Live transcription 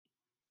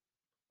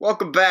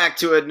Welcome back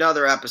to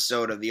another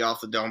episode of the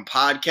Off the Dome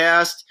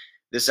podcast.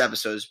 This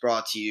episode is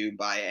brought to you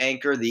by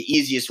Anchor, the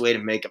easiest way to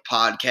make a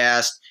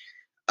podcast.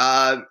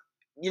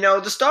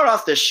 To start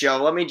off this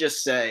show, let me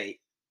just say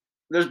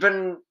there's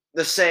been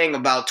the saying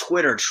about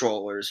Twitter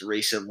trollers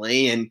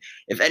recently, and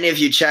if any of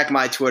you check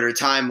my Twitter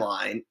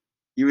timeline,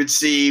 you would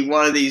see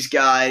one of these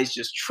guys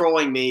just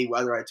trolling me,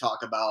 whether I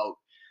talk about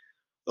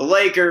the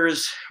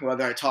Lakers,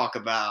 whether I talk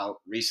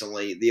about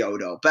recently the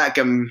Odell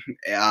Beckham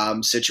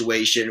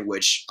situation,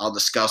 which I'll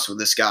discuss with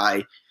this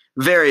guy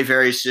very,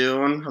 very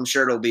soon. I'm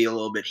sure it'll be a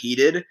little bit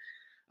heated.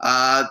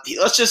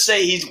 Let's just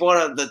say he's one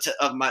of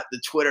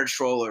the Twitter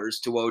trollers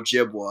to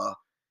Ojibwa.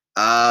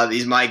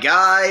 He's my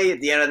guy.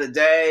 At the end of the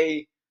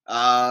day,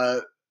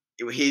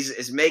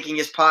 he's making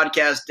his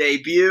podcast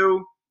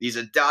debut. He's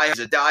a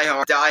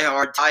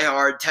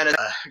diehard tennis.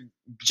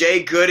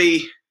 Jay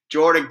Goody,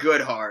 Jordan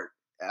Goodhart.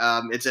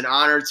 It's an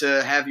honor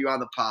to have you on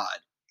the pod.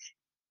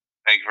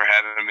 Thank you for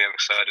having me. I'm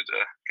excited to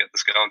get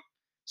this going.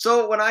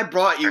 So when I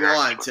brought you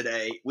on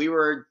today, we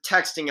were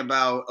texting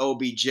about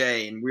OBJ,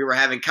 and we were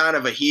having kind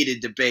of a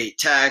heated debate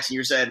text, and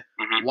you said,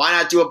 Why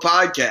not do a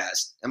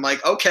podcast? I'm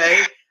like,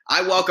 okay,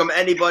 I welcome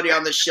anybody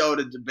on the show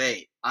to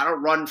debate. I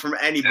don't run from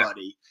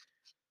anybody. Yeah.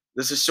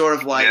 This is sort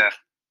of like,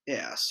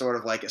 sort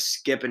of like a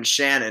Skip and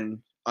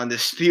Shannon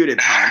Undisputed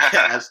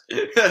podcast.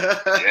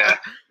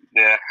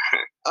 Yeah.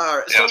 All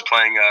right. Yeah, so, I was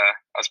playing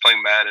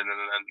Madden, and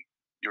then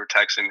you were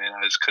texting me, and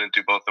I just couldn't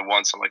do both at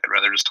once. I'm like, I'd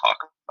rather just talk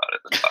about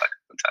it than text.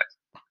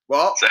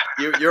 Well, so.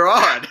 You're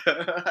on.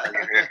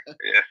 Yeah.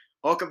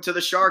 Welcome to the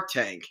Shark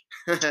Tank.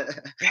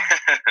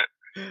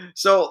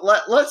 So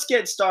let's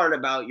get started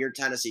about your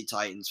Tennessee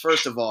Titans.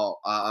 First of all,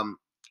 I'm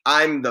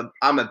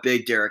a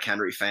big Derrick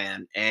Henry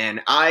fan, and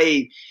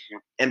I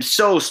am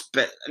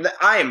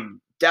I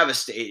am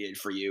devastated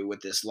for you with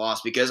this loss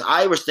because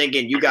I was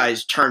thinking you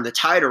guys turned the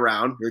tide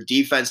around. Your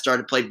defense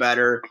started to play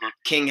better.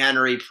 King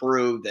Henry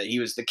proved that he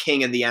was the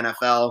king of the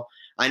NFL.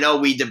 I know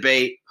we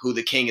debate who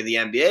the king of the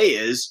NBA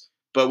is,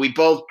 but we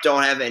both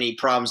don't have any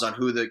problems on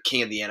who the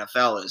king of the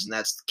NFL is, and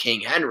that's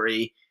King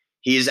Henry.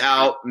 He's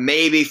out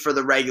maybe for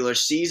the regular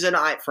season,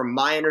 from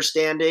my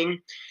understanding.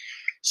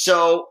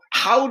 So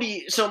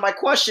my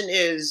question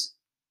is,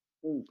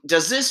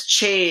 does this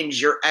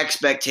change your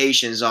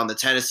expectations on the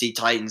Tennessee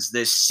Titans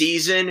this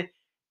season?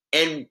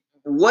 And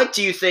what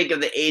do you think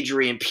of the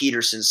Adrian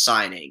Peterson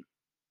signing?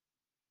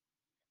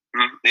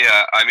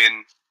 Yeah, I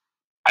mean,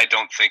 I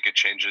don't think it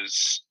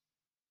changes.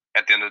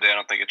 At the end of the day, I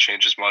don't think it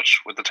changes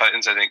much with the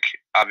Titans. I think,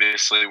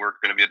 obviously, we're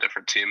going to be a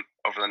different team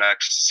over the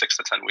next 6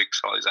 to 10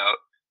 weeks while he's out.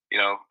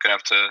 Going to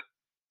have to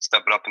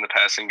step it up in the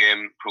passing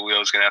game.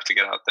 Julio's going to have to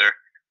get out there.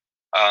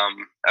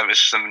 It's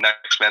just some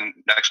next man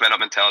up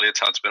mentality. It's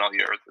how it's been all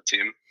year with the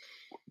team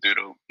due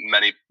to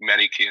many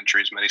key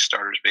injuries, many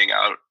starters being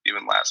out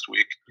even last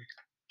week.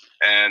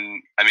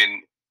 And I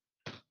mean,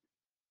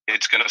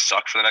 it's gonna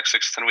suck for the next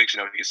 6 to 10 weeks.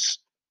 He's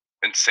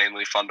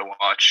insanely fun to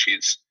watch.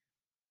 He's,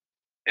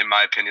 in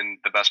my opinion,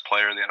 the best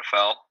player in the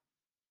NFL.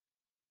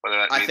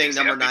 I think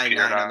number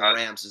 99 on the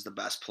Rams is the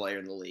best player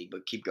in the league,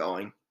 but keep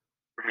going.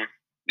 Mm-hmm.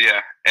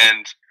 Yeah,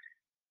 and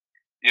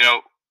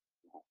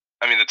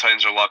the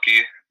Titans are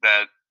lucky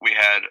that we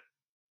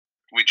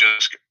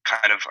just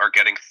kind of are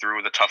getting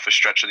through the toughest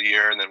stretch of the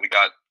year, and then we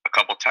got a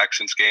couple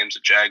Texans games,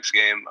 a Jags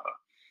game,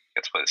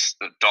 get to play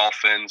the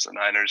Dolphins, the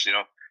Niners.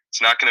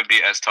 It's not going to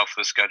be as tough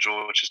of a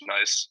schedule, which is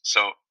nice.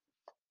 So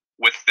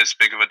with this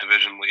big of a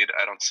division lead,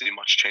 I don't see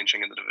much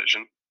changing in the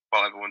division.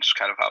 While everyone's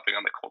kind of hopping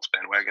on the Colts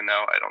bandwagon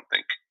now, I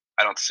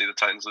don't see the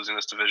Titans losing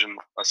this division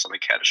unless something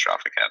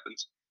catastrophic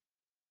happens.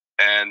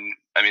 And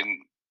I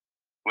mean,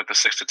 with the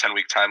 6 to 10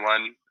 week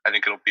timeline, I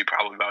think it'll be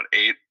probably about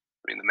 8. I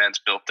mean, the man's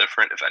built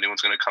different. If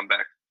anyone's going to come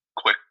back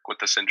quick with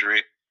this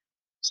injury,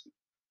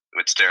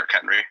 it's Derrick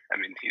Henry. I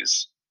mean,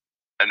 he's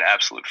an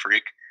absolute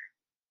freak.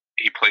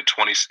 He played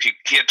 20.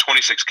 He had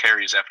 26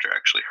 carries after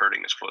actually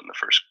hurting his foot in the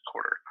first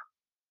quarter.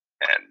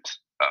 And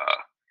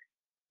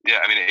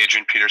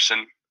Adrian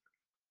Peterson,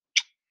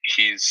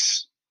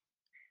 he's.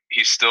 I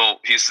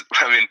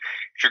mean,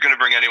 if you're going to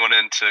bring anyone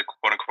in to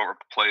quote unquote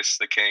replace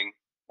the king,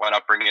 why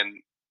not bring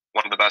in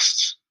one of the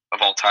best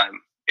of all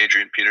time,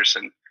 Adrian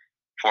Peterson,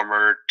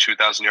 former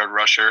 2,000-yard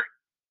rusher,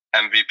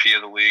 MVP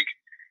of the league.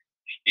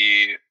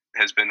 He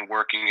has been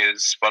working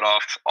his butt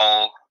off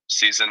all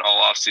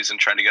off season,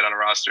 trying to get on a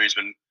roster. He's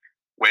been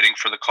waiting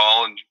for the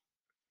call and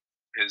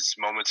his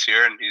moments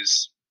here, and he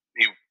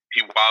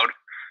wowed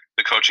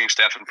the coaching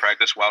staff in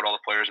practice, wowed all the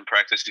players in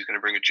practice. He's going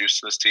to bring a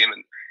juice to this team,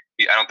 and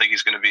I don't think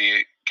he's going to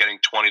be getting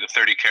 20 to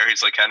 30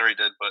 carries like Henry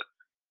did, but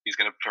he's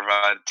going to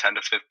provide 10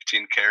 to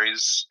 15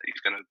 carries.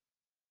 He's going to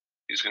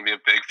be a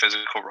big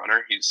physical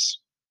runner. He's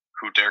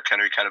who Derrick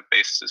Henry kind of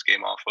bases his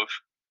game off of.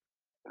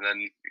 And then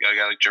you got a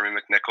guy like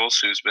Jeremy McNichols,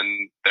 who's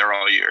been there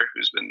all year,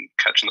 who's been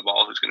catching the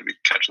ball, who's going to be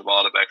catching the ball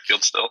out of the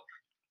backfield still.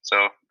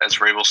 So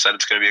as Rabel said,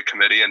 it's going to be a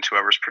committee, and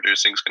whoever's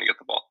producing is going to get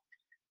the ball.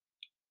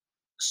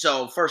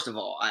 So first of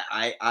all,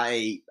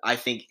 I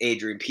think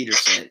Adrian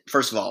Peterson.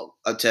 First of all,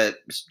 to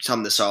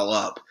sum this all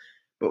up,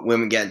 But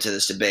when we get into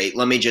this debate,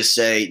 let me just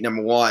say,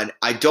 number one,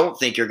 I don't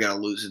think you're going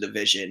to lose the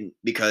division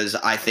because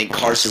I think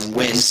Carson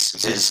Wentz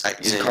turns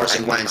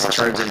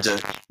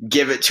into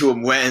give it to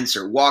him Wentz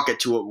or walk it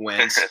to him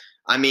Wentz.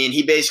 I mean,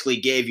 he basically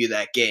gave you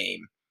that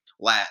game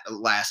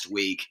last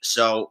week.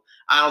 So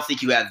I don't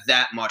think you have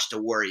that much to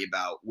worry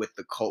about with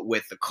the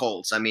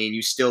Colts. I mean,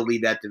 you still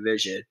lead that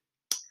division.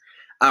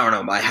 I don't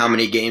know, by how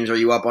many games are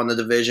you up on the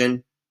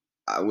division?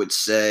 I would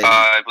say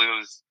I believe it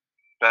was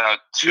about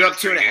You're up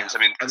 2 2.5 games. I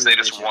mean, because they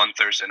just division. won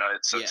Thursday night,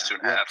 so Yeah, it's you're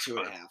 2.5. up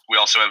 2.5. We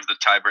also have the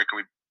tiebreaker.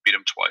 We beat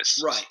them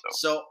twice. Right.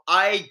 So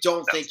I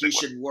don't think you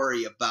should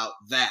worry about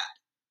that.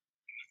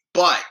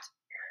 But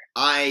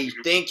I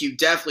think you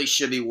definitely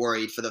should be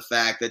worried for the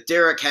fact that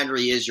Derrick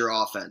Henry is your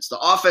offense. The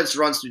offense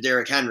runs through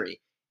Derrick Henry.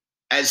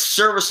 As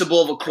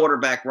serviceable of a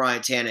quarterback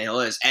Ryan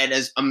Tannehill is, and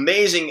as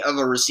amazing of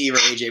a receiver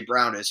A.J.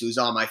 Brown is, who's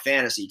on my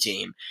fantasy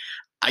team,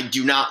 I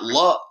do not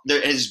love –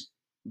 there is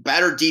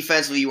better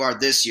defensively you are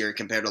this year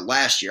compared to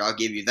last year. I'll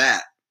give you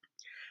that.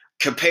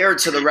 Compared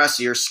to the rest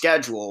of your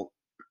schedule,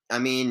 I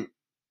mean,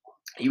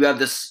 you have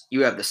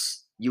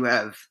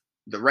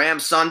the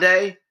Rams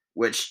Sunday,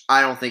 which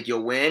I don't think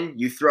you'll win.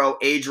 You throw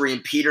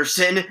Adrian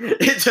Peterson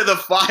into the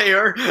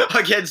fire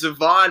against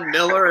Von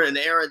Miller and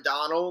Aaron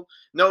Donald.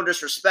 No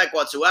disrespect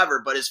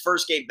whatsoever, but his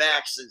first game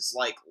back since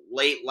like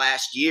late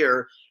last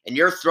year, and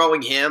you're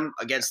throwing him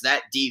against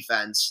that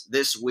defense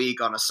this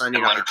week on a Sunday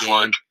night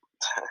game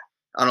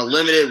on a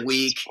limited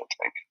week.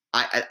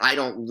 I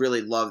don't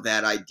really love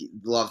that. I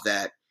love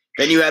that.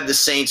 Then you have the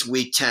Saints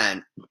week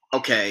 10.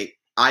 Okay,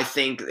 I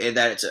think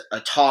that it's a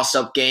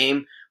toss-up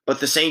game, but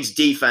the Saints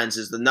defense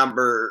is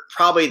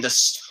probably the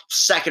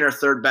second or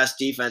third best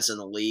defense in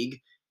the league.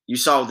 You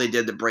saw what they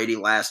did to Brady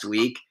last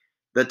week.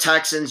 The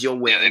Texans, you'll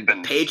win. Yeah,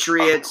 the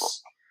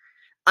Patriots,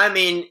 I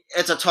mean,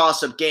 it's a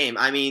toss-up game.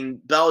 I mean,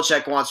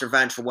 Belichick wants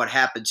revenge for what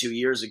happened 2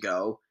 years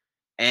ago,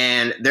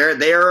 and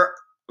they're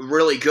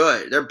really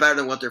good. They're better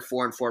than what their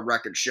 4-4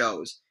 record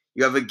shows.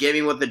 You have a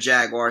gimme with the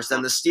Jaguars.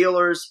 Then the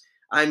Steelers,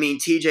 I mean,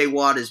 TJ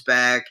Watt is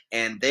back,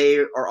 and they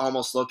are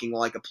almost looking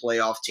like a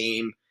playoff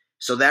team.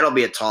 So that'll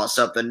be a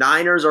toss-up. The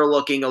Niners are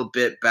looking a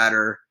bit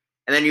better.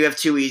 And then you have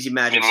two easy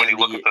matchups. And when you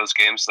look at those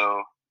games,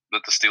 though,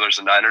 with the Steelers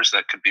and Niners,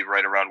 that could be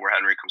right around where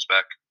Henry comes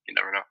back. You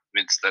never know. I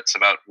mean, that's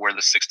about where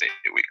the 6 to 8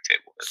 week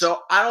table is. So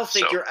I don't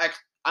think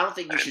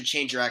you should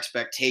change your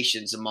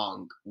expectations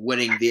among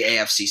winning the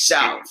AFC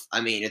South.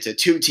 I mean, it's a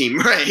 2-team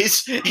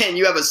race, and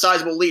you have a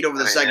sizable lead over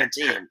the second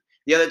team.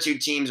 The other two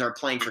teams are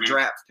playing for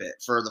draft pick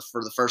for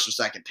the first or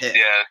second pick.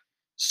 Yeah.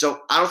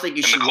 So I don't think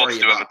you should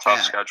worry about that. The Colts do have a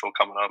tough schedule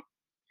coming up.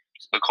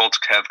 The Colts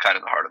have kind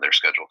of the heart of their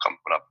schedule coming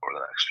up over the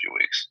next few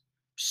weeks.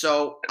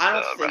 So I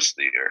don't think the rest of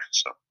the year.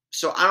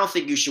 So I don't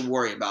think you should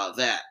worry about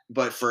that.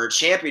 But for a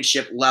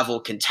championship level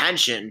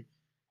contention,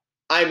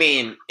 I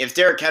mean, if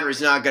Derrick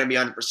Henry's not going to be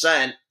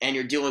 100%, and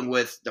you're dealing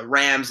with the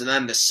Rams and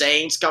then the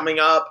Saints coming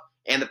up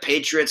and the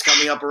Patriots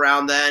coming up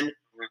around then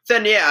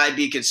yeah, I'd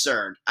be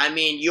concerned. I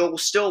mean, you'll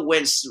still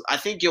win. I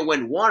think you'll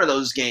win one of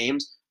those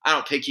games. I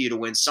don't pick you to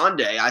win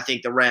Sunday. I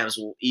think the Rams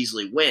will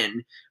easily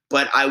win.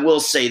 But I will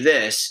say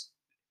this.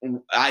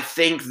 I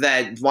think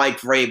that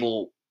Mike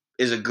Vrabel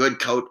is a good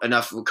coach,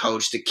 enough of a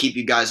coach to keep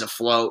you guys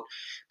afloat.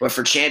 But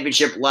for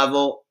championship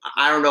level,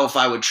 I don't know if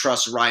I would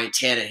trust Ryan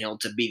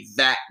Tannehill to be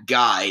that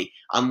guy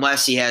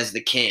unless he has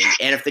the King.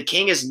 And if the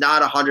King is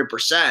not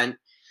 100%,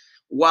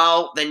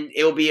 well, then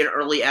it'll be an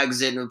early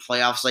exit in the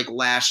playoffs like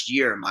last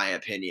year, in my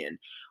opinion.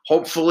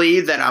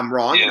 Hopefully that I'm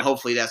wrong, and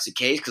hopefully that's the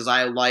case because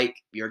I like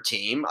your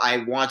team.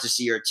 I want to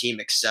see your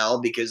team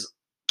excel because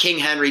King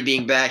Henry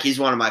being back, he's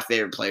one of my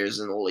favorite players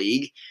in the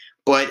league.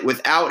 But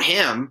without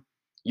him,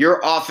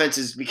 your offense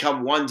has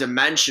become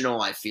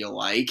one-dimensional, I feel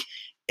like,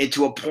 and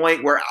to a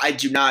point where I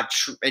do not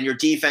and your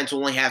defense will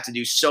only have to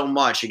do so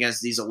much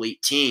against these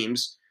elite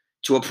teams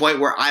to a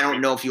point where I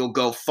don't know if you'll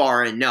go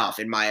far enough,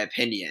 in my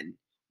opinion.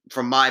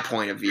 From my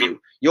point of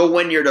view, you'll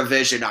win your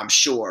division, I'm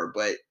sure.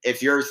 But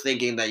if you're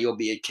thinking that you'll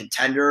be a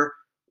contender,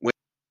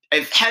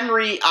 if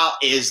Henry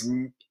is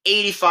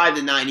 85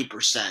 to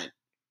 90%,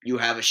 you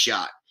have a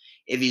shot.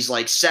 If he's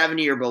like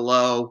 70 or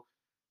below,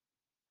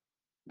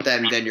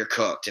 then you're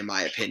cooked, in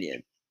my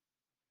opinion.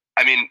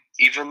 I mean,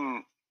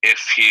 even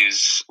if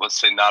he's, let's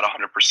say, not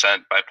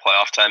 100% by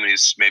playoff time, and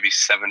he's maybe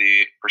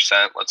 70%,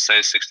 let's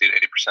say 60 to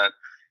 80%,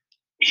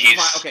 you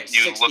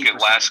look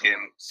at last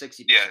game.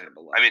 60% or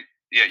below. I mean,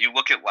 yeah, you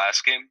look at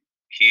last game,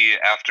 he,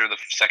 after the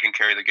second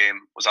carry of the game,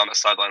 was on the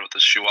sideline with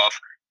his shoe off,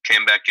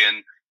 came back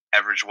in,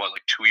 averaged,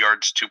 2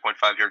 yards,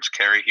 2.5 yards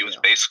carry. He was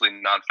basically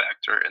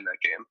non-factor in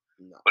that game.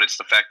 No. But it's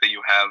the fact that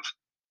you have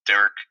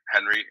Derrick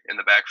Henry in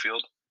the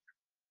backfield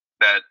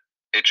that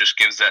it just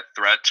gives that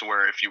threat to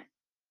where if you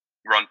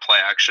run play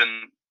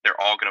action, they're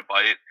all going to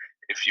bite.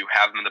 If you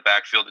have him in the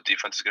backfield, the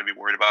defense is going to be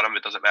worried about him.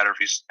 It doesn't matter if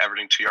he's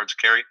averaging 2 yards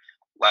carry.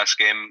 Last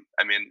game,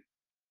 I mean,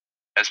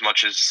 as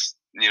much as,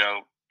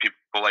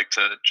 people like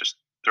to just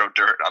throw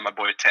dirt on my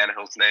boy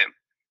Tannehill's name.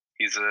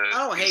 I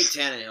don't hate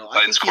Tannehill. I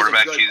think he's a good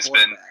quarterback.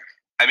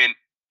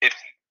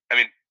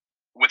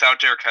 without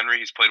Derrick Henry,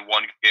 he's played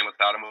one game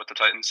without him with the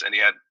Titans, and he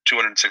had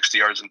 260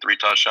 yards and 3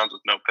 touchdowns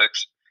with no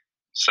picks.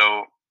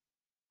 So,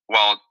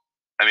 while,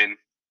 I mean,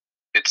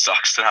 it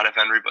sucks to not have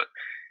Henry, but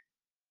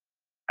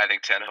I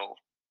think Tannehill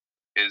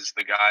is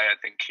the guy. I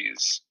think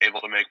he's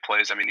able to make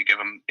plays. I mean, you give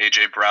him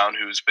A.J. Brown,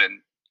 who's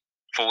been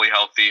fully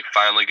healthy,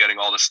 finally getting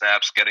all the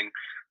snaps, getting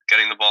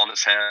the ball in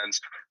his hands.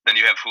 Then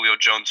you have Julio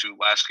Jones, who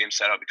last game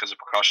sat out because of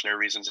precautionary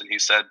reasons, and he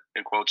said,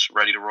 in quotes,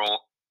 ready to roll.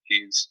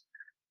 He's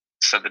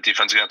said the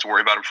defense is going to have to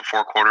worry about him for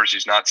 4 quarters.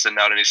 He's not sitting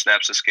out any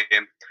snaps this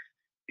game.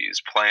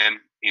 He's playing.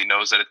 He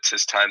knows that it's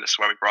his time. This is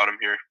why we brought him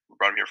here. We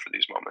brought him here for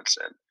these moments.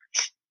 And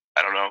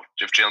I don't know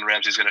if Jalen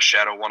Ramsey's going to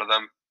shadow one of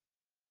them.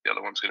 The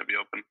other one's going to be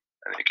open.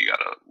 I think you got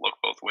to look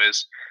both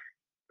ways.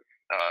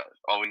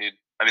 All we need,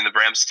 I mean, the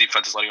Rams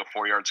defense is letting up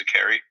 4 yards a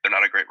carry. They're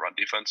not a great run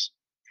defense,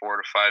 4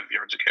 to 5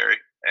 yards a carry.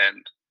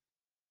 And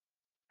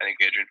I think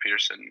Adrian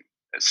Peterson,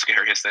 as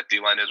scary as that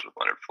D-line is with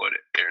Leonard Floyd,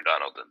 Aaron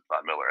Donald, and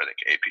Von Miller, I think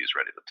AP is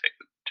ready to take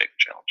the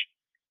challenge.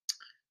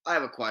 I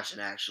have a question,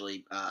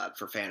 actually,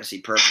 for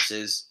fantasy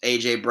purposes.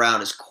 A.J.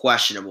 Brown is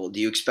questionable. Do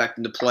you expect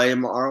him to play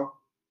tomorrow?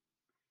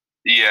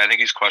 Yeah, I think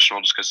he's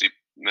questionable just because he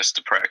missed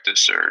a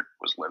practice or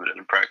was limited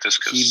in practice.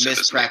 He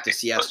missed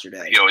practice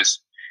yesterday. He's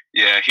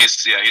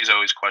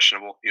always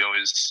questionable. He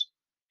always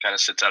kind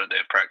of sits out a day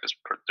of practice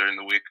during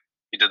the week.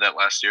 He did that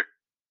last year.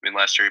 I mean,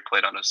 last year he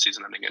played on a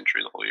season-ending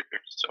injury the whole year.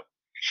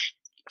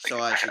 So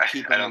I should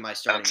keep him in my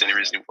starting. I don't see any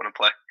reason he wouldn't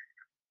play.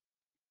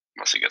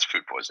 Unless he gets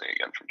food poisoning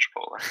again from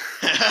Chipotle.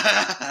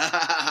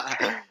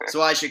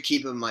 So I should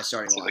keep him in my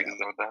starting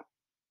lineup.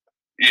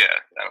 Yeah,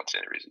 I don't see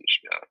any reason you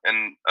should be out.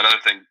 And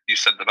another thing you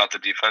said about the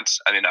defense,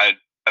 I mean, I've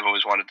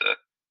always wanted to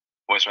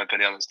voice my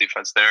opinion on this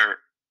defense.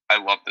 I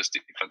love this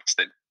defense.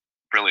 They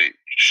really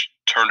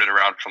turned it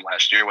around from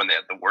last year when they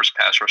had the worst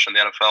pass rush in the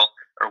NFL,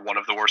 or one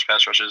of the worst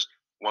pass rushes,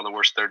 one of the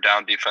worst third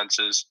down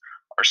defenses.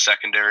 Our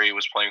secondary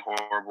was playing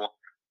horrible.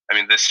 I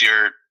mean, this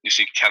year you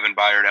see Kevin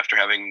Byard, after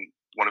having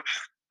one of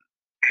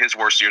his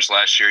worst years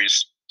last year,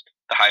 he's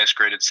the highest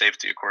graded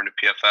safety according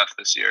to PFF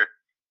this year,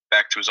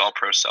 back to his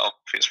all-pro self.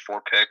 He has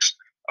 4 picks,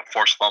 a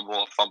forced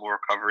fumble, a fumble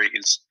recovery.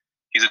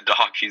 He's a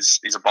dog. He's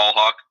a ball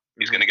hawk.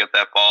 He's going to get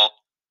that ball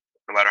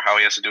no matter how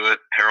he has to do it.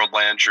 Harold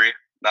Landry,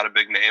 not a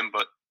big name,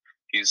 but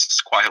he's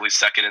quietly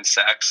second in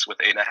sacks with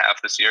 8.5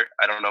 this year.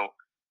 I don't know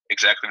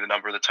exactly the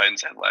number the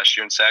Titans had last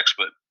year in sacks,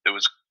 but it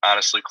was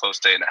honestly close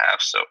to 8.5.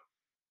 So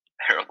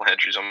Harold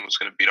Landry's almost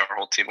going to beat our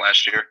whole team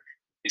last year.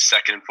 He's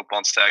second in football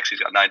in sacks. He's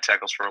got 9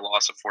 tackles for a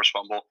loss, a forced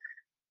fumble.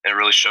 And it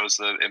really shows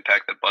the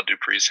impact that Bud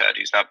Dupree's had.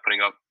 He's not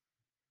putting up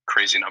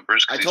crazy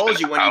numbers. I told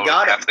you when you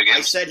got him. I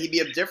said he'd be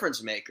a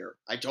difference maker.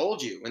 I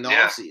told you in the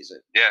offseason.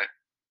 Yeah.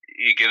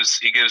 He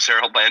gives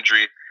Harold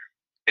Landry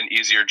an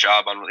easier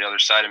job on the other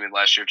side. I mean,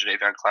 last year,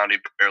 Jadeveon Clowney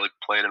barely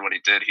played, and when he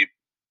did, he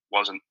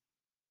wasn't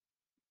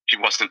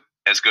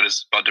as good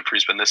as Bud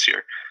Dupree's been this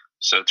year.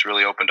 So it's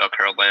really opened up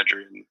Harold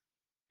Landry, and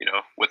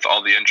with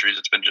all the injuries,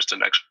 it's been just a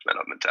next man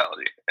up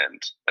mentality,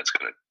 and that's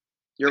going to.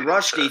 Your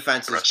rush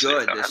defense is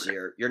good this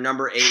year. You're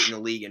number 8 in the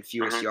league in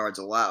fewest yards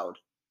allowed.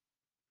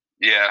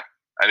 Yeah,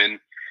 I mean,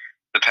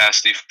 the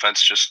pass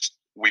defense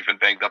we've been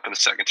banged up in the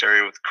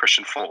secondary with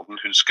Christian Fulton,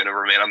 who's going to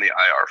remain on the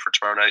IR for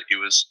tomorrow night. He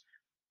was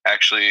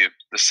actually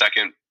the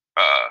second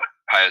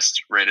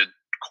highest rated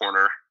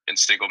corner in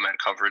single man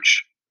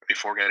coverage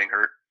before getting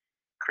hurt.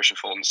 Christian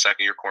Fulton,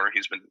 second-year corner,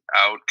 he's been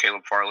out.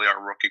 Caleb Farley,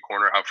 our rookie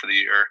corner, out for the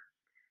year.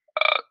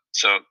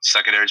 So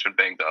secondary's been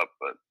banged up,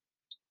 but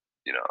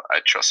I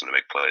trust him to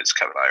make plays.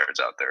 Kevin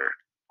Byard's out there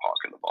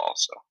hawking the ball,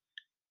 so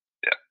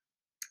yeah.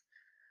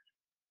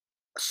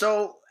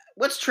 So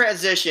let's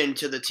transition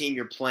to the team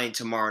you're playing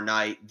tomorrow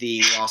night,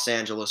 the Los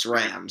Angeles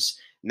Rams.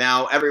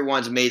 Now,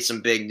 everyone's made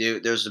some big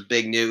news. There's the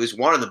big news.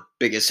 One of the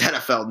biggest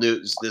NFL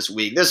news this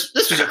week. This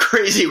was a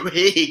crazy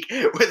week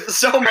with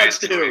so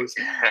much news.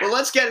 But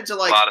let's get into a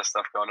lot of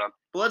stuff going on.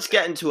 Let's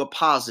get into a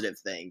positive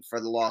thing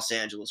for the Los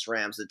Angeles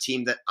Rams, the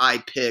team that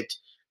I picked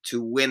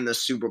to win the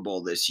Super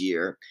Bowl this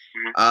year.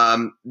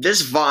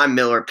 This Von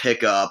Miller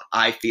pickup,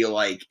 I feel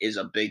like, is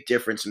a big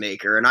difference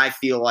maker, and I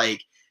feel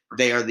like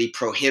they are the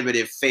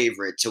prohibitive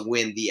favorite to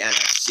win the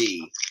NFC.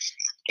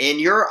 In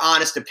your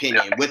honest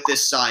opinion, with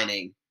this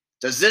signing,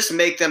 does this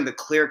make them the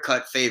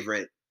clear-cut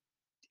favorite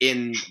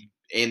in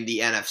the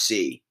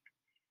NFC?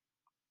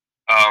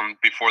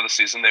 Before the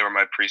season, they were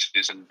my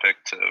preseason pick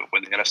to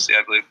win the NFC,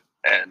 I believe,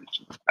 and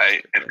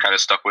I have kind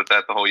of stuck with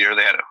that the whole year.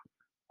 They had a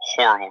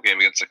horrible game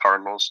against the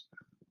Cardinals,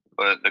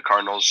 but the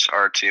Cardinals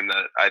are a team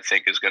that I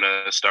think is going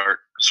to start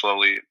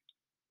slowly,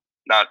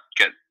 not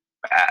get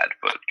bad,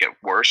 but get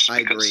worse. I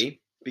agree.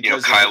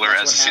 Because Kyler,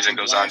 as the season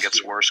goes on,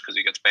 gets worse because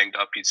he gets banged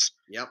up. He's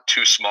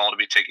too small to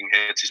be taking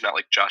hits. He's not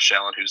like Josh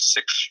Allen, who's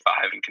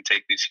 6'5" and can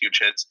take these huge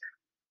hits.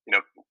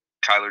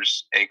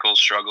 Kyler's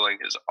ankle's struggling,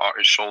 his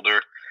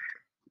shoulder.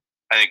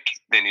 I think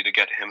they need to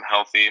get him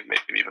healthy,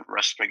 maybe even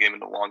rest him a game in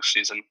the long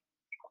season.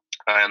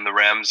 And the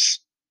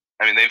Rams,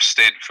 I mean, they've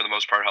stayed for the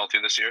most part healthy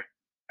this year.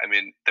 I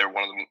mean, they're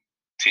one of the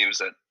teams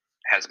that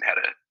hasn't had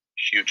a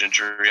huge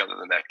injury other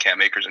than that Cam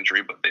Akers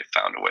injury, but they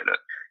found a way to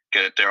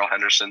get Darrell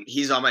Henderson.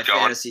 He's on my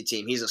fantasy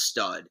team. He's a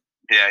stud.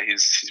 Yeah,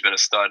 he's been a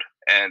stud.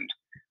 And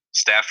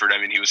Stafford, I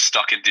mean, he was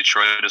stuck in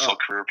Detroit his whole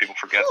career. People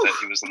forget that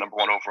he was the number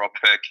 1 overall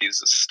pick.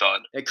 He's a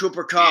stud. And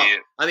Cooper Kupp.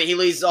 He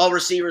leads all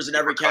receivers in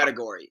every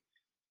category.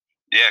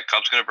 Yeah,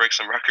 Kupp's going to break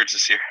some records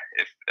this year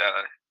if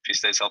he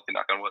stays healthy,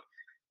 knock on wood.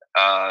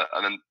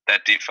 And then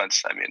that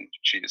defense, I mean,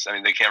 geez. I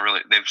mean,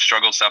 they've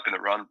struggled stopping the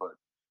run, but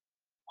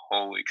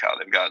holy cow,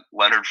 they've got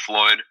Leonard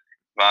Floyd,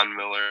 Von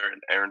Miller,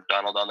 and Aaron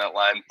Donald on that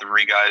line.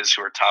 3 guys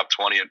who are top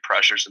 20 in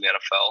pressures in the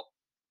NFL.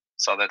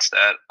 Saw that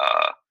stat.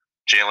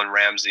 Jalen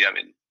Ramsey,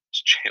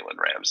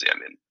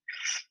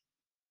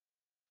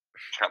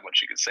 not much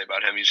you could say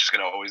about him. He's just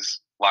going to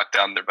always lock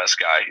down their best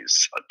guy.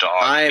 He's a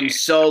dog. I am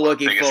so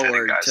looking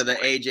forward to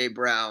the A.J.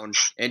 Brown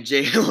and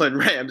Jalen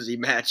Ramsey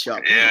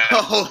matchup. Yeah.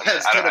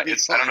 That's going to be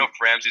fun. I don't know if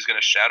Ramsey's going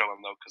to shadow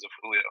him, though, because of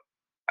Julio.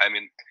 I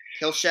mean,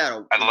 he'll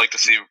shadow. I'd like to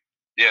see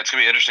 – yeah, it's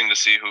going to be interesting to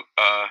see who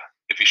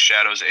if he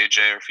shadows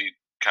A.J. or if he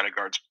kind of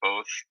guards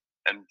both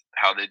and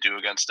how they do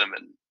against him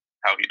and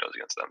how he does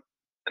against them.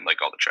 And,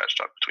 like, all the trash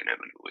talk between him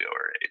and Julio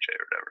or A.J.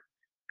 or whatever.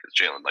 Because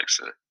Jalen likes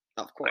to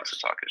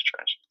talk his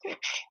trash.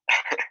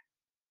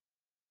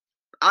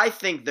 I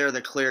think they're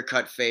the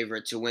clear-cut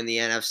favorite to win the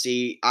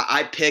NFC.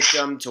 I picked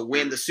them to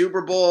win the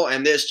Super Bowl,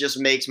 and this just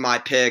makes my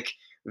pick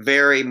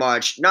very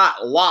much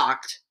not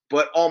locked,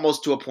 but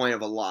almost to a point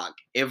of a lock.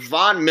 If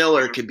Von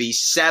Miller could be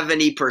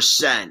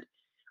 70%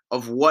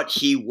 of what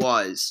he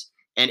was,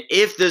 and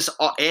if this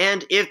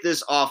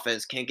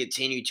offense can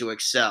continue to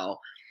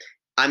excel,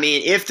 I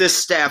mean, if this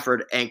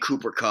Stafford and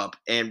Cooper Kupp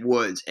and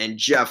Woods and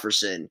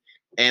Jefferson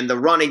and the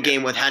running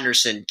game with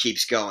Henderson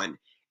keeps going,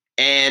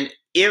 and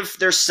if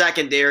their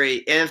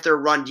secondary and if their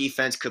run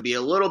defense could be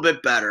a little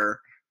bit better,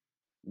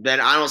 then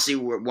I don't see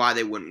why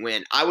they wouldn't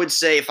win. I would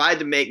say if I had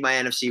to make my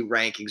NFC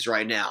rankings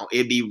right now,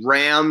 it'd be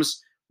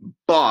Rams,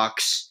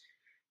 Bucks,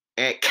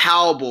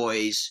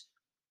 Cowboys,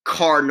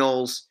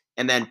 Cardinals,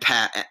 and then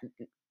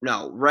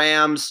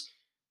Rams,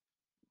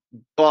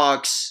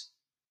 Bucks,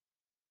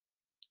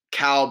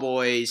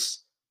 Cowboys,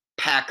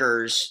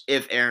 Packers,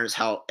 if Aaron's,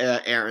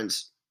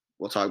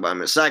 we'll talk about him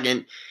in a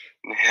second,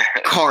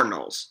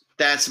 Cardinals.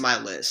 That's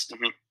my list.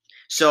 Mm-hmm.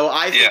 So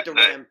I think the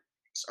Rams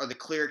are the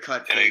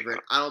clear-cut favorite.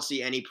 I don't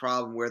see any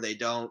problem where they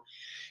don't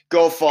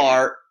go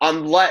far.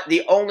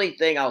 The only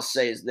thing I'll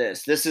say is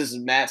this. This is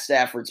Matt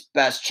Stafford's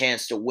best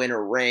chance to win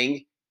a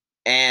ring,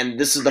 and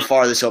this is the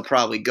farthest he'll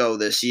probably go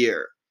this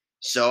year.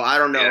 So I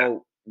don't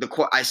know.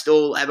 I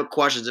still have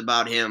questions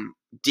about him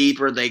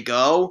deeper they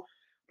go,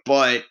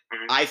 but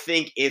I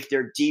think if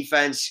their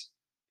defense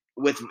 –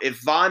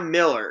 if Von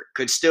Miller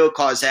could still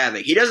cause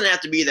havoc, he doesn't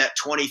have to be that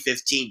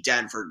 2015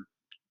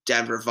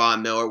 Denver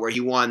Von Miller where he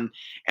won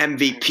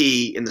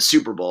MVP in the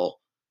Super Bowl.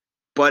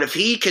 But if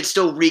he could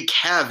still wreak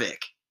havoc,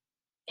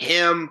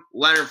 him,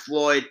 Leonard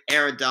Floyd,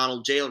 Aaron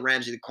Donald, Jalen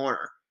Ramsey, the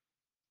corner,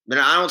 then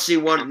I don't see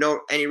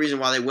any reason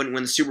why they wouldn't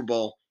win the Super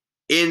Bowl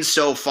in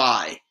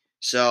SoFi.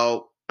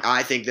 So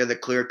I think they're the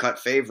clear-cut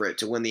favorite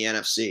to win the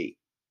NFC.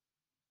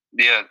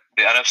 Yeah,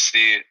 the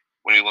NFC,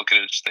 when you look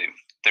at it,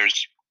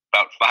 there's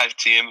about 5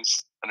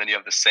 teams, and then you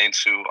have the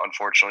Saints who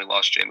unfortunately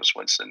lost Jameis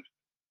Winston,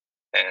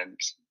 and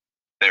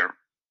they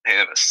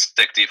have a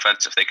stick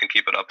defense. If they can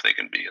keep it up, they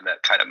can be in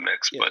that kind of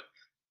mix. Yeah. But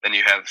then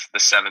you have the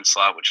 7th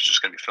slot, which is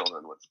just going to be filled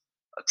in with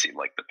a team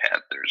like the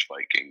Panthers,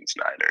 Vikings,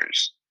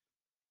 Niners,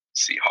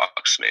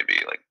 Seahawks,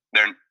 maybe. Like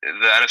the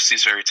NFC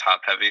is very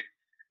top heavy,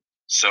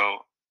 so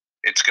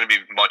it's going to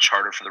be much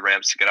harder for the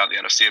Rams to get out of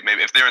the NFC.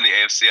 Maybe if they're in the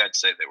AFC, I'd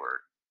say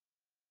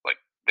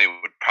they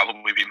would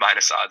probably be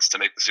minus odds to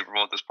make the Super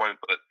Bowl at this point.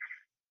 But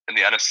in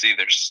the NFC,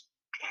 there's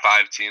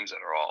 5 teams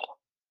that are all,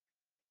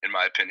 in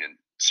my opinion,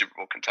 Super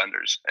Bowl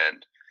contenders.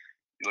 And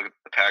you look at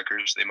the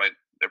Packers, they might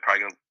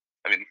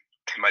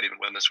even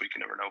win this week. You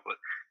never know, but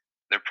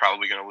they're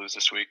probably going to lose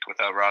this week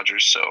without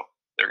Rodgers. So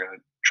they're going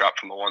to drop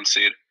from the 1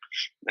 seed.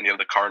 Then you have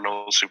the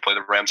Cardinals who play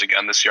the Rams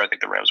again this year. I think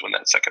the Rams win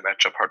that second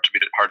matchup. Hard to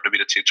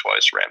beat a team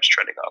twice. Rams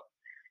trending up.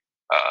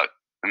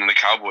 And then the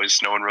Cowboys,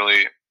 no one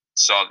really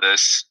saw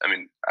this. I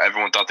mean,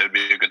 everyone thought they would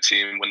be a good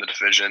team, win the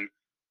division.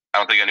 I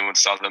don't think anyone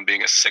saw them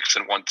being a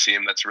 6-1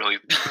 team that's really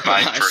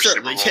vying for a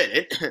Super Bowl.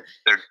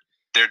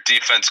 Their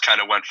defense kind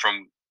of went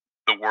from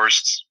the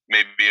worst,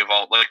 maybe of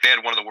all. Like they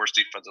had one of the worst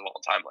defenses of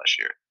all time last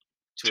year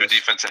to a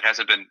defense that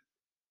hasn't been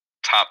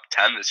top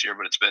 10 this year,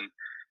 but it's been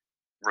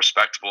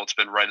respectable. It's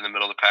been right in the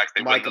middle of the pack.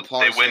 They win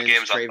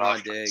games on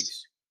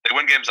offense. They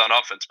win games on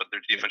offense, but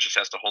their defense just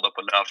has to hold up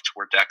enough to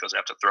where Dak doesn't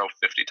have to throw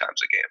 50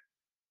 times a game.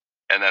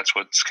 And that's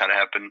what's kind of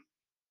happened.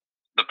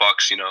 The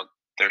Bucs,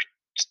 they're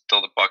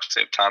still the Bucs.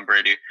 They have Tom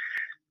Brady.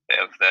 They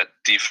have that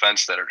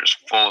defense that are just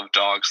full of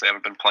dogs. They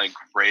haven't been playing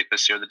great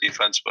this year, the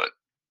defense, but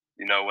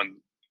when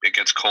it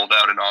gets cold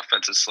out and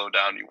offenses slow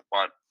down, you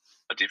want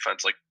a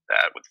defense like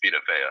that with Vita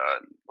Vea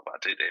and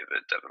Levante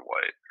David, Devin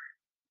White,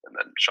 and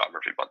then Sean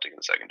Murphy-Bunting in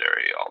the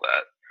secondary, all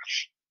that.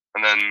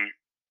 And then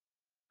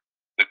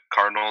the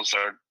Cardinals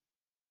are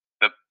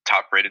the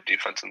top-rated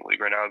defense in the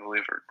league right now, I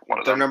believe, or one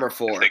of them. They're number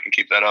 4. If they can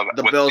keep that up.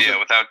 The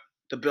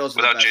Bills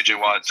without J.J.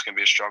 Watt, it's going to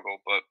be a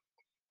struggle, but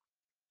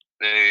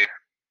they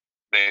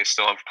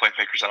still have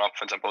playmakers on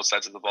offense on both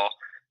sides of the ball.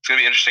 It's going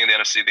to be interesting in the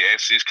NFC. The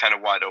AFC is kind of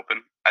wide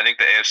open. I think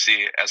the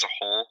AFC as a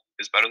whole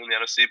is better than the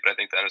NFC, but I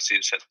think the NFC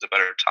just has a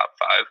better top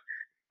five.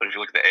 But if you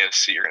look at the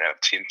AFC, you're going to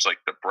have teams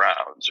like the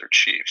Browns or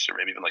Chiefs or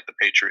maybe even like the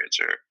Patriots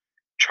or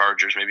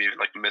Chargers, maybe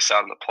even like miss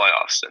out in the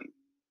playoffs. And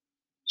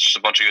it's just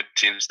a bunch of good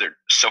teams. They're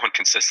so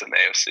inconsistent in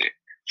the AFC.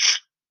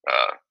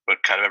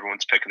 But kind of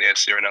everyone's picking the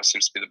AFC right now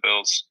seems to be the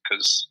Bills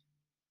because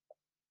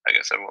I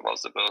guess everyone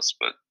loves the Bills.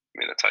 But, I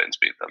mean, the Titans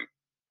beat them,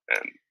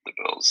 and the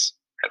Bills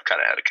have kind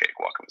of had a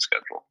cakewalk of the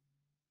schedule.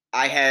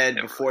 I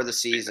had, before the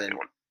season,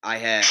 I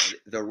had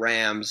the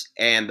Rams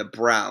and the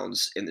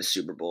Browns in the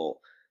Super Bowl.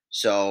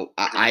 So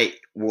I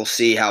will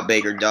see how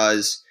Baker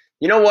does.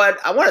 You know what?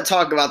 I want to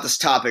talk about this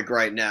topic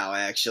right now,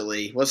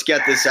 actually. Let's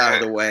get this out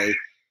of the way.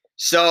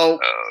 So,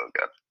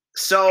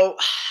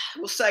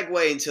 we'll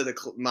segue into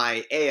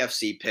my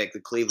AFC pick,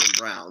 the Cleveland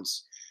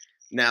Browns.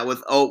 Now,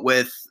 with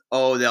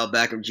Odell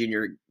Beckham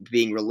Jr.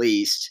 being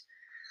released.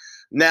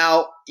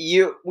 Now,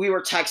 we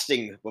were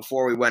texting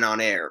before we went on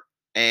air,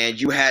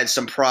 and you had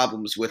some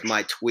problems with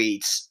my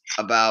tweets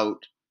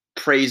about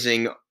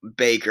praising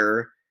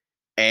Baker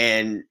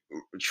and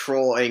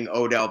trolling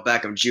Odell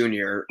Beckham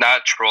Jr.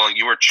 Not trolling.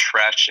 You were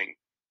trashing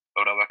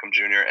Odell Beckham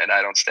Jr., and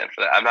I don't stand for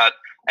that. I'm not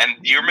 – and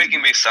you're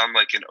making me sound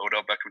like an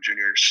Odell Beckham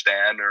Jr.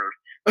 stan or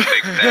a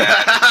big fan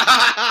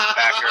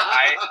backer.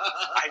 I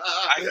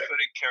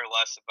couldn't care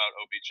less about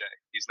OBJ.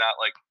 He's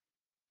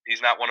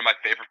not one of my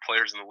favorite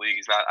players in the league.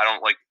 I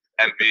don't like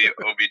envy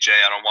OBJ.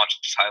 I don't watch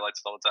his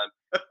highlights all the time.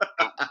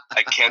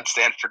 I can't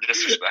stand for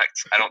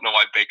disrespect. I don't know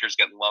why Baker's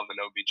getting love and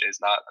OBJ's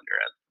not on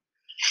your end.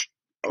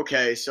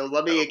 Okay, so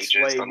let me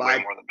explain way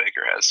more than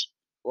Baker has.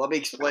 Let me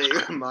explain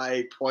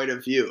my point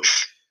of view.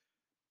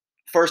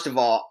 First of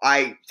all,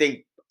 I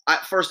think that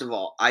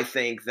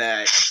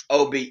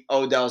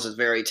Odell's a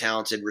very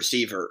talented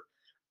receiver.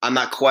 I'm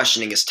not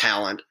questioning his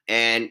talent,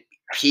 and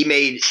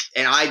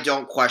I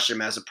don't question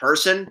him as a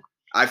person.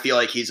 I feel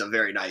like he's a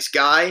very nice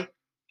guy,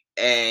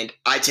 and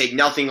I take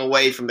nothing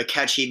away from the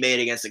catch he made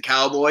against the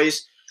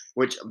Cowboys,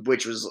 which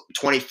was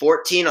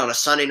 2014 on a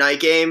Sunday night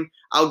game.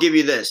 I'll give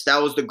you this.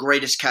 That was the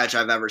greatest catch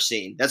I've ever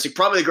seen. That's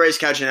probably the greatest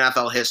catch in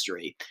NFL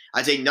history.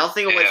 I take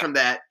nothing away from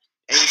that,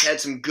 and he's had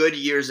some good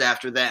years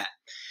after that.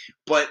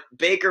 But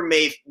Baker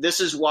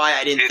this is why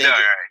I didn't think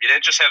he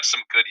didn't just have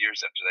some good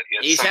years after that.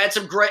 He's had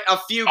a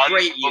few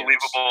great years.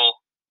 Unbelievable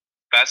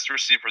best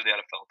receiver in the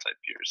NFL type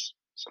years.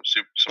 Some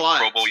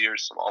Pro Bowl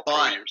years, some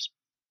All-Pro years,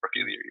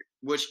 Rookie of the Year.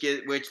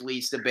 Which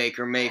leads to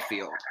Baker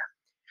Mayfield.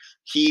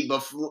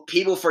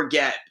 People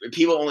forget.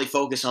 People only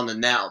focus on the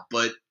now,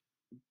 but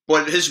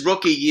his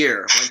rookie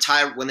year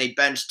when they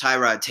benched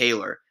Tyrod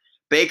Taylor,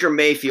 Baker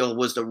Mayfield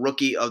was the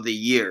Rookie of the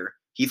Year.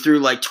 He threw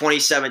like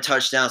 27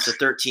 touchdowns to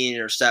 13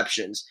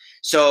 interceptions.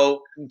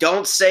 So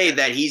don't say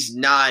that he's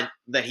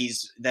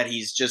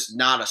just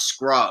not a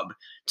scrub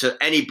to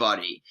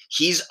anybody.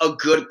 He's a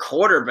good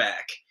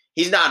quarterback.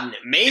 He's not an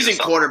amazing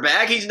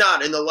quarterback. He's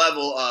not in the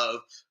level of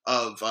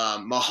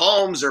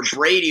Mahomes or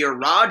Brady or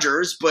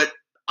Rodgers, but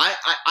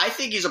I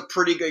think he's a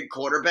pretty good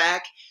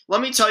quarterback.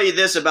 Let me tell you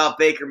this about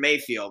Baker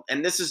Mayfield,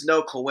 and this is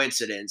no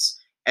coincidence.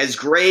 As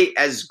great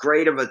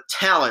of a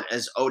talent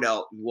as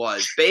Odell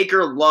was,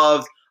 Baker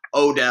loved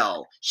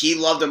Odell. He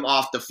loved him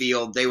off the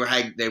field. They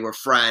were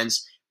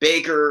friends.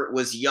 Baker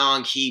was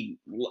young. He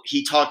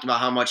talked about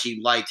how much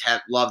he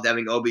loved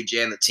having OBJ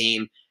on the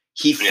team.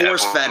 He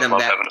force-fed him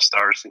that.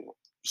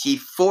 He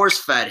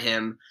force-fed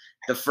him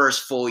the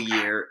first full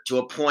year to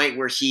a point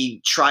where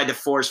he tried to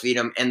force-feed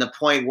him, and the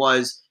point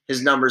was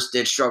his numbers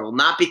did struggle.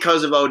 Not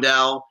because of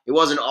Odell. It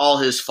wasn't all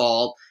his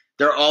fault.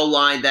 Their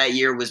O-line that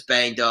year was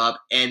banged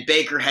up, and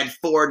Baker had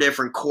 4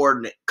 different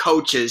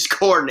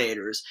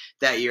coordinators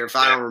that year, if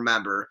I don't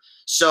remember.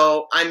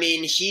 So, I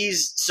mean,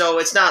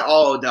 it's not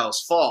all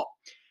Odell's fault.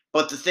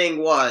 But the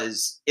thing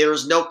was, it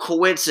was no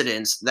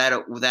coincidence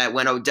that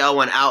when Odell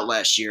went out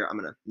last year, I'm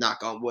going to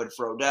knock on wood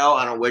for Odell.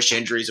 I don't wish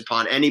injuries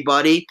upon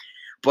anybody.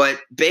 But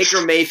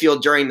Baker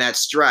Mayfield during that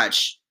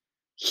stretch,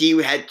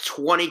 he had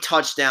 20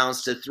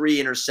 touchdowns to 3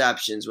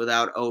 interceptions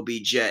without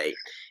OBJ.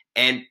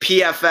 And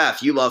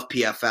PFF, you love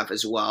PFF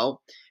as well.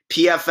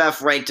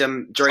 PFF ranked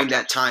him during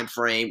that time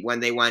frame when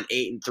they went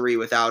 8-3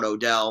 without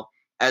Odell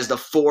as the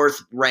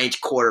 4th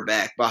ranked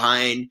quarterback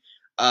behind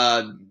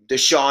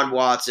Deshaun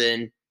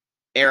Watson,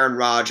 Aaron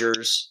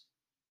Rodgers,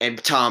 and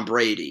Tom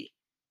Brady.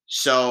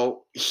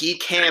 So he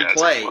can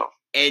play.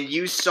 And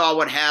you saw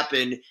what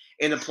happened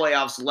in the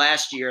playoffs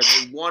last year.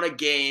 They won a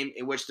game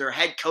in which their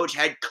head coach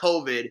had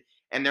COVID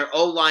and their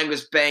O-line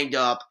was banged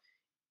up.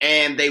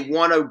 And they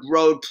won a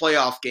road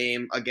playoff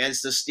game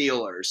against the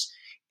Steelers.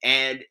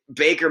 And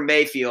Baker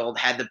Mayfield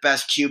had the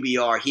best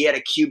QBR. He had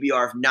a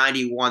QBR of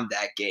 91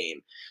 that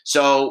game.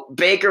 So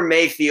Baker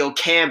Mayfield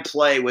can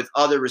play with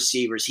other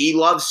receivers. He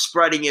loves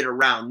spreading it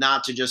around,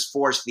 not to just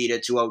force feed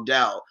it to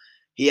Odell.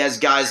 He has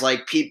guys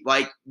like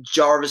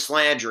Jarvis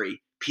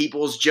Landry,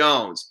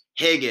 Peoples-Jones,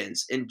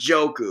 Higgins,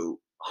 Njoku,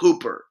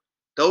 Hooper.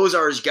 Those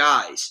are his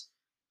guys.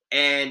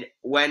 And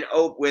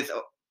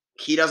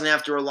he doesn't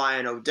have to rely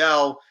on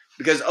Odell.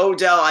 Because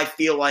Odell, I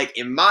feel like,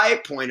 in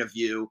my point of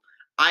view,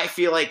 I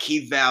feel like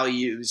he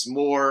values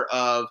more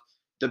of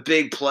the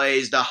big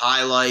plays, the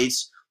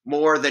highlights,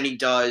 more than he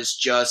does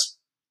just.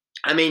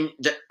 I mean,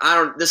 I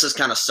don't. This is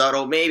kind of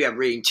subtle. Maybe I'm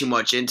reading too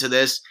much into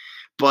this,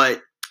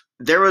 but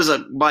there was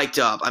a mic'd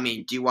up. I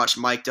mean, do you watch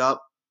Mic'd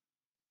Up?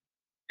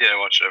 Yeah, I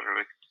watch it every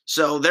week.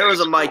 So there was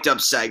a mic'd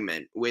up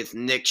segment with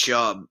Nick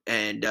Chubb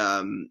and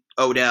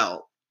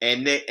Odell,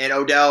 and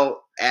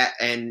Odell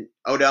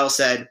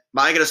said, "Am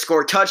I going to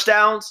score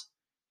touchdowns?"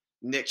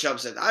 Nick Chubb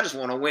said, "I just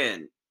want to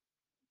win."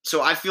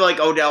 So I feel like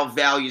Odell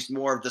values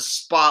more of the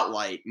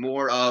spotlight,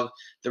 more of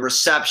the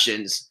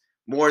receptions,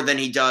 more than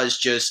he does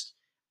just.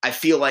 I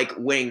feel like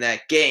winning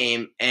that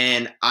game,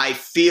 and I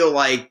feel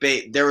like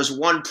there was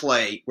one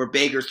play where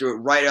Baker threw it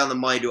right on the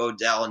money to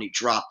Odell, and he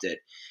dropped it.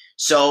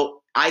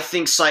 So I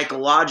think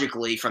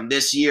psychologically from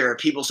this year,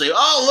 people say,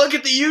 "Oh, look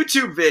at the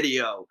YouTube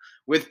video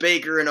with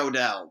Baker and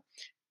Odell."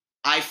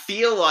 I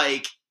feel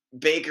like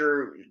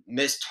Baker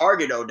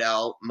mistargeted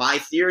Odell. My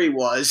theory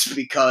was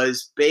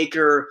because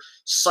Baker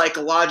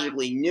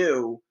psychologically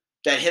knew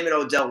that him and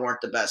Odell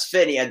weren't the best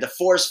fit. He had to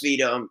force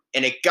feed him,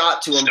 and it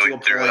got to him So to he a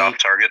threw it point. off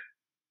target.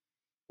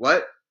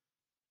 What?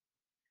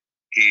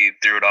 He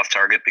threw it off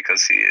target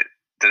because he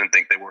didn't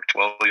think they worked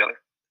well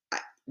together.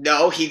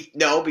 No,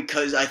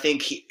 because I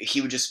think he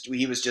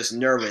was just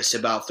nervous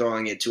about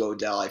throwing it to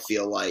Odell. I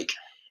feel like,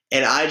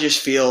 and I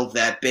just feel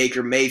that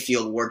Baker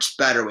Mayfield works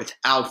better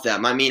without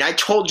them. I mean, I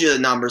told you the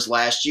numbers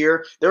last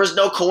year. There was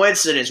no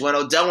coincidence when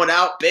Odell went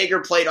out. Baker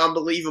played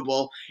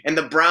unbelievable, and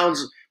the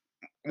Browns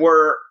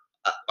were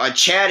a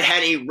Chad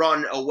Henne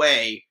run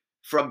away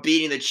from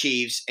beating the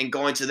Chiefs and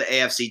going to the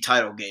AFC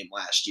title game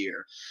last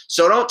year.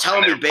 So don't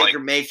tell me Baker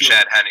Mayfield.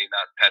 Chad Henne,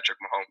 not Patrick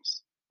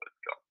Mahomes.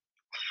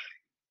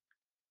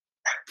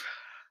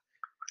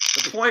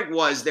 The point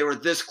was they were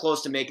this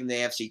close to making the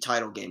AFC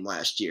title game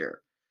last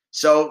year.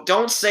 So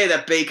don't say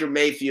that Baker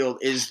Mayfield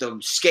is the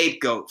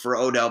scapegoat for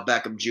Odell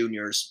Beckham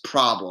Jr.'s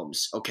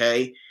problems,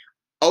 okay?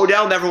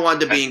 Odell never wanted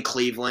to be in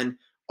Cleveland.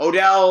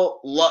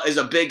 Odell is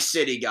a big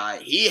city guy.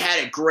 He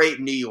had it great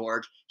in New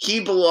York. He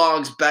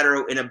belongs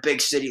better in a big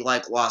city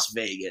like Las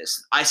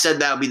Vegas. I said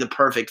that would be the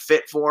perfect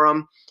fit for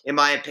him, in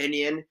my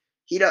opinion.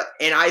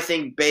 And I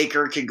think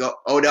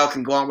Odell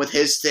can go on with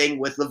his thing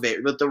with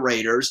the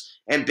Raiders,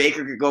 and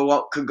Baker could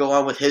go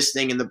on with his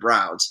thing in the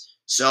Browns.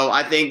 So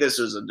I think this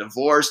was a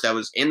divorce that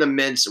was in the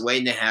midst,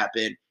 waiting to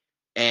happen,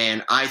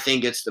 and I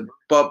think it's the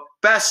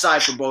best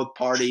side for both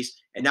parties.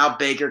 And now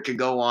Baker can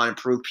go on and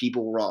prove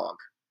people wrong.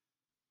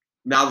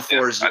 Now the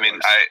floor is yours. I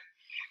mean,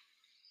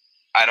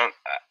 I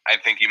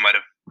think you might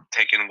have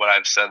taken what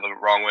I've said the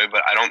wrong way,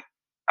 but I'm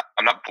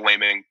not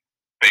blaming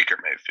Baker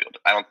Mayfield.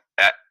 I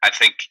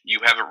think you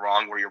have it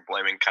wrong where you're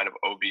blaming kind of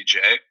OBJ.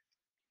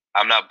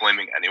 I'm not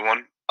blaming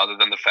anyone other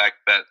than the fact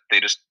that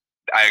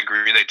I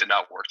agree they did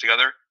not work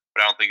together,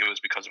 but I don't think it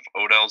was because of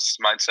Odell's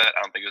mindset.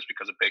 I don't think it was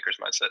because of Baker's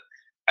mindset.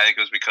 I think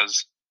it was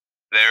because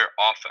their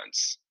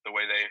offense, the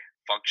way they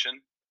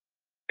function,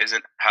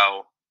 isn't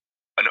how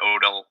an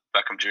Odell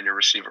Beckham Jr.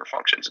 receiver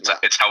functions.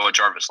 It's how a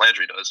Jarvis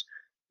Landry does,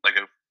 like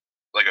a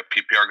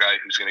PPR guy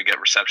who's going to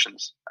get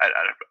receptions.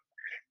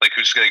 Like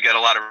who's going to get a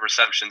lot of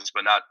receptions,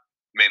 but not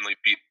mainly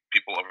beat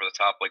people over the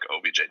top like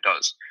OBJ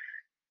does.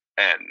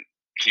 And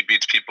he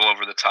beats people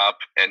over the top,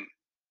 and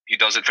he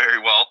does it very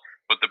well.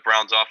 But the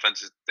Browns'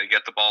 offense is they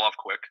get the ball off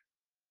quick.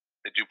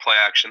 They do play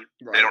action.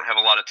 Right. They don't have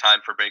a lot of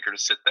time for Baker to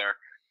sit there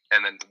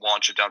and then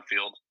launch it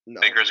downfield. No.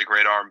 Baker has a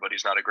great arm, but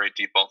he's not a great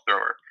deep ball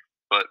thrower.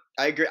 But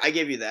I agree. I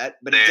give you that.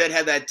 But he did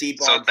have that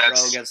deep arm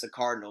throw against the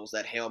Cardinals,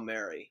 that Hail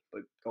Mary.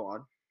 But go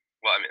on.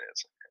 Well, I mean,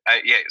 it's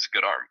a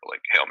good arm, but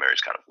like Hail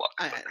Mary's kind of luck.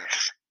 I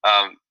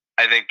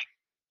think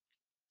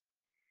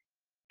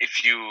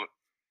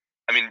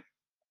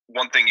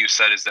one thing you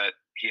said is that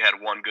he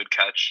had one good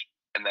catch,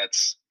 and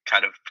that's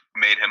kind of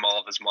made him all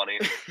of his money.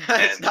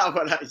 That's not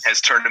what I said.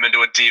 Has turned him into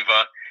a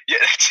diva. Yeah,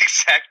 that's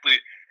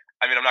exactly.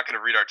 I mean, I'm not going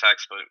to read our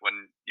text, but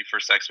when you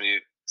first texted me,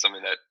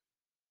 something that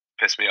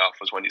pissed me off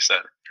was when you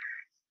said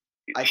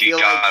he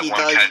got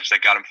one catch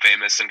that got him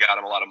famous and got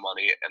him a lot of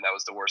money, and that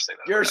was the worst thing.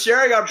 You're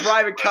sharing our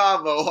private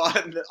convo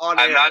on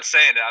I'm not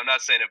saying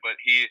it, but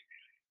he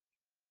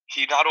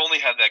not only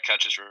had that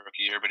catch his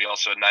rookie year, but he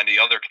also had 90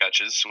 other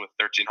catches with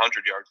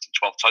 1,300 yards and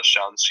 12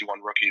 touchdowns. He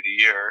won Rookie of the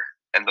Year,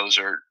 and those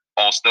are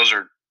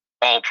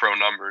all pro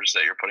numbers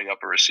that you're putting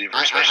up a receiver.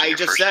 I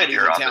just said he's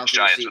a talented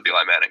receiver. With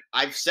Eli Manning.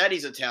 I've said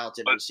he's a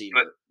talented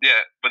receiver.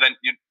 But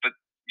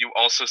you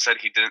also said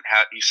he didn't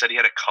have. You said he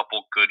had a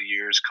couple good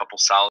years, couple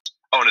solid.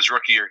 Oh, in his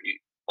rookie year, he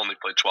only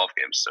played 12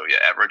 games, so yeah,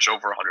 averaged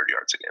over 100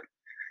 yards a game.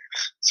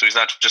 So he's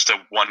not just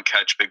a one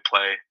catch, big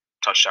play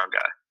touchdown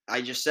guy.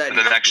 I just said. And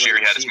then the next year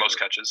he had his most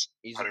catches.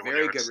 He's a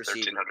very good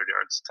receiver. 1,300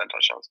 yards, 10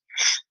 touchdowns.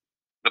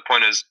 The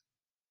point is,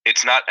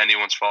 it's not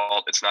anyone's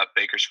fault. It's not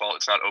Baker's fault.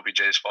 It's not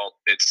OBJ's fault.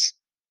 They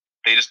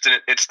just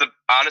didn't. It's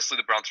honestly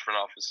the Browns front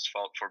office's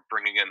fault for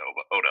bringing in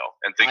Odell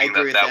and thinking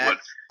that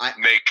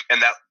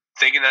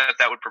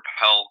would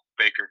propel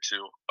Baker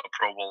to a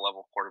Pro Bowl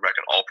level quarterback,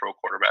 an All Pro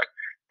quarterback,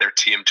 their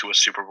team to a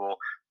Super Bowl,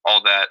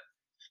 all that.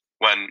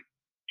 When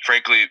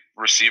frankly,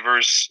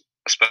 receivers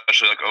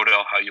especially like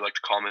Odell, how you like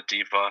to call him a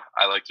diva.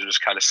 I like to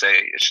just kind of say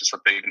it's just a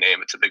big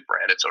name. It's a big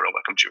brand. It's Odell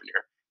Beckham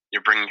Jr.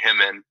 You're bringing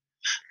him in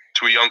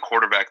to a young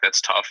quarterback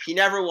that's tough. He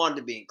never wanted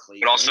to be in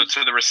Cleveland. But also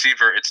to the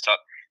receiver, it's tough.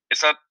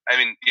 It's not. I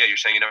mean, yeah, you're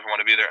saying you never want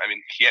to be there. I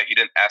mean, yeah, he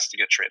didn't ask to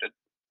get traded.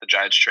 The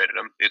Giants traded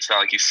him. It's not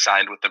like he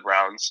signed with the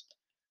Browns,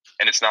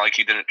 and it's not like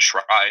he didn't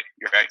try.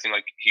 You're acting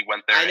like he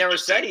went there. I never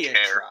said he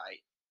didn't try.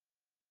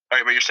 All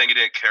right, but you're saying he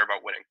didn't care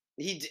about winning.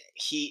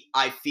 He.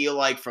 I feel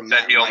like from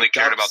that he only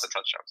cared about the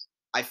touchdowns.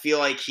 I feel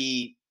like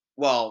he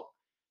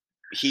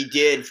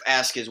did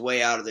ask his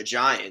way out of the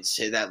Giants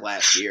that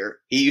last year.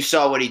 You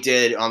saw what he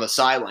did on the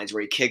sidelines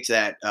where he kicked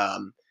that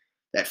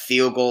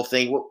field goal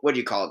thing. What do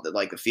you call it?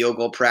 Like the field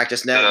goal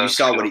practice net. You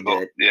saw what he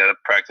did. Yeah, the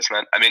practice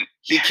net. I mean,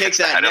 he kicked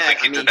that net.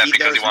 I mean,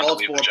 there's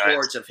multiple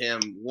reports of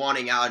him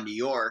wanting out of New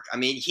York. I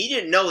mean, he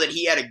didn't know that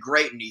he had a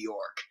great New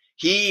York.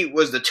 He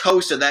was the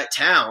toast of that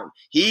town.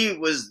 He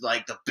was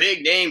like the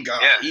big name guy.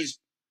 Yeah.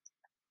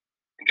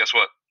 And guess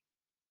what?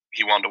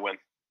 He wanted to win.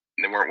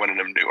 And they weren't winning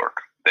in New York.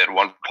 They had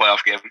one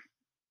playoff game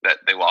that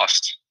they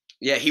lost.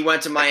 Yeah, he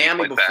went to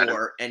Miami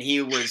before, and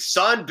he was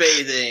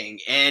sunbathing,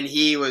 and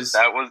he was.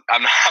 I'm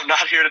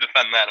not here to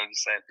defend that. I'm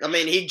just saying. I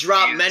mean, he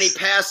dropped many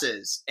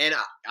passes, and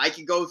I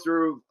could go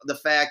through the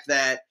fact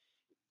that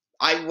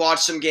I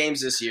watched some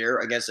games this year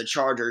against the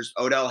Chargers.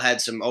 Odell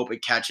had some open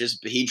catches,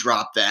 but he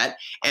dropped that.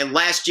 And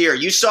last year,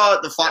 you saw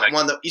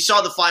you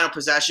saw the final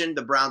possession,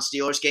 the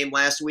Browns-Steelers game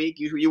last week.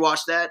 You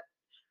watched that?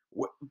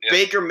 Yeah,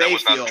 Baker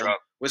Mayfield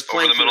was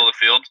playing over the middle of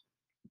the field.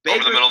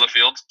 Over the middle of the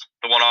field,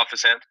 the one off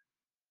his hand.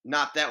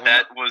 Not that one.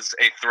 That was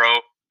a throw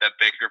that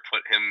Baker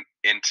put him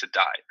in to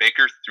die.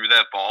 Baker threw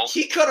that ball.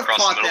 He could have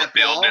caught that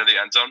ball near the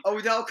end zone.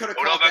 Odell could have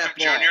caught that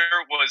ball.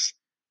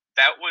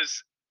 That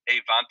was a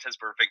Vontaze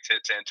Burfict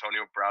hit to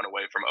Antonio Brown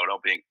away from Odell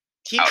being.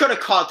 He could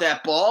have caught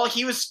that ball.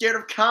 He was scared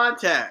of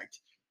contact.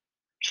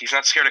 He's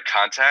not scared of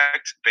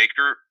contact.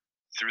 Baker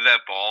threw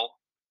that ball.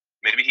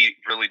 Maybe he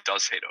really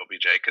does hate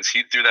OBJ because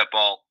he threw that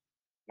ball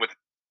with.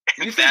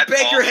 You think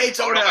Baker hates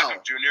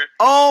Odell? Jr.?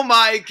 Oh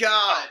my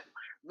God!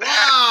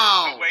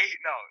 Wow! Wait,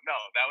 no,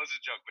 that was a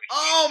joke. But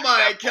oh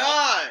my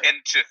God!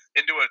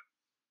 Into a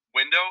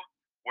window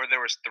where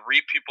there was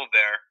 3 people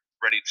there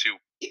ready to.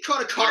 He could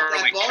have caught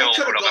that ball. He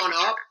could have gone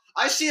up.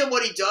 I see him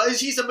what he does.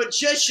 He's a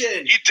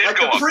magician. He did like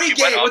go the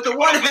pregame with the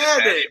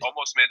one-handed. He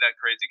almost made that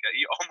crazy catch.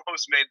 He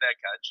almost made that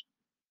catch.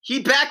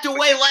 He backed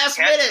away last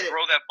minute.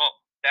 Throw that ball.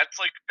 That's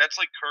like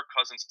Kirk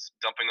Cousins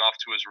dumping off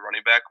to his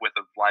running back with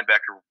a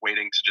linebacker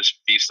waiting to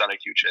just feast on a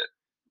huge hit.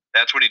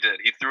 That's what he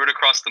did. He threw it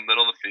across the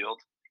middle of the field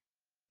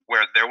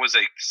where there was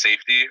a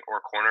safety or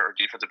a corner or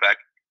defensive back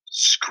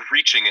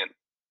screeching in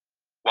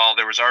while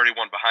there was already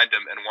one behind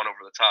him and one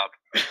over the top.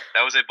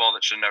 That was a ball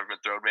that should have never been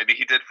thrown. Maybe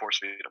he did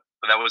force feed him,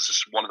 but that was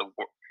just one of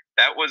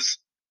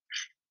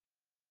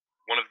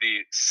the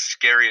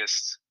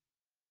scariest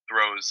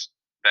throws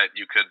that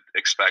you could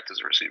expect as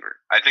a receiver.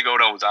 I think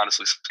Odell was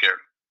honestly scared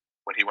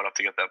when he went up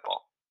to get that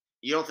ball.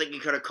 You don't think he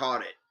could have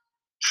caught it?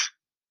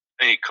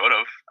 He could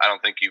have. I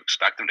don't think you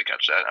expect him to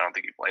catch that. I don't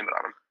think you blame it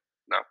on him.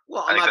 No.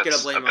 Well, I'm not going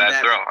to blame him on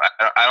that. Throw.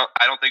 I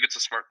don't think it's a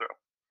smart throw.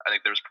 I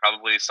think there's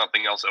probably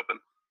something else open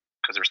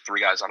because there's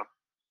 3 guys on him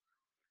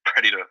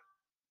ready to.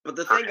 But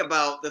the thing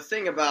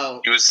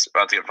about he was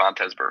about to get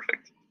Vontaze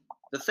Burfict.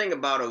 The thing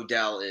about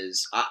Odell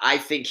is I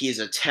think he's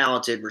a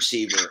talented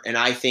receiver, and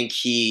I think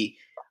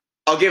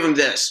I'll give him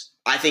this.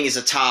 I think he's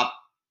a top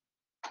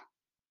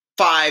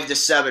 5 to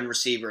 7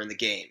 receiver in the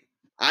game.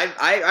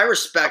 I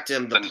respect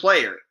him, the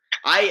player.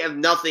 I have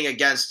nothing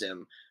against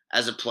him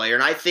as a player,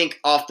 and I think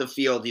off the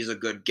field he's a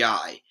good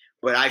guy.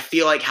 But I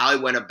feel like how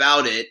he went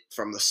about it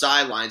from the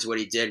sidelines, what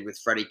he did with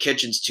Freddie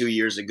Kitchens 2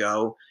 years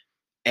ago,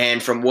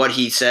 and from what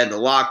he said in the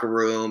locker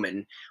room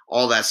and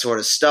all that sort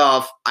of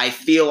stuff, I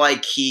feel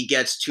like he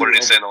gets too. What did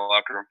he say in the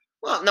locker room?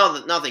 Well,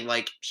 no, nothing.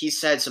 Like he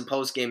said some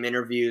post-game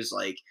interviews,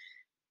 like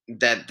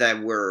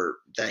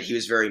that he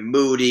was very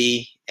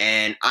moody,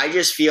 and I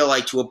just feel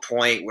like to a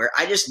point where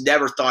I just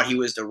never thought he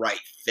was the right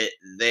fit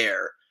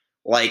there.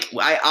 Like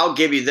I'll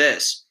give you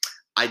this,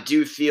 I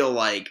do feel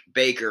like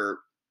Baker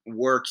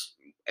worked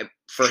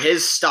for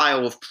his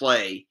style of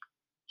play.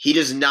 He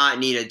does not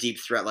need a deep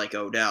threat like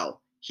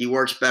Odell. He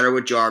works better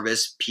with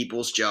Jarvis,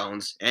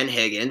 Peoples-Jones, and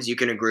Higgins. You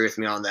can agree with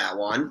me on that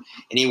one.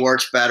 And he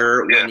works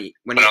better when he.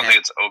 I don't think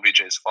it's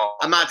OBJ's fault.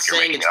 I'm not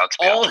saying it's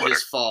all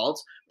his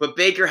fault, but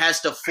Baker has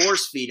to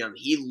force feed him.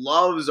 He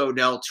loves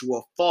Odell to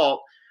a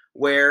fault.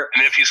 Where I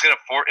mean, if he's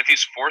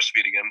force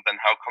feeding him, then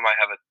how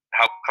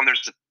come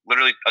there's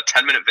literally a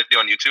 10-minute video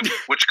on YouTube,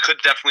 which could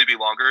definitely be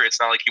longer. It's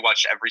not like he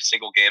watched every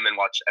single game and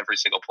watched every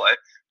single play,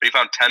 but he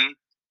found 10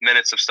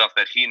 minutes of stuff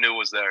that he knew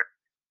was there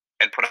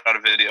and put out a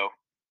video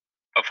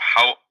of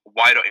how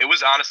wide it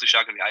was. Honestly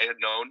shocking me. I had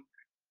known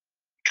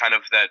kind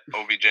of that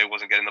OBJ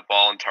wasn't getting the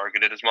ball and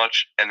targeted as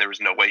much, and there was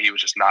no way he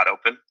was just not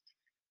open.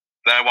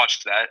 Then I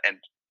watched that, and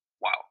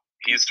wow,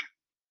 he's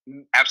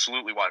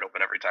absolutely wide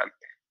open every time.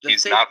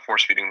 He's not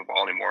force-feeding the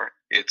ball anymore.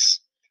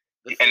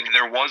 And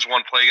there was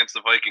one play against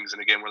the Vikings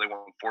in a game where they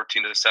won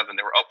 14-7.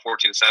 They were up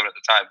 14-7 at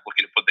the time,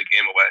 looking to put the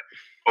game away.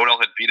 Odell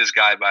had beat his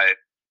guy by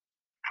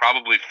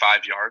probably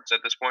 5 yards at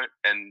this point,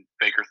 and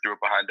Baker threw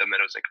it behind him,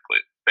 and it was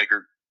incomplete.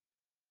 Baker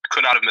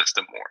could not have missed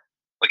him more.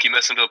 Like, he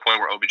missed him to the point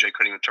where OBJ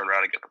couldn't even turn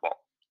around and get the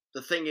ball.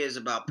 The thing is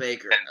about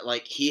Baker,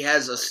 like, he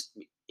has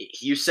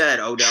you said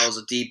Odell is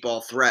a deep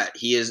ball threat.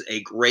 He is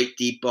a great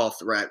deep ball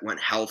threat when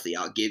healthy.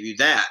 I'll give you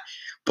that.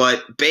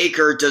 But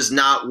Baker does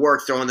not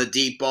work throwing the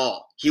deep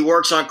ball. He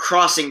works on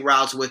crossing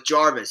routes with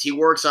Jarvis. He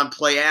works on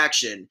play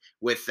action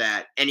with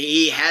that. And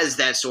he has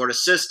that sort of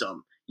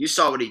system. You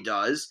saw what he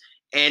does.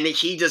 And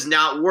he does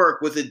not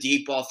work with a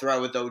deep ball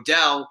throw with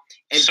Odell.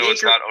 And so Baker,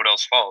 it's not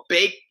Odell's fault.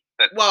 Baker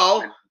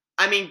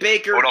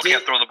Odell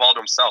can't throw the ball to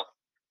himself.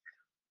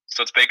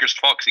 So it's Baker's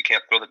fault because he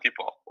can't throw the deep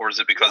ball. Or is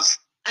it because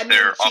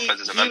their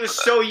offense isn't meant for that? He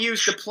was so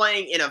used to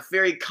playing in a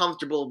very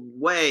comfortable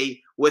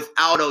way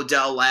without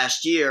Odell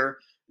last year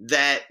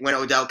that when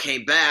Odell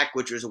came back,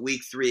 which was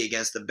week 3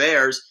 against the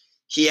Bears,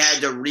 he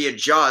had to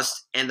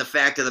readjust. And the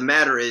fact of the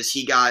matter is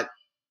he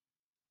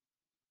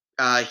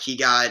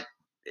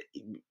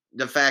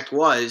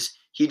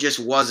just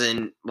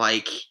wasn't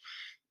like –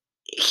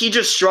 he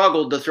just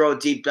struggled to throw a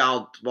deep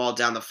ball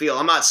down the field.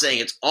 I'm not saying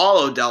it's all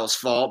Odell's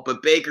fault,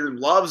 but Baker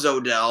loves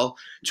Odell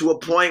to a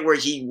point where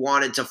he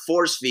wanted to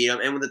force feed him.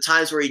 And when the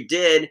times where he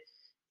did,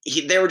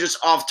 they were just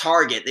off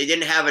target. They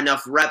didn't have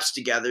enough reps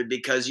together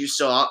because you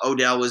saw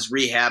Odell was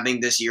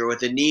rehabbing this year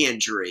with a knee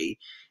injury.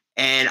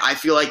 And I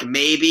feel like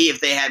maybe if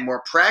they had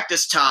more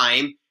practice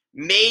time,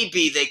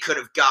 maybe they could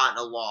have gotten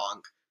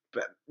along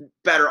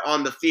better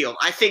on the field.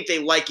 I think they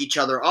like each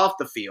other off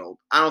the field.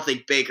 I don't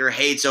think Baker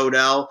hates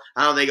Odell.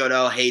 I don't think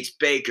Odell hates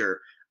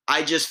Baker.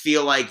 I just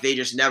feel like they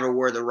just never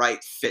were the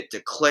right fit to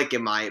click,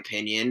 in my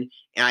opinion.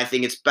 And I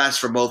think it's best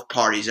for both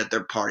parties that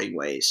they're parting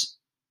ways.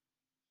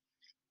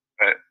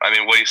 Right. I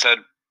mean,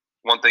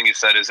 one thing you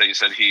said is that you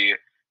said he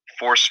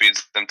force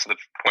feeds them to the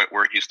point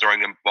where he's throwing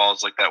them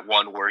balls like that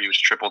one where he was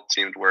triple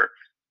teamed where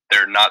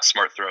they're not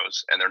smart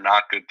throws and they're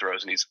not good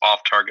throws and he's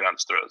off target on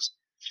his throws.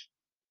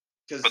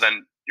 But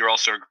then you're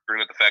also agreeing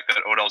with the fact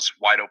that Odell's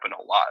wide open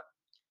a lot.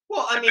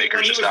 Well, I mean,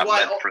 Baker's just not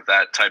meant for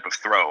that type of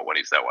throw when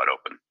he's that wide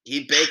open.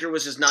 Baker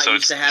was just not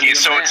used to having him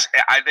back.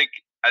 I think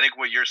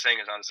what you're saying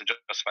is honestly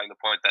justifying the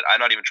point that I'm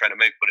not even trying to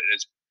make, but it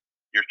is.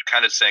 You're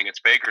kind of saying it's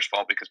Baker's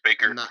fault because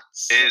Baker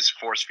is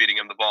force feeding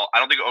him the ball. I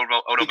don't think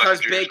Odell because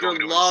Beckham Jr. Baker is going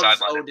to loves the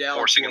sideline Odell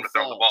forcing him to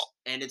throw the ball.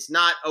 And it's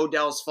not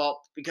Odell's fault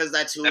because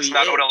that's who he is.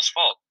 That's not Odell's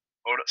fault.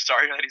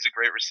 Sorry that he's a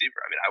great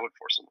receiver. I mean, I would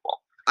force him the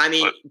ball. I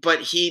mean,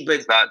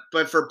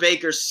 but for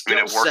Baker's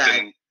skill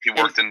set, he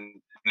worked in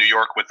New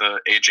York with the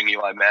aging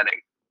Eli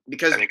Manning.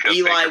 Because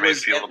Eli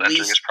was at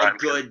least a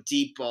good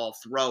deep ball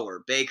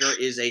thrower. Baker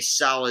is a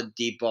solid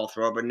deep ball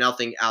thrower, but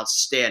nothing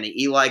outstanding.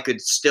 Eli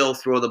could still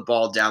throw the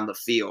ball down the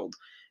field.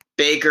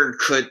 Baker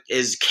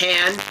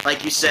can,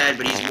 like you said,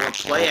 but he's more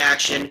play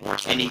action,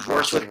 and he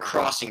works with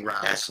crossing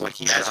routes. That's what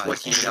he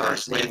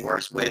does. He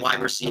works with wide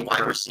receiver.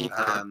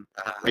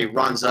 He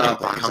runs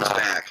up and comes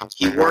back.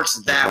 He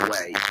works that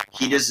way.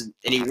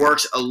 He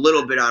works a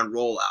little bit on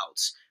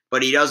rollouts,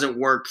 but he doesn't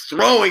work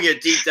throwing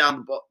it deep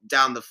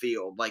down the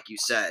field, like you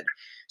said.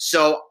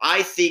 So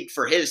I think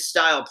for his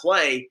style of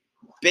play,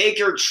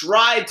 Baker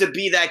tried to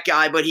be that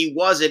guy, but he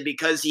wasn't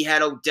because he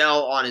had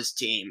Odell on his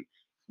team.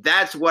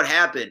 That's what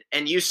happened.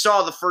 And you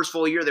saw the first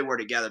full year they were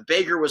together.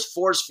 Baker was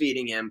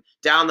force-feeding him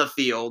down the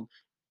field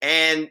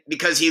and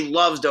because he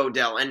loves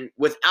Odell. And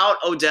without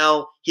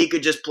Odell, he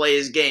could just play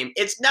his game.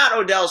 It's not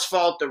Odell's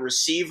fault, the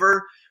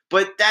receiver,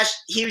 but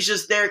he was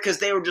just there because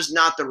they were just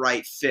not the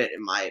right fit,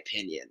 in my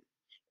opinion.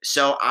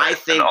 So I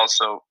think – and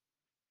also,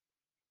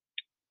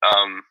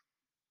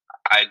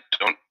 I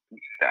don't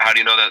 – how do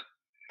you know that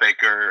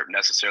Baker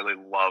necessarily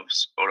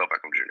loves Odell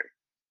Beckham Jr.?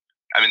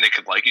 I mean, they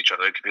could like each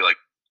other. It could be like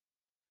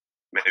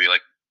maybe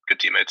like good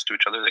teammates to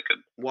each other. They could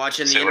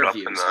watching the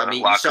interviews.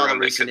 You saw the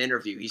recent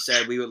interview. He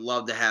said I would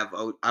love to have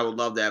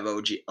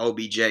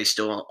OBJ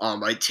still on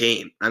my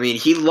team. I mean,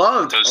 he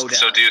loved Odell.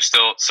 So do you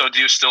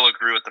still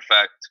agree with the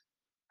fact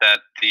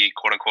that the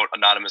quote unquote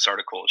anonymous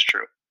article is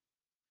true?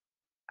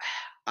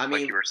 I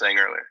mean, like you were saying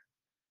earlier.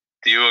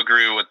 Do you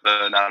agree with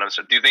the anonymous?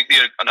 Do you think the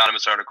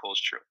anonymous article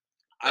is true?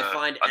 I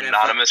find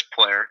anonymous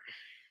player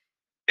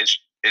is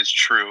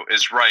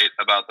right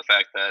about the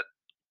fact that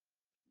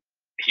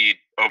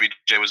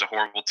OBJ was a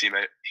horrible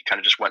teammate. He kind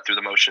of just went through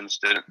the motions,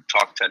 didn't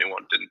talk to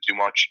anyone, didn't do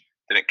much,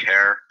 didn't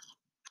care,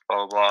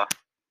 blah blah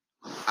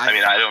blah.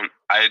 I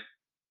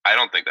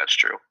don't think that's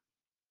true.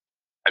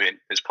 I mean,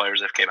 his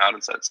players have came out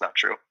and said it's not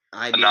true.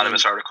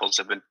 Anonymous articles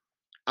have been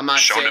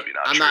shown to be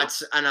not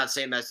true. I'm not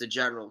saying that's the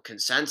general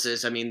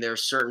consensus. I mean, there are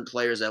certain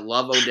players that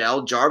love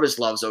Odell. Jarvis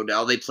loves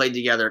Odell. They played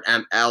together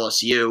at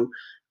LSU.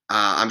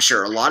 I'm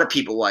sure a lot of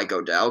people like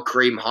Odell.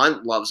 Kareem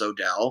Hunt loves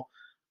Odell.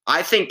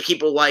 I think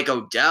people like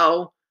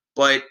Odell,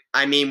 but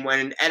I mean, when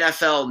an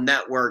NFL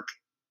Network,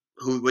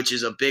 which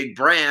is a big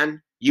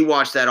brand, you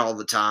watch that all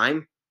the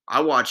time.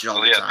 I watch it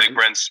all the time. Big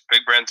brands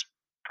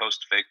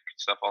post fake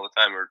stuff all the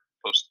time, or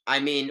post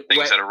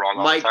things that are wrong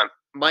all the time.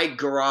 Mike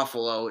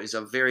Garofalo is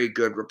a very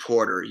good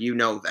reporter. You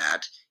know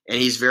that, and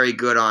he's very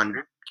good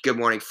on Good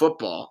Morning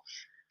Football.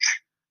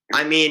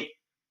 I mean,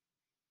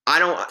 I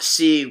don't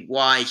see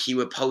why he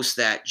would post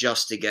that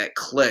just to get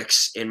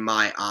clicks, in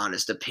my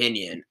honest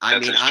opinion. I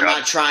mean, I'm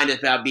not trying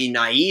to be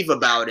naive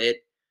about it,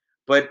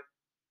 but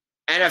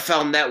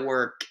NFL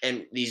Network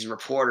and these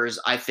reporters,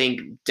 I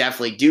think,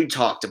 definitely do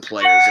talk to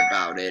players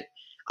about it.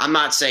 I'm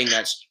not saying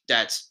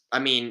that's. I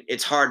mean,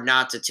 it's hard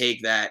not to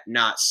take that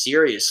not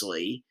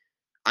seriously.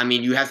 I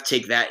mean, you have to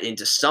take that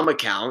into some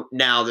account.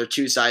 Now, there are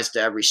two sides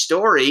to every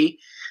story,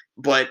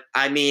 but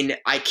I mean,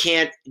 I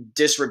can't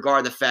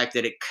disregard the fact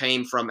that it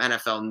came from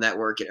NFL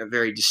Network and a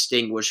very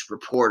distinguished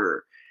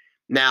reporter.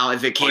 Now,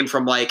 if it came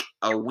from like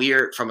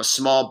from a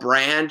small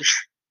brand,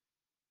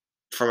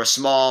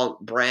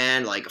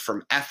 like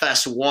from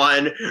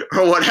FS1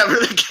 or whatever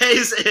the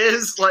case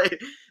is, like,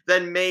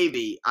 then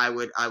maybe I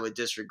would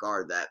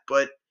disregard that.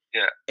 But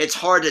yeah, it's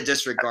hard to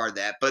disregard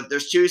that. But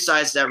there's two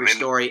sides to every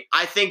story.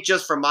 I think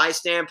just from my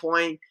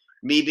standpoint,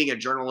 me being a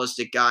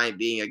journalistic guy and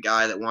being a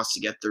guy that wants to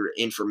get the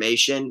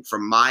information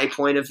from my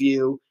point of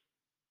view,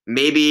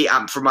 maybe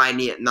from my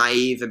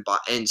naive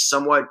and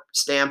somewhat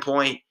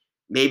standpoint,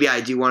 maybe I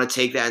do want to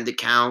take that into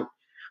account.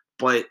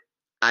 But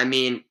I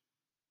mean,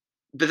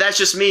 but that's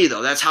just me,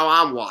 though. That's how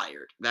I'm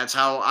wired. That's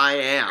how I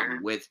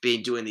am with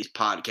doing these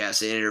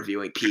podcasts and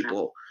interviewing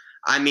people.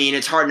 I mean,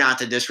 it's hard not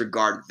to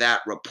disregard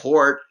that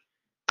report.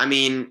 I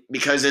mean,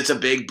 because it's a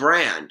big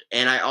brand,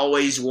 and I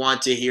always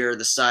want to hear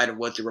the side of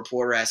what the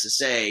reporter has to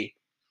say.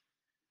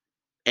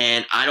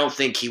 And I don't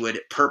think he would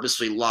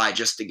purposely lie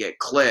just to get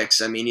clicks.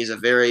 I mean, he's a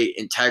very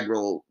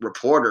integral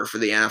reporter for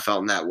the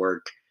NFL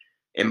Network,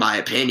 in my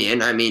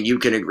opinion. I mean, you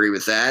can agree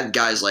with that.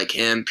 Guys like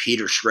him,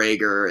 Peter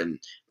Schrager, and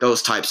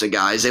those types of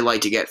guys, they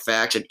like to get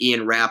facts, and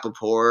Ian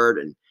Rappaport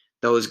and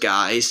those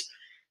guys.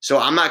 So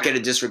I'm not going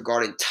to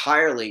disregard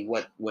entirely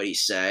what he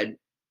said.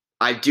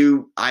 I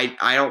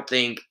don't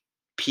think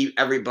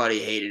everybody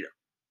hated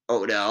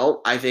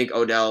Odell. I think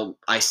Odell,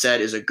 I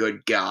said, is a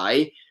good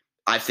guy.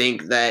 I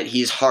think that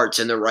his heart's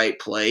in the right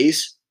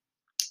place.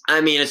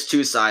 I mean, it's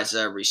two sides to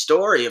every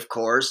story, of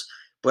course.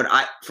 But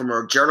from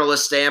a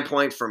journalist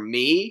standpoint, for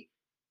me,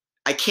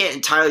 I can't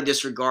entirely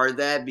disregard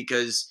that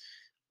because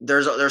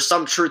there's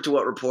some truth to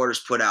what reporters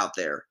put out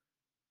there,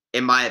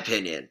 in my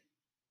opinion.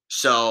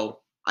 So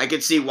I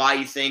could see why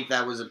you think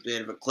that was a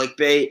bit of a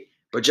clickbait,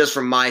 but just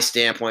from my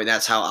standpoint,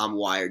 that's how I'm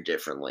wired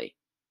differently.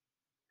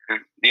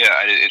 Yeah,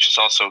 it's just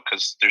also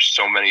because there's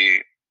so many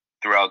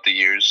throughout the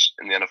years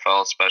in the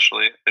NFL,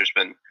 especially. There's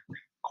been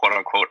quote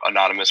unquote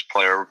anonymous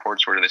player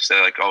reports where they say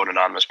like, "Oh, an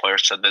anonymous player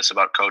said this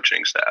about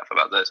coaching staff,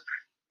 about this."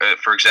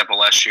 For example,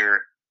 last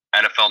year,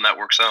 NFL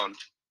Network's own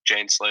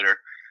Jane Slater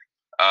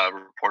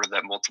reported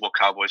that multiple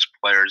Cowboys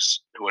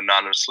players who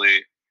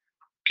anonymously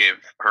gave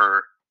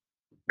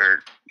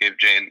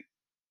Jane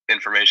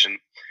information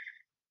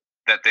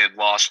that they had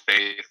lost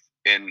faith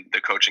in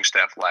the coaching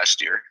staff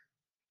last year.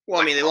 Well,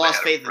 I mean, they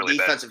lost faith in the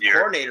defensive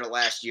coordinator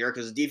last year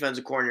because the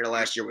defensive coordinator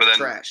last year was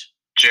trash.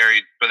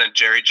 But then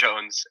Jerry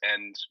Jones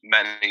and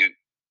many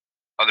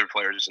other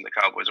players in the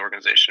Cowboys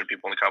organization,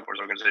 people in the Cowboys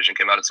organization,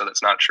 came out and said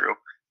that's not true.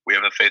 We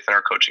have a faith in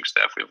our coaching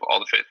staff. We have all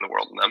the faith in the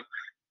world in them.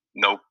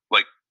 No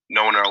one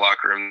in our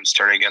locker room is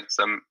turning against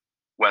them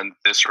when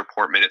this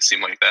report made it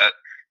seem like that.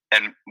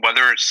 And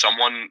whether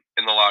someone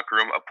in the locker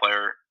room, a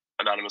player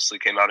anonymously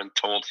came out and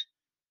told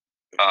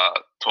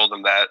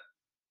them that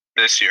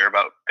this year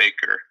about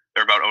Baker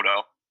or about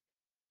Odell,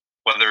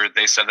 whether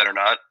they said that or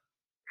not,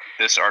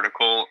 this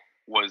article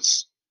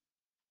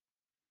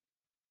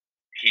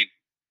he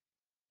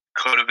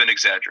could have been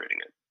exaggerating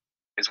it,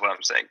 is what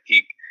I'm saying.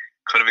 He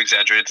could have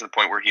exaggerated to the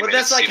point where he. But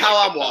that's like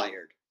how I'm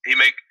wired.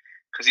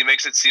 Because he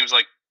makes it seems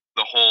like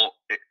the whole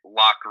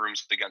locker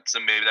room's against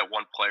him. Maybe that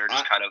one player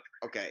just kind of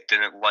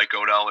didn't like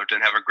Odell or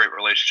didn't have a great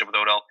relationship with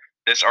Odell.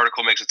 This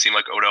article makes it seem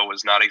like Odell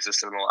was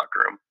non-existent in the locker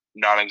room,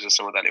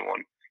 non-existent with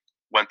anyone.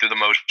 Went through the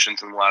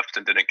motions and left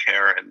and didn't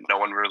care, and no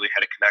one really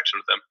had a connection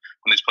with him.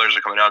 When these players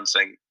are coming out and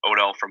saying,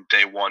 Odell from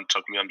day one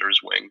took me under his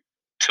wing,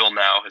 till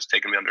now has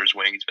taken me under his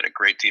wing. He's been a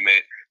great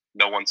teammate.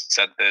 No one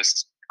said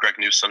this. Greg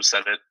Newsome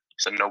said it. He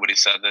said nobody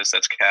said this.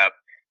 That's cap.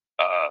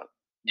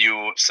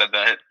 You said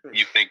that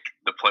you think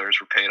the players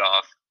were paid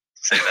off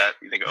to say that.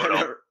 You think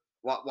Odell,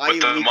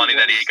 with the money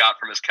that he got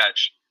from his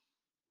catch,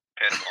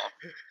 paid him off.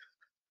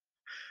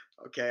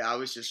 Okay, I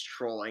was just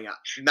trolling.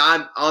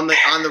 Not on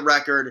the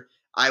record.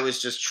 I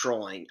was just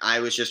trolling. I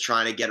was just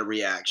trying to get a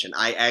reaction.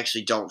 I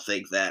actually don't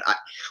think that.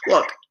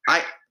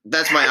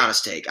 That's my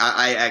honest take.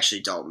 I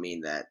actually don't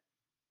mean that.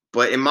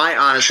 But in my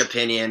honest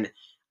opinion,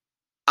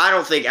 I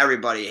don't think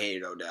everybody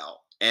hated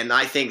Odell. And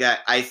I think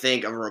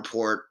of a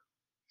report,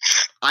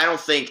 I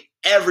don't think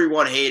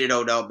everyone hated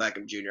Odell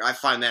Beckham Jr. I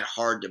find that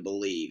hard to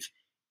believe.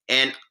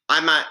 And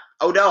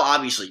Odell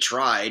obviously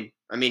tried.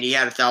 I mean, he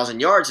had 1,000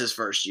 yards his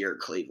first year at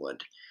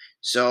Cleveland.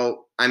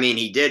 So, I mean,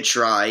 he did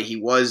try. He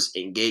was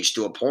engaged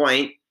to a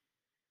point.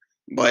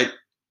 But,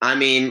 I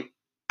mean,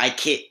 I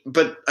can't.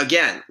 But,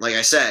 again, like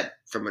I said,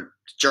 from a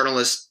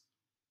journalist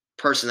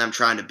person I'm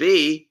trying to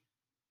be,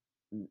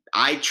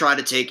 I try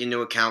to take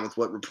into account with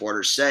what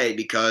reporters say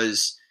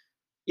because,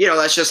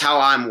 that's just how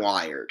I'm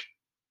wired.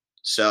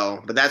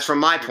 So, but that's from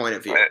my point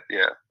of view.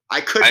 Yeah.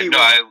 I could be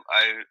wrong.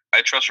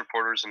 I trust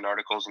reporters and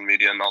articles and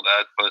media and all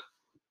that, but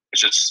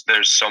it's just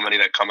there's so many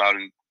that come out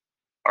and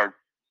are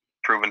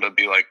proven to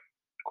be like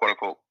quote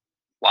unquote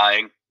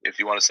lying, if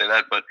you want to say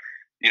that. But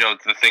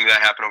the thing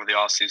that happened over the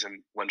offseason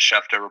when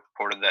Schefter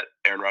reported that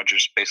Aaron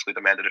Rodgers basically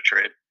demanded a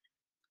trade.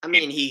 I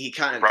mean, he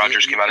kind of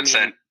Rodgers came out and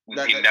said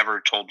he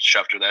never told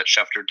Schefter that.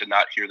 Schefter did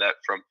not hear that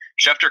from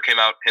Schefter. Came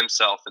out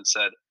himself and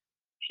said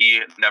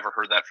he never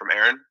heard that from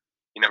Aaron.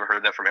 He never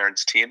heard that from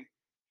Aaron's team.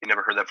 He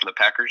never heard that from the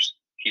Packers.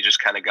 He just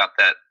kind of got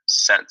that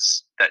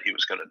sense that he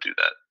was going to do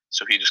that.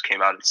 So he just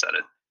came out and said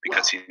it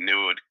because he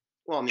knew it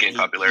would gain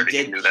popularity.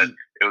 He knew that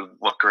it would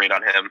look great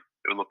on him.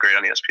 It would look great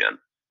on ESPN.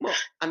 Well,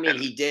 I mean,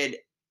 he did.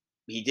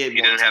 He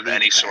didn't have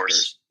any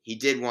source. He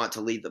did want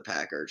to leave the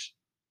Packers.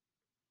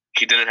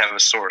 He didn't have a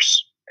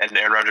source, and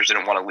Aaron Rodgers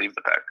didn't want to leave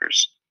the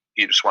Packers.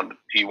 He just wanted.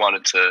 He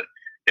wanted to.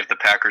 If the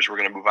Packers were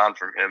going to move on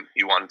from him,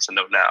 he wanted to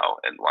know now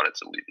and wanted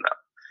to leave now.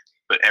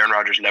 But Aaron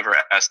Rodgers never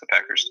asked the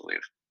Packers to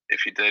leave.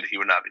 If he did, he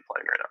would not be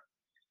playing right now.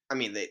 I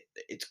mean,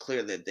 it's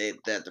clear that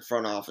the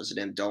front office and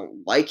him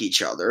don't like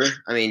each other.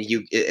 I mean,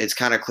 it's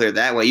kind of clear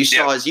that way. You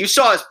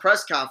saw his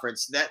press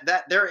conference.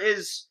 That there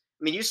is.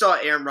 I mean, you saw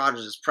Aaron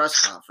Rodgers'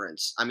 press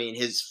conference. I mean,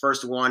 his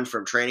first one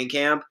from training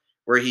camp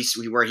where he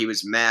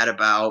was mad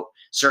about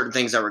certain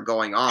things that were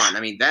going on.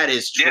 I mean, that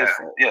is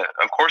truthful. Yeah,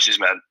 of course he's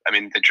mad. I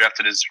mean, they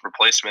drafted his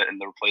replacement,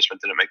 and the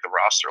replacement didn't make the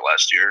roster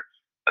last year.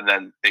 And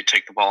then they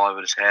take the ball out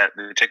of his hand.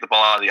 They take the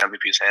ball out of the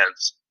MVP's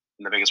hands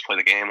in the biggest play of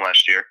the game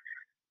last year.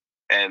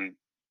 And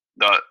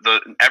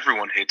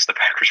everyone hates the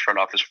Packers front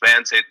office.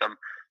 Fans hate them.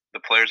 The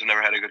players have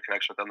never had a good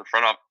connection with them. The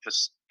front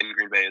office in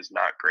Green Bay is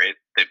not great.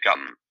 They've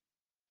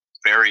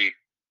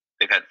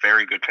had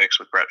very good picks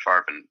with Brett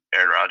Favre and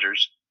Aaron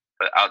Rodgers.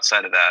 But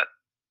outside of that,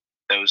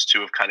 those two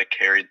have kind of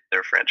carried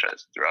their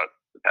franchise throughout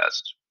the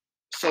past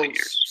 20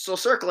 years. So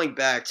circling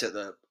back to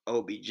the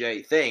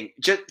OBJ thing,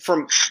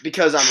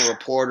 because I'm a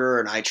reporter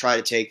and I try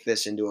to take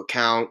this into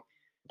account,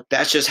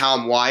 that's just how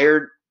I'm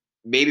wired.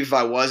 Maybe if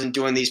I wasn't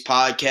doing these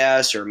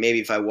podcasts, or maybe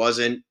if I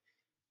wasn't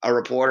a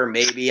reporter,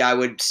 maybe I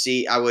would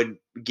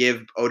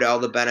give Odell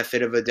the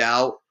benefit of a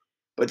doubt.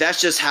 But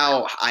that's just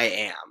how I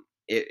am.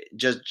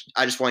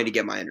 I just wanted to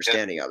get my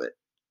understanding of it.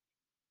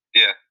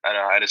 Yeah, I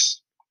know. I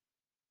just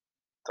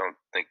don't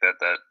think that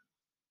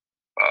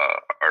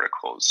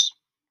article is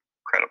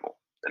credible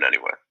in any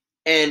way.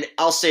 And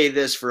I'll say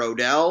this for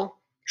Odell.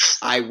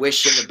 I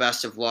wish him the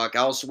best of luck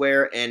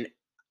elsewhere. And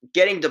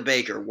getting to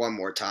Baker one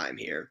more time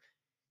here.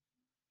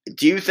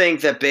 Do you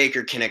think that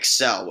Baker can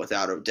excel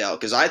without Odell?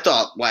 Because I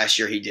thought last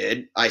year he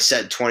did. I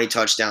said 20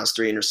 touchdowns,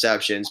 3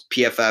 interceptions.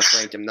 PFF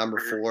ranked him number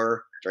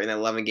 4 during that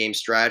 11-game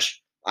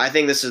stretch. I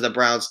think this is the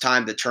Browns'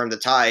 time to turn the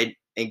tide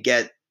and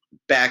get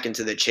back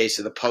into the chase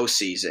of the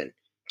postseason.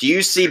 Do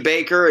you see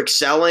Baker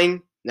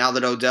excelling now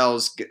that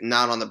Odell's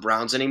not on the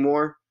Browns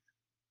anymore?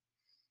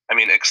 I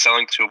mean,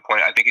 excelling to a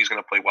point. I think he's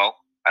going to play well.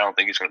 I don't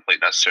think he's going to play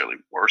necessarily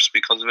worse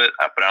because of it,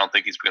 but I don't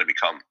think he's going to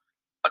become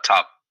a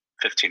top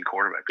 15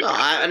 quarterback. No,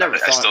 I never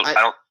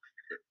thought.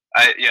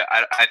 I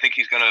think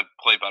he's going to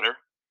play better.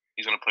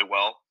 He's going to play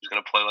well. He's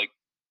going to play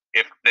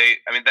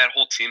that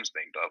whole team's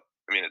banged up.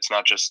 I mean, it's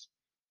not just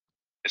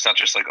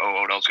like,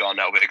 oh, Odell's gone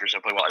now, Baker's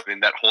going to play well. I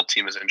mean, that whole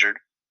team is injured.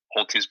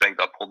 Whole team's banged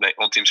up.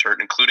 Whole team's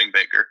hurt, including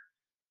Baker.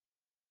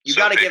 You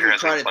got to give him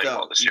credit,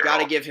 though. You got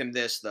to give him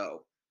this,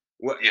 though.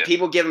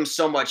 People give him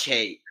so much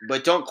hate,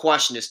 but don't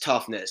question his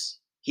toughness.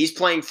 He's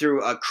playing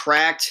through a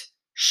cracked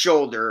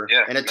shoulder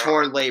and a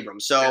torn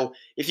labrum. So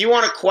if you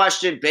want to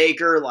question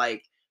Baker,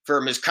 like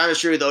from his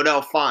chemistry with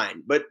Odell,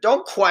 fine. But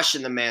don't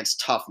question the man's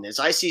toughness.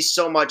 I see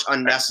so much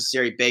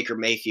unnecessary Baker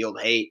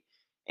Mayfield hate.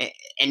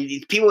 And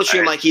people treat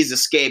him like he's the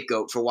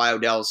scapegoat for why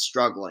Odell's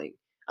struggling.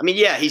 I mean,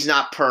 yeah, he's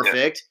not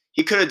perfect.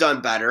 He could have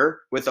done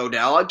better with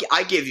Odell.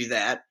 I give you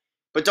that.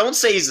 But don't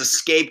say he's the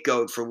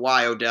scapegoat for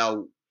why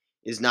Odell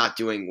is not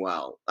doing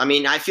well. I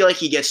mean, I feel like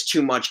he gets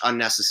too much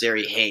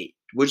unnecessary hate.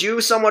 Would you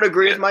somewhat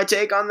agree with my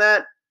take on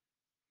that?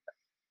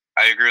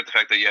 I agree with the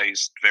fact that,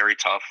 he's very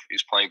tough.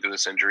 He's playing through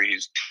this injury.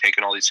 He's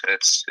taking all these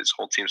hits. His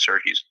whole team's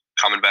hurt. He's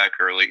coming back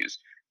early. He's,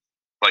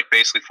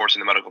 basically forcing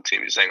the medical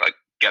team. He's saying,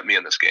 get me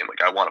in this game.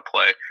 I want to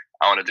play.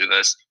 I want to do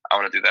this. I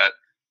want to do that.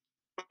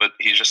 But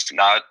he's just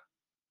not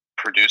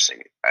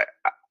producing.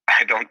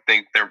 I don't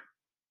think they're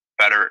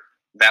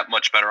that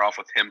much better off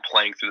with him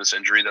playing through this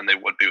injury than they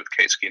would be with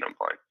Case Keenum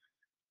playing.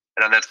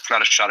 And that's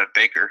not a shot at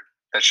Baker.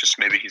 That's just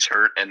maybe he's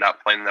hurt and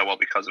not playing that well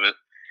because of it.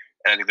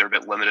 And I think they're a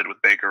bit limited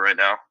with Baker right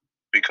now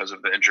because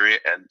of the injury.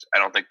 And I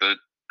don't think the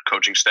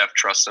coaching staff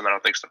trusts him. I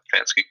don't think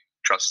Stefanski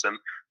trusts him.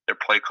 Their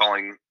play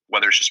calling,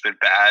 whether it's just been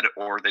bad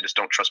or they just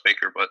don't trust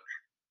Baker, but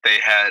they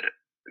had,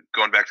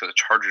 going back to the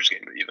Chargers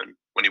game even,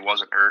 when he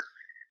wasn't hurt,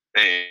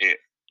 they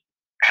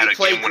had a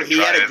game-winning drive. He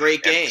had a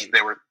great game.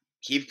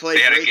 He played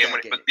great that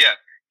game. But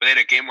they had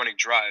a game-winning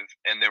drive,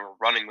 and they were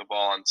running the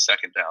ball on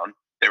second down.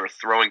 They were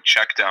throwing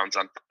checkdowns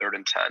on 3rd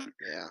and 10.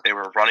 Yeah. They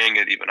were running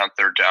it even on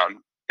 3rd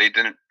down. They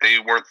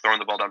weren't throwing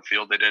the ball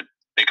downfield. They didn't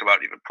think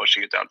about even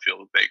pushing it downfield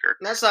with Baker.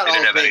 And that's not they all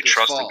didn't have Baker's any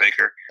trust fault. in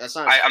Baker. That's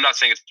not. I'm not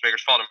saying it's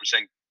Baker's fault. I'm just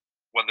saying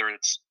whether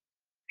it's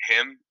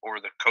him or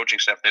the coaching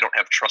staff, they don't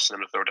have trust in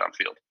him to throw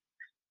downfield.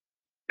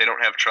 They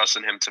don't have trust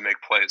in him to make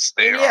plays.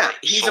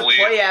 He's a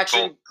play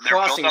action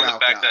crossing route guy. They're built on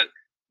the fact that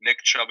Nick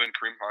Chubb and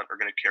Kareem Hunt are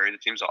going to carry the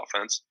team's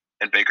offense,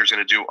 and Baker's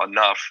going to do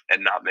enough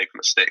and not make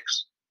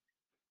mistakes.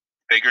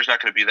 Baker's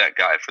not going to be that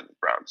guy for the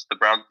Browns. The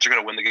Browns are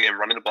going to win the game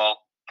running the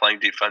ball, playing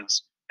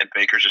defense, and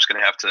Baker's just going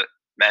to have to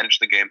manage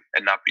the game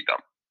and not be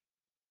dumb.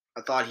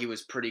 I thought he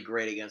was pretty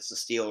great against the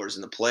Steelers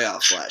in the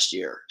playoffs last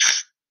year.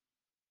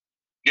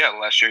 Yeah,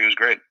 last year he was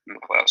great in the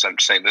playoffs. I'm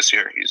just saying this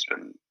year he's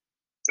been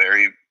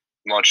very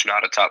much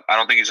not a top – I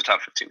don't think he's a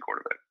top 15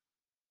 quarterback.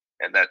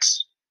 And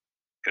that's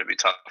going to be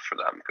tough for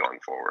them going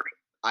forward.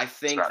 I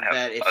think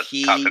that if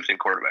he – top 15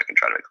 quarterback and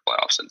try to make the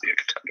playoffs and be a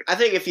contender. I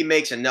think if he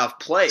makes enough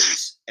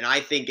plays, and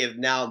I think if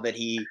now that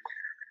he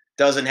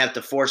doesn't have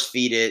to force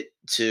feed it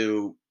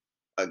to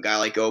a guy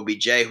like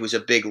OBJ, who's a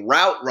big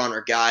route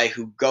runner guy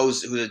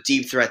who's a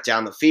deep threat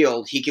down the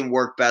field, he can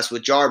work best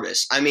with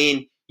Jarvis. I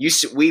mean,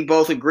 we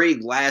both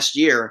agreed last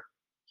year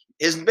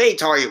his main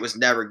target was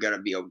never going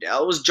to be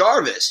Odell. It was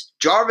Jarvis.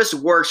 Jarvis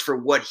works for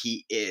what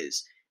he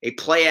is, a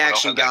play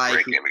action guy.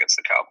 Great game against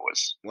the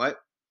Cowboys. What?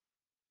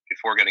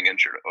 Before getting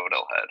injured,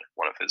 Odell had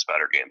one of his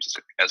better games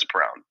as a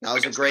Brown. That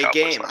was a great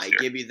game. I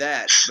give you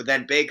that. But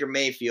then Baker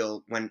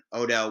Mayfield, when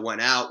Odell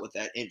went out with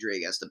that injury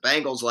against the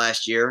Bengals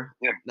last year,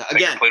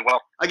 again, played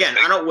well. Again,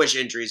 I don't wish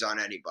injuries on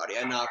anybody.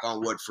 I knock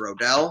on wood for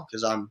Odell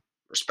because I'm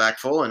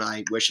respectful and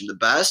I wish him the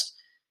best.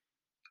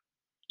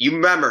 You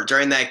remember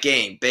during that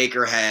game,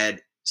 Baker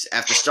had,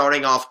 after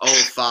starting off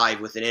 0-5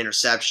 with an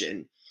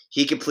interception,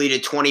 he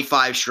completed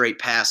 25 straight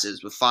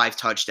passes with 5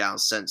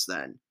 touchdowns since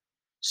then.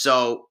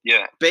 So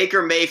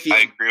Baker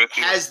Mayfield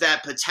has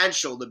that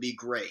potential to be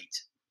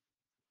great.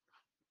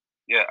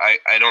 Yeah,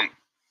 I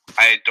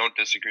don't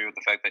disagree with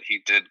the fact that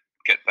he did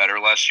get better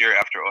last year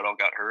after Odell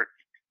got hurt.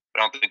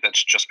 But I don't think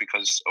that's just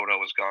because Odell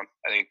was gone.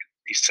 I think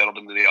he settled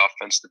into the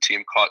offense. The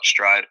team caught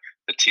stride.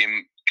 The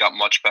team got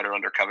much better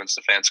under Kevin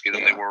Stefanski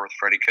than they were with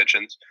Freddie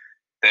Kitchens.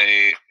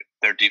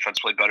 Their defense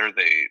played better.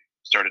 They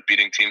started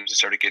beating teams. They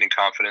started getting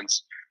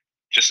confidence.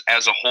 Just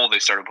as a whole, they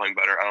started playing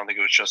better. I don't think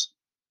it was just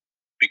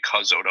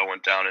because Odell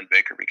went down and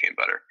Baker became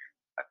better.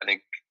 I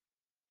think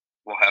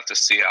we'll have to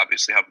see,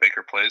 obviously, how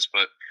Baker plays,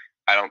 but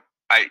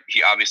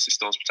he obviously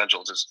still has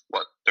potential. It's his,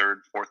 third,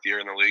 fourth year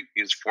in the league?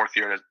 He's fourth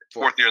year in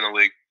the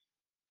league.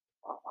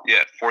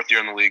 Yeah, fourth year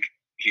in the league.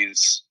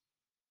 He's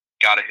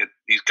got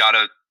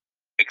to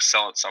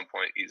excel at some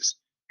point.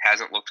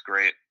 Hasn't looked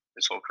great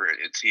his whole career.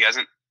 He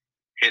hasn't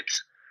hit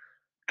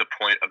the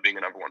point of being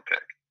a number 1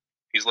 pick.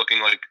 He's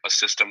looking like a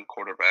system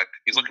quarterback.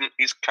 He's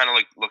kind of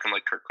like looking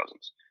like Kirk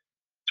Cousins,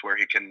 to where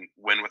he can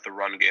win with the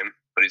run game,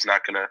 but he's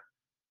not going to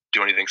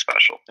do anything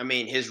special. I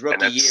mean, his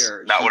rookie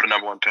year, not what a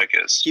number 1 pick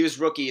is. He was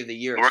rookie of the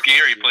year. Rookie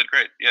year, he played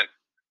great. Yeah,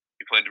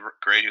 he played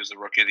great. He was the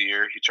rookie of the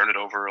year. He turned it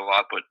over a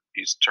lot, but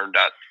he's turned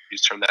that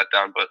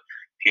down. But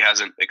he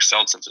hasn't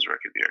excelled since his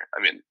rookie of the year.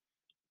 I mean,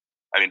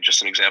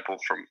 just an example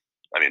from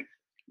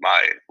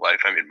my life.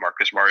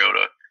 Marcus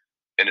Mariota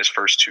in his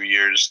first 2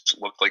 years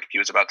looked like he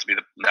was about to be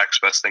the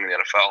next best thing in the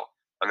NFL.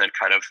 And then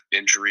kind of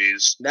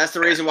injuries. That's the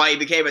reason why he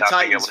became a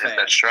Titans fan.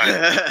 That stride.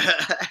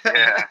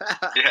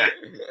 yeah.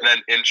 And then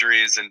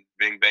injuries and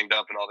being banged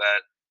up and all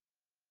that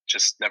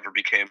just never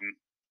became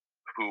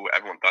who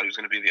everyone thought he was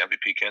going to be, the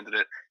MVP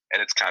candidate.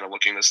 And it's kind of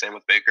looking the same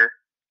with Baker.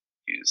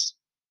 He's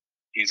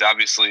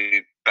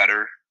obviously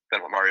better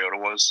than what Mariota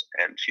was,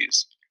 and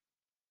he's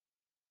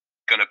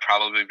going to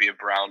probably be a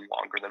Brown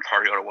longer than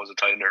Mariota was a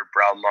Titan, or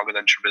Brown longer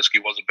than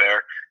Trubisky was a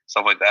Bear,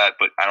 stuff like that.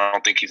 But I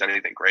don't think he's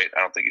anything great.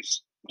 I don't think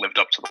he's lived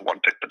up to the one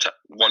pick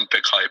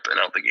hype, and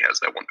I don't think he has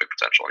that 1 pick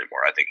potential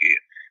anymore. I think he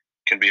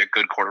can be a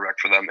good quarterback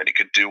for them, and he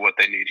could do what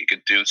they need. He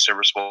could do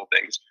serviceable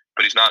things,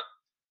 but he's not.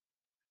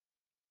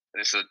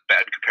 This is a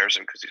bad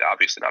comparison because he's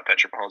obviously not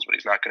Patrick Mahomes, but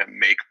he's not going to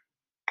make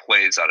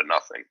plays out of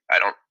nothing. I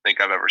don't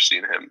think I've ever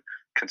seen him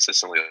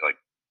consistently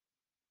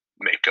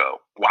make a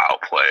wow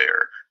play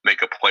or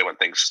make a play when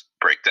things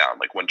break down,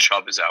 like when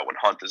Chubb is out, when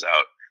Hunt is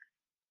out.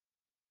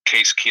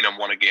 Case Keenum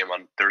won a game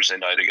on Thursday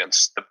night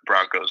against the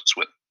Broncos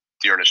with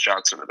Dearness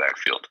Johnson in the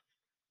backfield.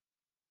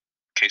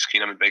 Case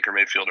Keenum and Baker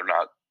Mayfield are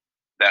not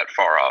that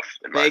far off.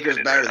 Baker's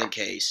better than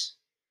Case.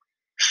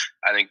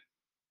 I think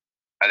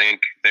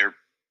they're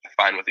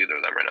fine with either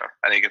of them right now.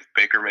 I think if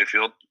Baker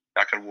Mayfield,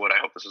 knock on wood, I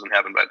hope this doesn't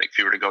happen, but I think if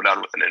he were to go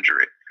down with an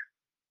injury,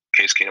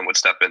 Case Keenum would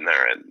step in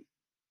there and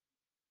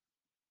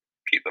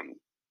keep them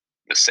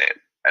the same.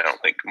 I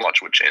don't think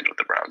much would change with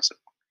the Browns.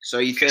 So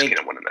you think Case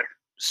Keenum went in there?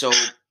 So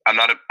I'm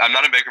not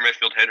a Baker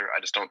Mayfield hater. I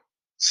just don't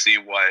see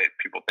why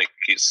people think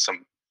he's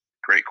some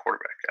great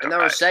quarterback. I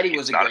never said he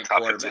was a great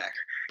quarterback,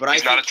 but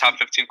he's not a top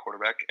 15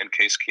 quarterback, and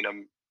Case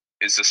Keenum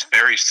is this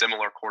very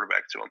similar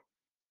quarterback to him.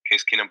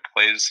 Case Keenum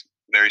plays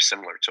very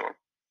similar to him.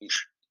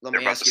 Let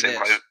me ask you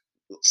this: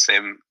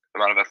 same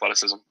amount of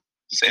athleticism,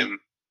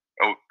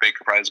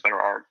 Baker probably has a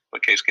better arm,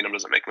 but Case Keenum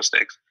doesn't make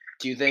mistakes.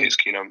 Do you think Case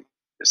Keenum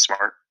is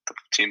smart? The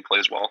team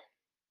plays well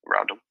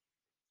around him.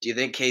 Do you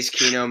think Case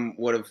Keenum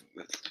would have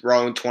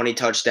thrown 20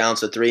 touchdowns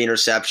to 3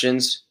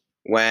 interceptions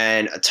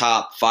when a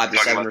top 5 to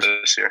 7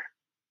 this year?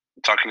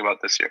 talking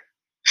about this year.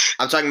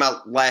 I'm talking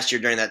about last year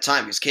during that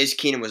time because Case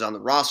Keenum was on the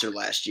roster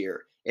last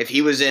year. If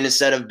he was in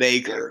instead of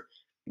Baker,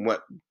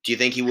 what do you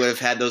think he would have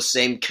had those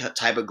same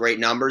type of great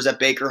numbers that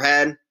Baker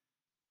had?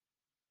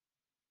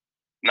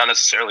 Not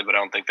necessarily, but I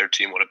don't think their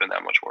team would have been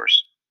that much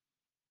worse.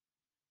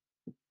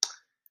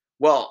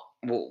 Well,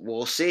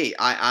 we'll see.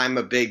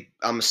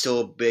 I'm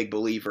still a big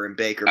believer in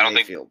Baker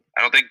Mayfield.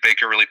 I don't think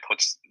Baker really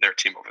puts their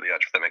team over the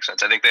edge, if that makes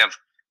sense. I think they have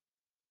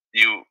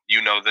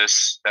you know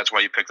this. That's why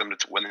you pick them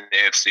to win the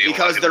AFC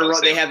because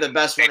they have the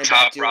best running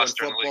back duo in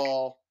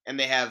football, and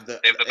they have the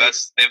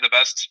best. They have the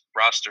best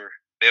roster.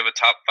 They have a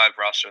top 5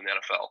 roster in the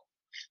NFL,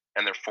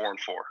 and they're 4-4.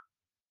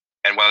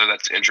 And whether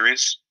that's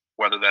injuries,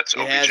 whether that's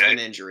OBJ, has been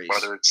injuries,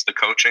 whether it's the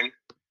coaching,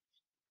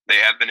 they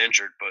have been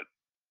injured. But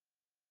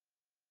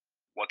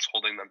what's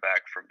holding them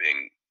back from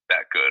being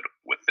that good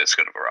with this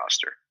good of a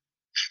roster?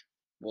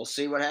 We'll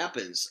see what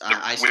happens.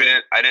 I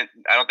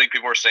don't think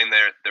people were saying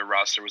their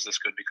roster was this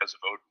good because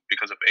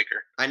of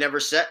Baker. I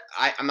never said.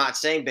 I'm not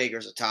saying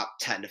Baker's a top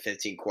 10 to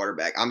 15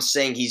 quarterback. I'm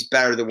saying he's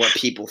better than what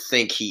people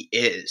think he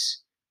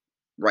is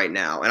right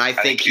now, and I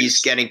think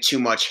he's getting too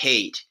much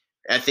hate.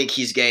 I think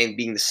he's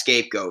being the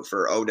scapegoat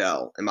for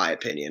Odell, in my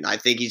opinion. I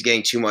think he's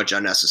getting too much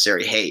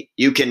unnecessary hate.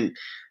 You can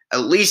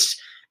at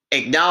least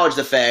acknowledge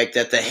the fact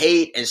that the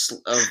hate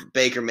of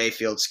Baker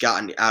Mayfield's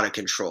gotten out of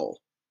control.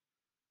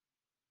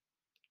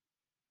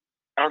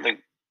 I don't think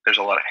there's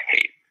a lot of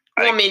hate.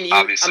 Well,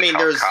 obviously,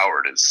 Colin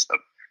Cowherd is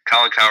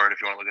Colin Cowherd.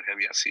 If you want to look at him,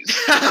 yes, he's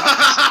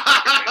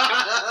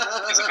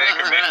a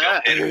Baker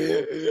Mayfield hater.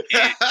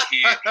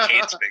 He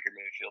hates Baker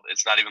Mayfield.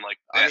 It's not even like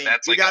that.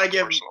 That's you gotta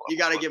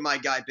give my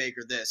guy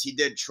Baker this. He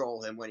did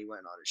troll him when he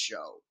went on his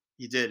show.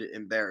 He did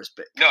embarrass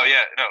Baker. No,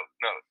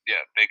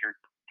 Baker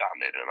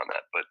dominated him on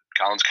that. But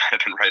Colin's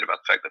kind of been right about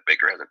the fact that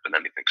Baker hasn't been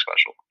anything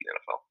special in the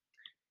NFL.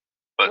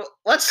 But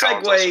let's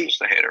Colin's segue. Also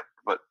just a hater,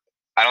 but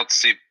I don't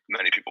see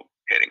many people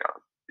hating on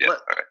him. Yeah, all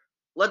right.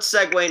 Let's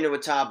segue into a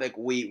topic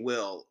we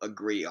will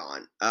agree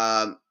on.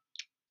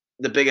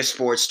 The biggest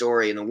sports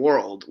story in the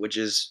world, which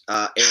is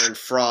Aaron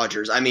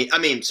Rodgers.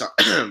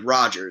 Sorry,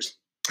 Rodgers,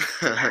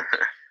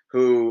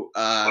 who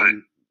I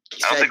don't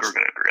think we're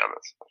going to agree on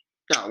this.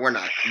 No, we're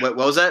not. What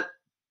was that?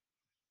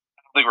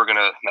 I don't think we're going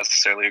to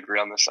necessarily agree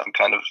on this. I'm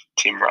kind of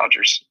Team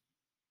Rodgers.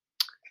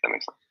 If that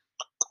makes sense.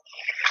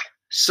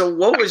 So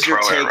what was your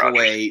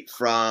takeaway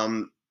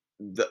from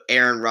the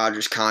Aaron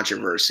Rodgers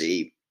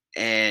controversy,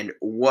 and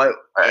what?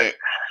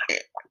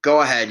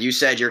 Go ahead. You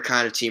said you're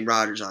kind of Team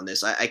Rodgers on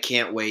this. I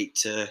can't wait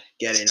to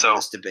get in on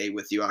this debate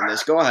with you on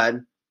this. Go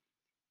ahead.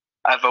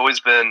 I've always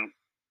been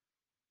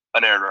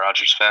an Aaron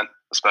Rodgers fan,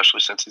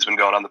 especially since he's been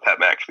going on the Pat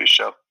McAfee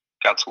show.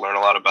 Got to learn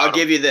a lot about him. I'll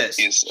give you this.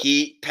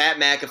 Pat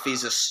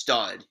McAfee's a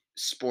stud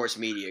sports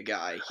media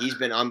guy. He's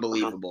been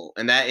unbelievable,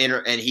 and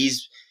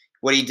he's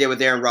what he did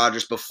with Aaron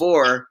Rodgers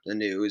before the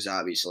news,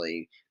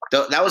 obviously.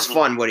 That was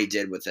fun what he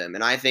did with him,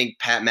 and I think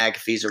Pat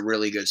McAfee's a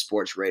really good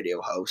sports radio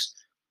host.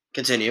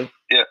 Continue.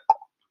 Yeah.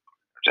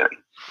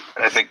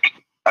 I think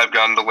I've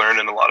gotten to learn,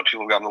 and a lot of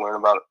people have gotten to learn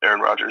about Aaron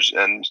Rodgers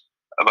and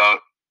about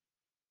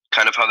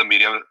kind of how the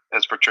media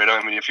has portrayed him.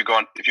 I mean, if you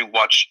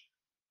watch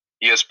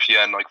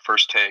ESPN, like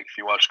First Take, if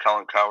you watch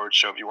Colin Cowherd's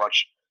show, if you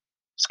watch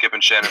Skip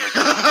and Shannon,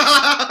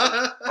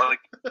 like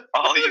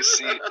all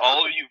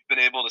you've been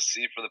able to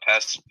see for the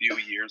past few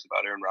years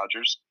about Aaron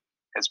Rodgers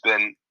has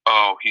been,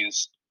 oh,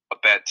 he's a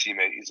bad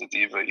teammate, he's a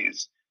diva,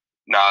 he's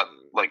not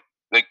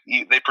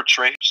they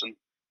portray him,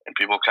 and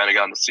people kind of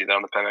gotten to see that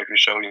on the Pat McAfee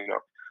show. You know,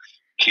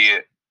 he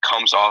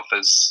comes off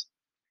as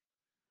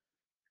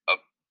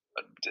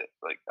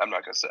I'm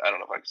not gonna say, I don't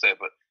know if I can say it,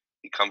 but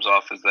he comes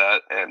off as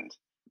that, and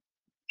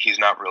he's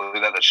not really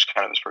that. That's just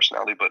kind of his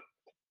personality. But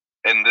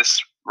in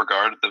this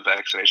regard, the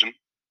vaccination,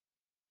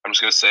 I'm just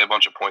gonna say a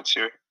bunch of points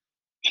here.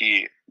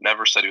 He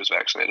never said he was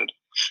vaccinated.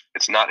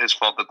 It's not his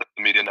fault that the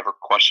media never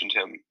questioned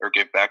him or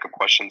gave backup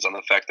questions on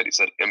the fact that he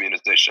said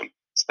immunization.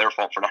 It's their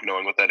fault for not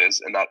knowing what that is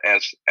and not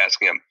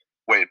asking him,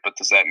 wait, but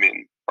does that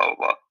mean blah, blah,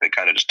 blah. They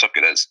kind of just took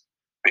it as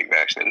being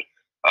vaccinated.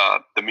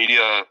 The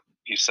media,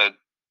 he said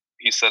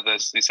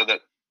that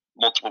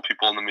multiple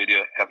people in the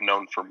media have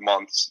known for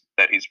months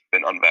that he's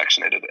been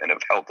unvaccinated and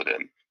have held it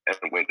in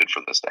and waited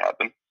for this to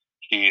happen.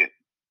 He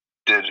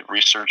did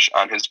research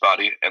on his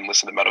body and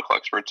listened to medical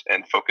experts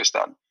and focused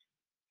on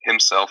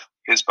himself,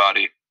 his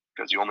body,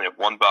 because you only have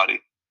one body.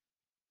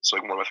 It's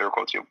like one of my favorite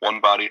quotes. You have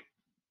one body.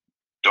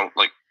 Don't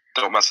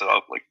mess it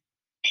up. Like,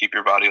 keep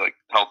your body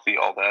healthy,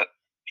 all that.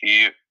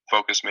 He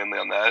focused mainly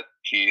on that.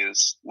 He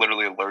is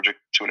literally allergic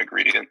to an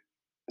ingredient.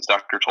 His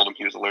doctor told him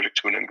he was allergic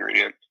to an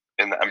ingredient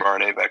in the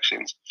mRNA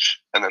vaccines.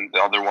 And then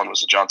the other one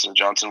was the Johnson &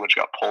 Johnson, which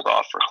got pulled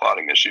off for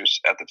clotting issues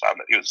at the time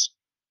that he was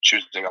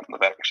choosing up on the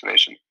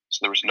vaccination. So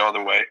there was no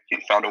other way. He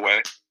found a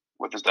way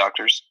with his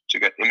doctors to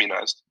get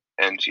immunized,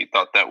 and he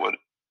thought that would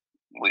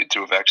lead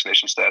to a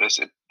vaccination status.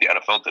 The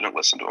NFL didn't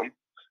listen to him.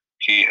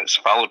 He has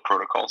followed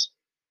protocols.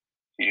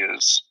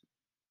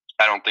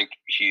 I don't think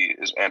he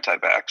is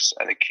anti-vax.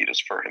 I think he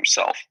just, for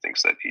himself,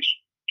 thinks that he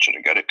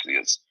shouldn't get it because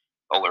he is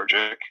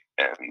allergic,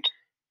 and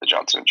the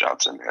Johnson &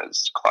 Johnson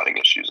has clotting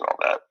issues and all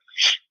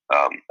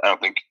I don't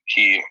think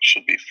he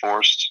should be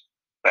forced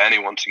by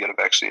anyone to get a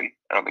vaccine.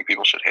 I don't think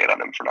people should hate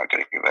on him for not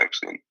getting a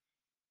vaccine.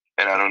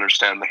 And I don't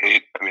understand the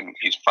hate. I mean,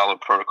 he's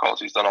followed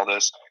protocols. He's done all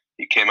this.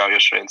 He came out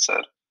yesterday and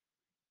said,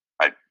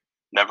 I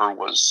never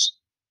was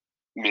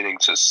meaning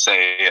to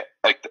say,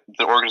 like,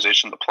 the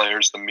organization, the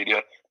players, the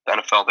media, the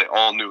NFL, they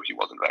all knew he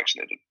wasn't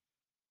vaccinated.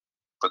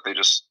 But they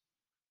just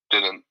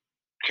didn't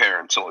care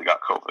until he got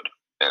COVID.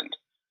 And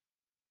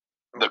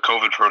the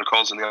COVID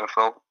protocols in the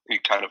NFL, he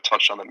kind of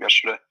touched on them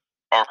yesterday,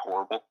 are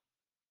horrible.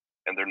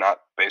 And they're not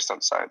based on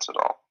science at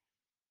all.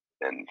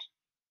 And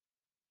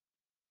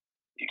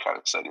he kind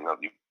of said,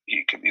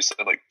 he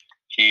said, like,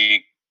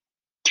 he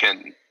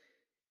can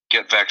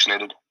get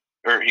vaccinated,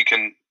 or he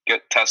can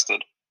get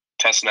tested,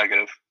 test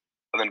negative,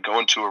 and then go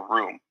into a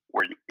room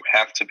where you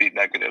have to be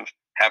negative,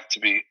 have to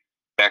be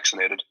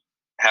vaccinated,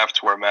 have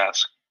to wear a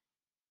mask.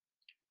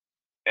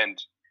 And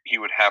he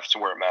would have to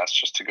wear a mask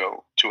just to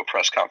go to a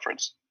press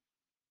conference.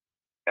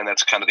 And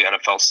that's kind of the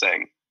NFL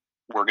saying,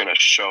 we're going to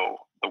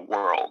show the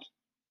world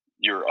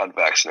you're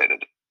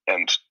unvaccinated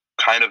and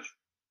kind of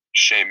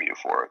shame you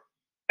for it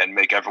and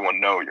make everyone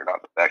know you're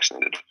not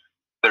vaccinated.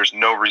 There's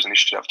no reason you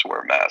should have to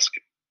wear a mask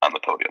on the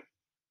podium.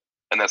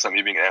 And that's not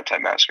me being an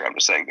anti-masker. I'm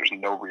just saying there's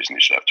no reason you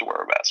should have to wear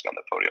a mask on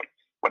the podium.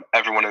 When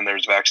everyone in there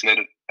is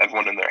vaccinated,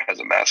 everyone in there has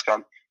a mask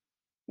on.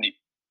 He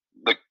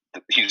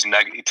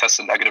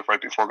tested negative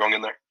right before going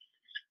in there.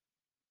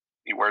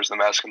 He wears the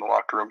mask in the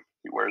locker room.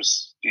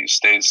 He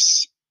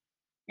stays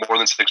more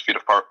than 6 feet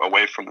apart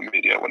away from the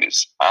media when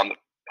he's on the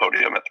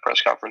podium at the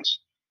press conference.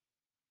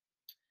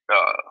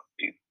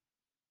 He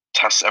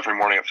tests every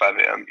morning at 5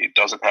 a.m. He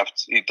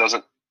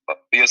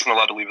isn't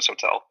allowed to leave his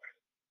hotel.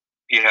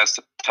 He has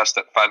to test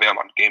at 5 a.m.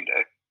 on game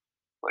day.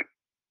 Like,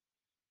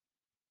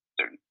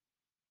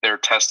 they're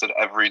tested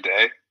every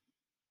day,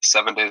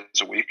 7 days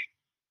a week.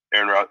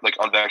 Like,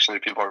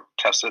 unvaccinated people are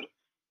tested,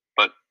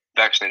 but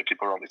vaccinated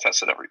people are only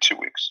tested every 2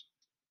 weeks.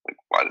 Like,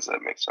 why does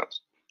that make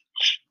sense?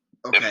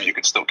 Okay. If you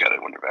can still get it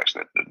when you're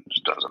vaccinated, it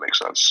just doesn't make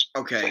sense.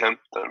 Okay. To him,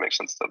 doesn't make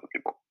sense to other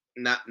people.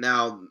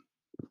 Now,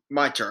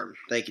 my turn.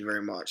 Thank you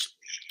very much.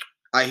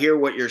 I hear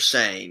what you're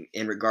saying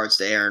in regards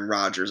to Aaron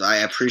Rodgers. I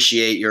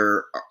appreciate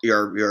your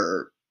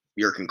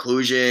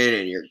conclusion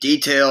and your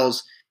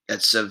details.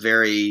 That's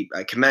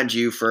I commend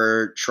you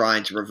for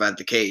trying to prevent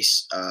the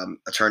case,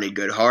 Attorney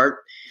Goodhart.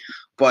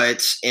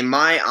 But in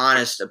my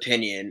honest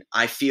opinion,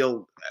 I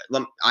feel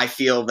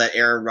that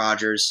Aaron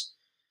Rodgers.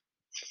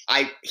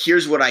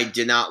 Here's what I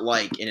did not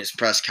like in his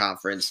press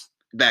conference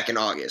back in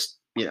August.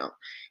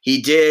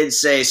 He did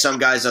say some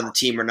guys on the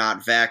team are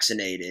not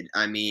vaccinated.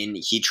 I mean,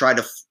 he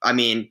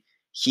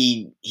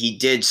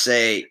did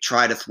say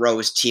try to throw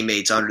his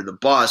teammates under the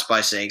bus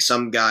by saying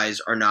some guys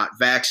are not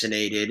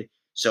vaccinated,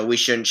 so we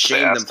shouldn't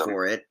shame them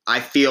for it. I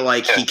feel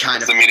like he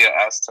kind of the media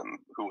asked him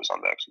who was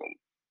unvaccinated.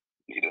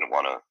 He didn't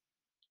want to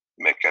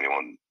make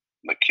anyone.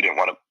 Like, he didn't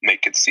want to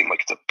make it seem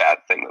like it's a bad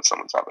thing that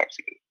someone's not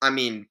vaccinated. I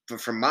mean,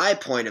 from my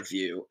point of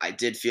view, I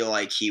did feel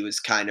like he was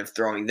kind of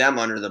throwing them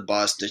under the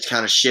bus to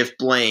kind of shift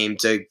blame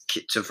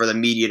for the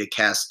media to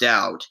cast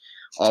doubt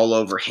all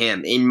over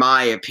him, in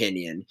my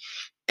opinion.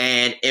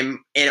 And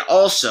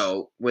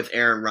also with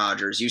Aaron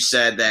Rodgers, you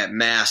said that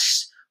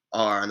masks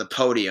on the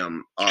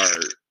podium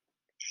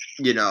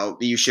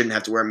you shouldn't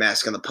have to wear a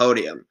mask on the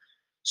podium.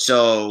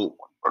 So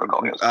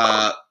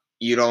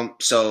you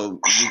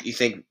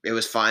think it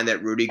was fine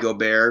that Rudy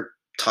Gobert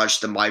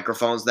touched the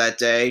microphones that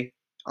day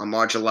on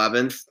March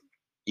 11th?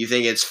 You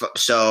think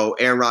so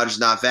Aaron Rodgers is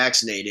not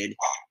vaccinated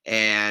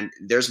and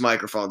there's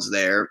microphones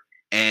there,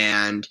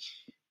 and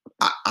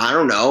I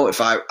don't know if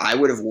I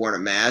would have worn a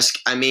mask.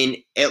 I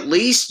mean, at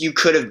least you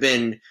could have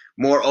been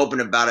more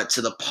open about it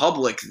to the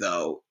public,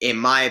 though, in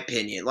my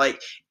opinion. Like,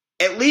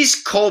 at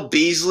least Cole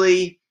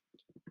Beasley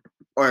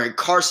or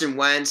Carson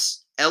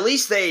Wentz, at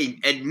least they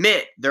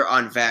admit they're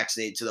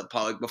unvaccinated to the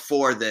public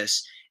before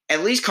this.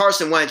 At least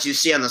Carson Wentz, you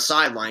see on the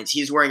sidelines,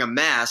 he's wearing a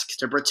mask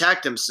to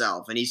protect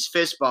himself, and he's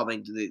fist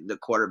bumping to the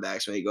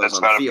quarterbacks when he goes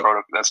on the field.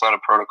 That's not a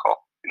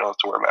protocol. You don't have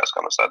to wear a mask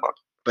on the sideline.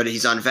 But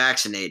he's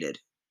unvaccinated,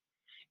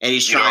 and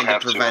he's trying to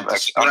prevent the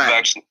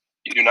spread.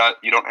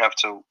 You don't have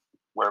to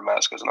wear a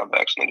mask as an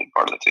unvaccinated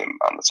part of the team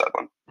on the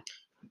sideline.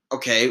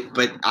 Okay,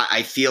 but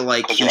I feel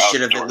like he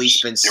should have at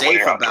least been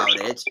safe about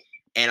it.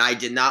 And I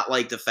did not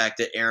like the fact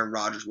that Aaron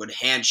Rodgers would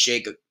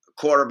handshake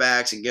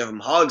quarterbacks and give them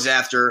hugs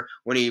after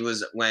when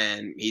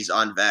he's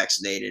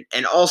unvaccinated.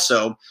 And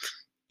also,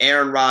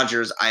 Aaron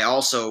Rodgers,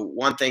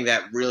 one thing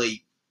that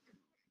really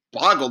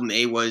boggled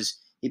me was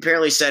he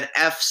apparently said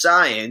F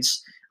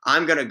science.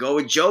 I'm going to go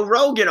with Joe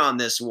Rogan on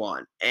this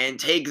one and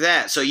take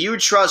that. So you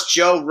trust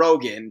Joe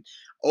Rogan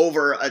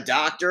over a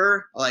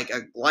doctor, like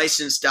a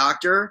licensed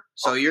doctor?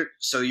 So you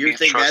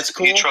think that's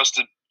cool?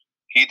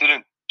 He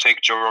didn't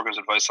take Joe Rogan's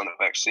advice on a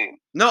vaccine.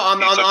 No, on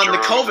the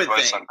COVID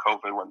thing. On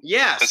COVID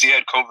yes, because he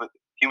had COVID.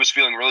 He was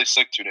feeling really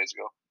sick 2 days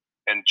ago,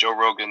 and Joe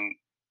Rogan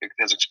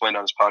has explained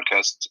on his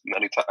podcast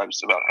many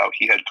times about how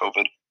he had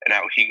COVID and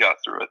how he got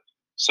through it.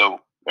 So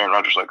Aaron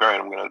Rodgers was like, all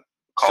right, I'm going to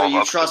call him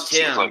up. So you trust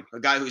him, a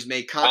guy who's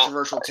made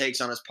controversial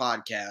takes on his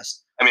podcast.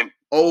 I mean,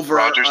 over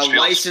a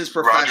licensed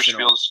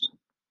professional.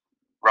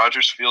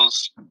 Rodgers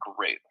feels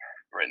great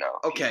right now.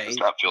 Okay. He does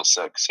not feel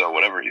sick. So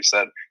whatever he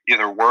said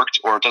either worked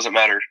or it doesn't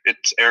matter.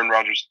 It's Aaron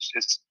Rodgers.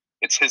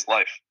 It's his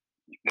life.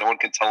 No one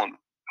can tell him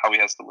how he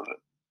has to live it.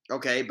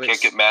 Okay, but you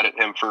can't get mad at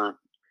him for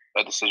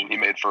a decision he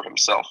made for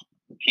himself.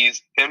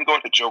 Him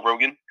going to Joe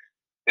Rogan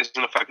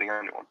isn't affecting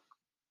anyone.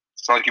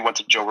 It's not like he went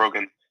to Joe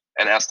Rogan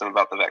and asked him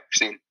about the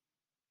vaccine.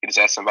 He just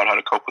asked him about how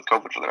to cope with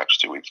COVID for the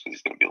next 2 weeks because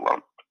he's going to be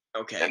alone.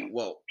 Okay, and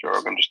Joe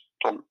Rogan just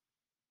told him.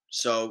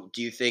 So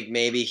do you think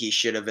maybe he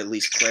should have at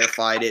least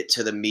clarified it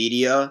to the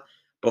media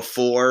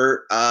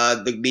before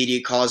the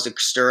media caused a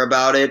stir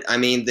about it? I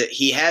mean,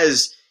 he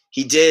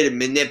did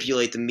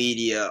manipulate the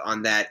media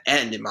on that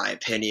end, in my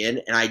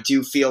opinion, and I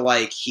do feel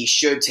like he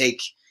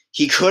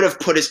could have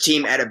put his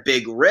team at a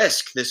big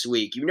risk this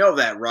week. You know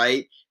that,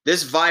 right?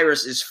 This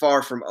virus is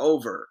far from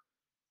over.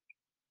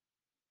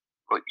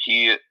 But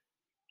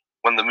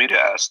when the media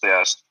asked, they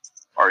asked,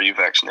 "Are you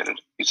vaccinated?"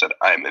 He said,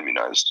 "I am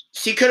immunized."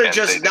 He could have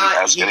just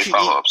not.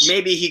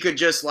 Maybe he could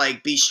just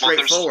be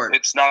straightforward.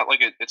 It's not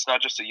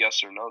just a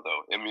yes or no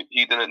though. I mean,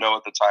 he didn't know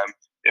at the time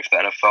if the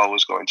NFL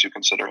was going to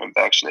consider him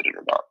vaccinated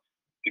or not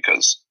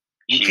because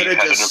he could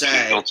have just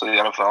said to the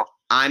NFL.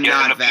 I'm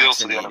not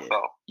vaccinated.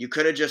 You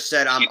could have just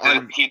said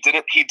He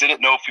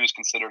didn't know if he was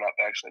considered not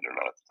vaccinated or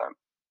not at the time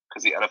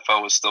because the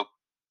NFL was still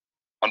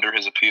under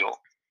his appeal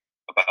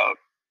about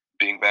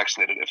being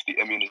vaccinated if the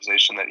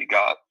immunization that he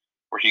got,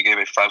 where he gave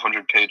a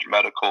 500-page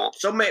medical.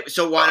 So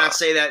why not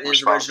say that in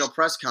his original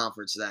press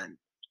conference then?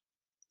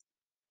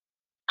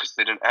 Because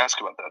they didn't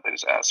ask about that. They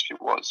just asked if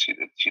he was. He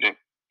didn't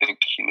think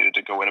he needed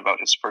to go in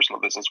about his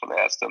personal business when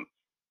they asked him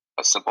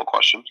a simple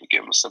question. He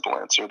gave him a simple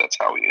answer. That's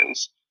how he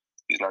is.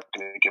 He's not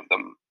going to give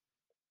them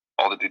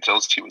all the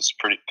details. He was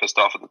pretty pissed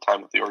off at the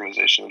time with the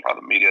organization and how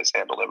the media has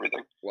handled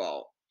everything.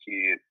 Well,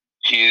 you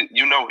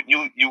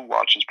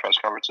watch his press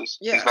conferences.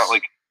 Yes. He's not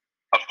like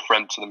a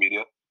friend to the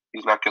media.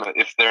 He's not gonna,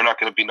 if they're not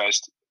gonna be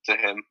nice to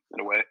him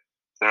in a way,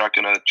 they're not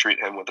gonna treat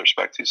him with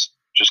respect. He's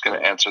just gonna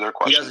answer their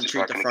questions. He doesn't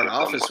treat the front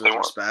office with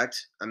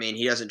respect. I mean,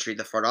 he doesn't treat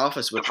the front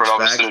office with respect. The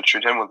front office didn't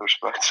treat him with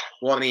respect.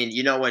 Well, I mean,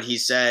 you know what he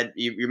said?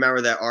 You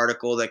remember that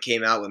article that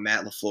came out with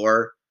Matt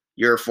LaFleur?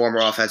 You're a former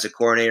offensive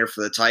coordinator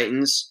for the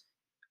Titans.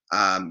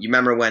 You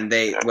remember when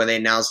they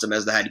announced him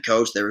as the head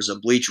coach? There was a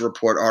Bleacher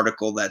Report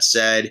article that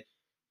said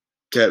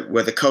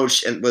where the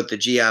coach and what the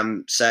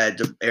GM said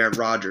to Aaron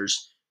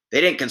Rodgers. They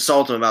didn't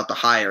consult him about the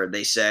hire.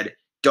 They said,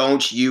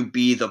 "Don't you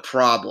be the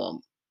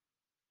problem."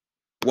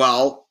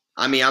 Well,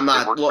 I mean, I'm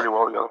not. They worked pretty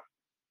well together.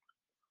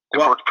 They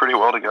worked pretty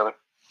well together.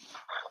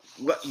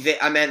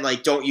 I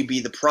meant don't you be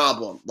the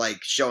problem,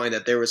 showing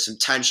that there was some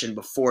tension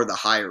before the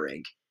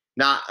hiring.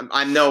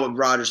 I know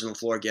Rodgers and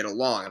LaFleur get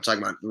along. I'm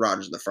talking about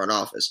Rodgers in the front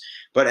office.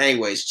 But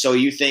anyways, so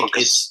you think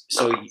it's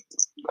so?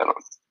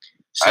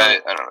 I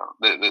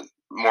don't know.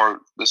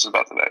 This is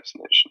about the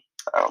vaccination.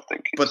 I don't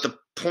think. But the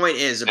point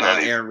is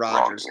about Aaron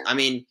Rodgers. I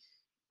mean,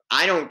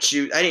 I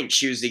didn't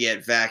choose to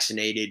get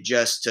vaccinated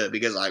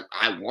because I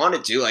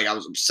wanted to. I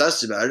was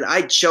obsessed about it.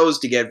 I chose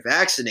to get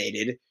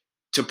vaccinated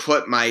to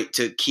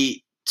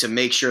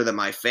make sure that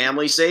my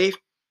family's safe,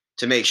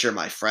 to make sure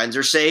my friends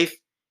are safe,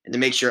 and to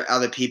make sure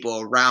other people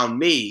around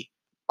me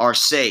are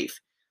safe.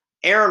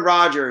 Aaron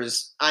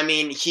Rodgers,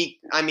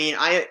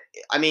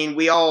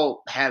 we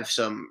all have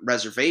some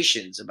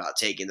reservations about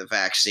taking the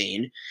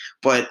vaccine,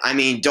 but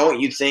don't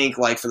you think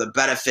for the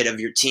benefit of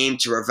your team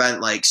to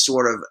prevent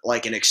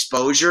an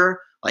exposure,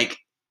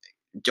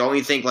 don't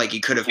you think he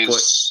could have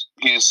he's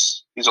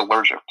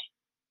allergic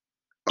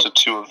to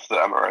 2 of the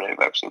mRNA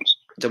vaccines.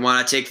 Then why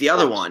not take the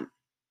other one?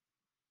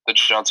 The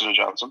Johnson &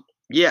 Johnson?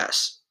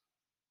 Yes.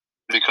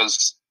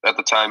 Because at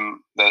the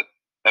time that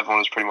everyone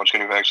was pretty much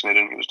getting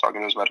vaccinated and he was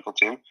talking to his medical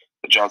team,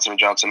 the Johnson &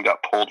 Johnson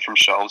got pulled from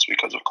shelves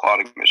because of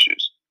clotting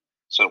issues.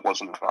 So it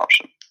wasn't an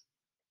option.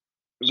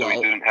 So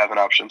he didn't have an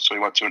option, so he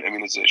went to an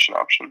immunization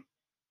option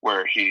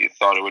where he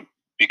thought it would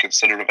be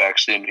considered a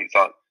vaccine. He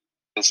thought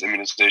this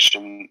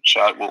immunization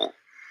shot will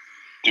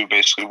do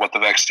basically what the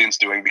vaccine's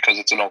doing because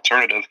it's an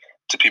alternative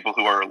to people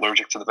who are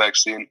allergic to the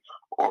vaccine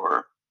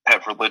or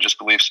have religious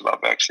beliefs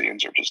about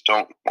vaccines or just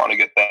don't want to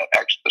get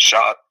the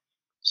shot.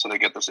 So they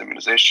get this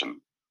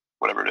immunization,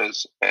 whatever it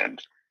is,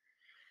 and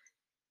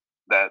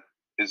that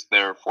is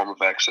their form of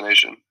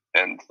vaccination.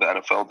 And the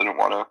NFL didn't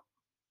want to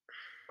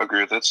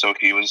agree with it, so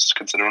he was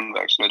considered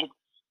unvaccinated.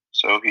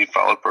 So he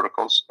followed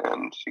protocols,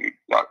 and he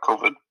got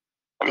COVID.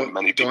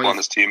 Many people on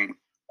his team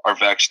are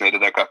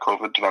vaccinated that got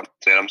COVID. Devontae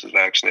Adams is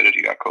vaccinated,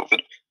 he got COVID.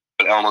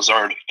 But Allen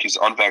Lazard, he's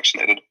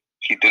unvaccinated.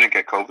 He didn't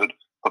get COVID,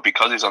 but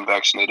because he's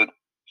unvaccinated,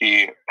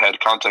 he had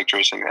contact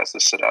tracing and has to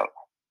sit out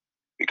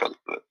because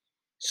of it.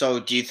 So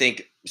do you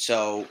think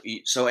so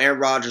Aaron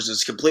Rodgers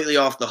is completely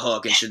off the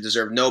hook and should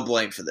deserve no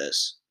blame for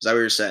this? Is that what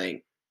you're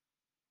saying?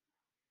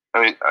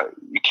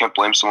 You can't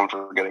blame someone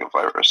for getting a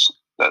virus.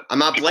 I'm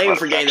not blaming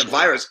for getting the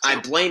virus. I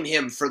blame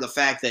him for the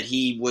fact that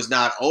he was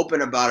not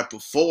open about it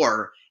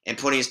before and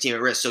putting his team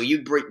at risk. So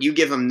you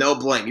give him no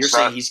blame. You're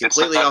saying he's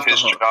completely off the hook.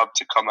 It's not his job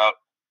to come out.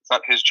 It's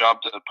not his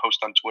job to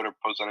post on Twitter,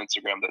 post on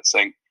Instagram that's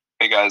saying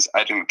hey guys,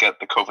 I didn't get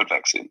the COVID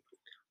vaccine.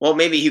 Well,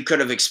 maybe he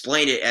could have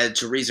explained it as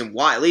to reason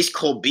why. At least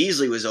Cole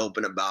Beasley was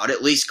open about it.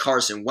 At least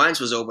Carson Wentz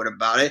was open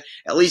about it.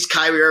 At least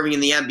Kyrie Irving in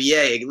the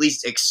NBA at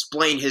least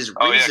explained his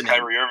reasoning. Yeah,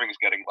 Kyrie Irving's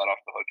getting let off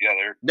the hook.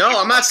 Yeah, no,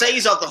 I'm not saying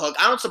he's off the hook.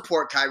 I don't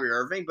support Kyrie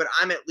Irving, but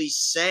I'm at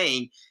least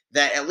saying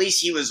that at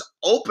least he was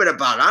open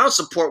about it. I don't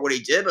support what he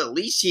did, but at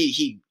least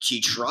he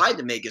tried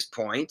to make his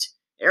point.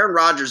 Aaron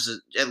Rodgers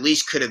at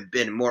least could have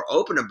been more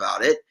open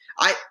about it.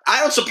 I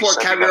don't support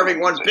Kyrie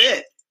Irving one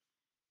bit.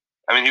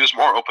 I mean, he was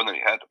more open than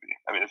he had to be.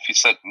 I mean, if he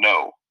said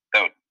no,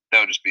 that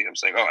would just be him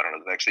saying, "Oh, I don't know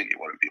the vaccine." He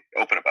wouldn't be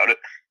open about it.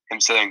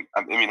 Him saying,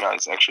 "I'm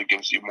immunized," actually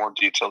gives you more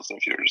details than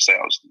if you were to say,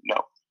 "I was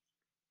no."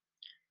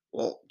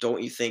 Well,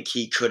 don't you think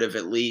he could have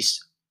at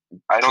least?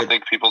 I don't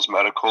think people's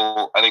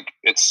medical. I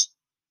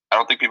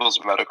don't think people's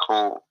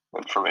medical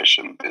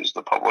information is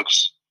the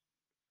public's.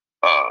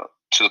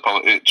 To the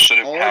public, it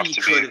shouldn't have to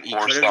be forced down people's throats.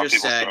 All he could have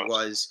just said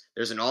was,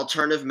 "There's an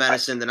alternative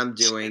medicine that I'm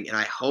doing, and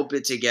I hope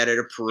to get it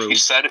approved." He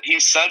said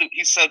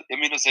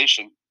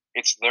immunization.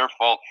 It's their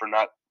fault for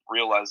not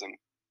realizing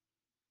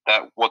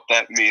that what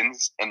that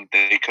means, and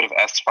they could have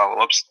asked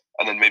follow-ups,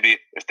 and then maybe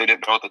if they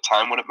didn't know at the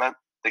time what it meant,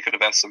 they could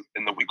have asked them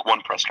in the week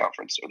 1 press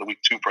conference or the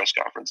week 2 press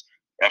conference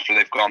after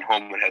they've gone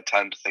home and had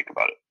time to think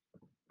about it.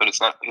 But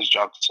it's not his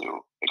job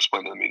to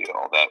explain to the media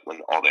all that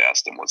when all they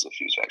asked him was if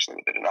he was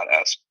vaccinated. They did not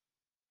ask,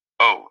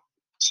 "Oh,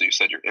 so you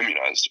said you're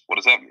immunized. What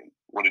does that mean?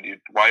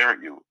 Why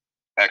aren't you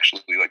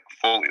actually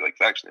fully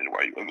vaccinated? Why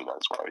are you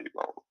immunized? Why are you?"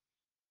 Well,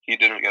 he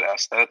didn't get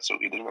asked that, so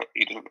he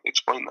didn't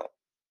explain that.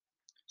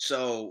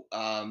 So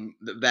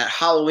that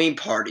Halloween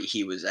party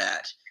he was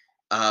at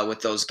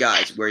with those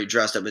guys where he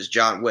dressed up as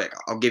John Wick.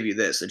 I'll give you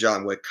this: the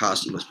John Wick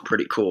costume was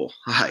pretty cool.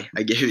 I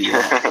give you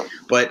that.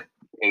 But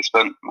he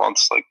spent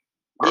months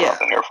growing out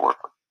the hair for it.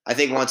 I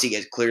think once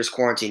he clears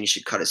quarantine, he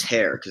should cut his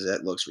hair because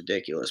that looks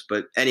ridiculous.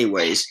 But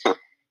anyways.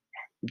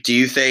 Do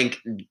you think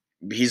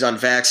he's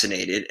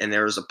unvaccinated and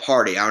there was a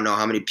party? I don't know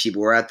how many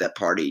people were at that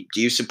party. Do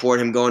you support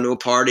him going to a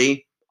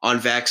party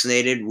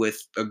unvaccinated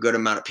with a good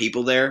amount of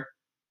people there?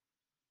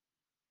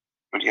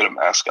 Would he get a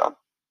mask on?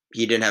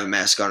 He didn't have a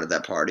mask on at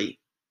that party.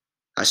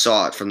 I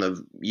saw it from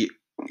the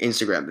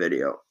Instagram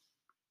video.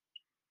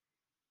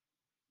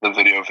 The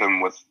video of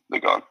him with the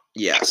gun?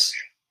 Yes.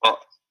 Well,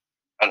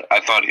 I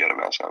thought he had a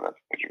mask on that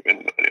picture in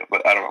the video,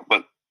 but I don't know.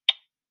 But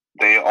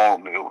they all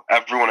knew.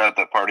 Everyone at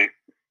that party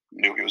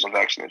knew he was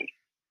unvaccinated.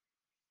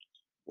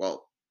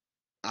 Well,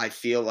 I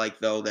feel like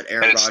though that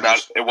Aaron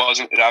Rodgers.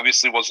 It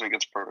obviously wasn't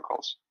against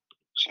protocols.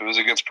 So if it was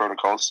against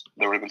protocols,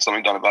 there would have been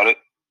something done about it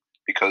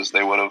because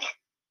they would have.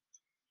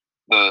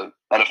 The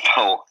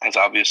NFL has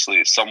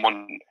obviously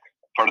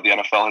part of the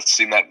NFL has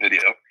seen that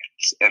video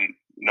and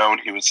known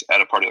he was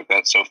at a party like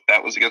that. So if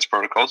that was against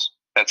protocols,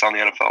 that's on the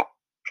NFL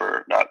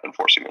for not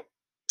enforcing it.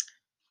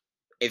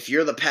 If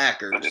you're the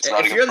Packers,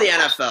 if you're the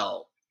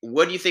NFL,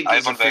 what do you think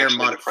is a fair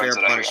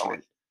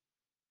punishment?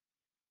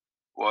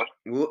 What?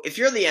 If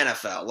you're the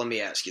NFL, let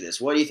me ask you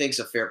this: what do you think is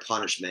a fair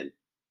punishment?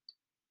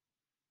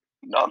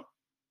 None.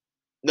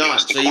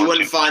 So you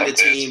wouldn't fine the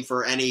team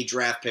for any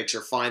draft picks,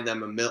 or fine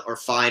them or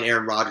fine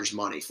Aaron Rodgers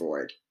money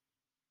for it?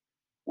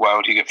 Why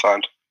would he get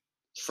fined?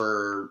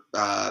 Or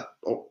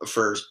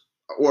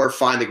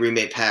fine the Green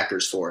Bay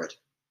Packers for it?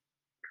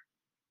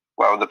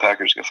 Why would the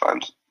Packers get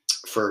fined?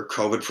 For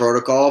COVID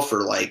protocol,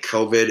 for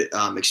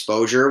COVID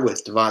exposure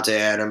with Devontae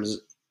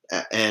Adams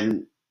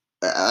and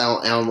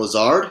Alan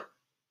Lazard.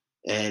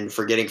 And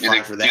for getting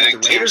fined for that.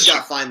 The Raiders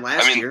got fined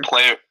last year.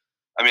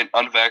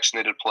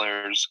 Unvaccinated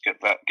players get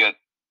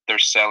their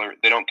salary.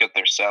 They don't get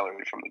their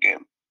salary from the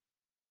game,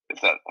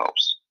 if that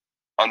helps.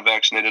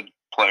 Unvaccinated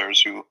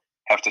players who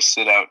have to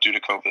sit out due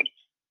to COVID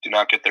do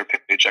not get their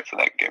paycheck for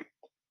that game.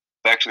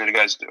 Vaccinated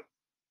guys do.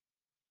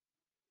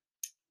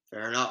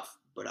 Fair enough.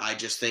 But I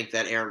just think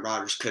that Aaron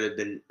Rodgers could have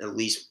been at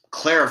least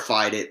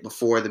clarified it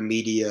before the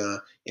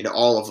media and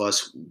all of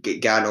us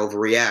got an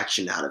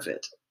overreaction out of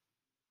it.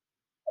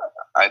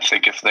 I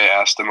think if they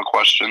asked him a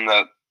question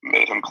that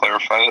made him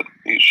clarify it,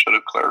 he should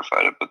have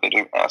clarified it, but they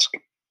didn't ask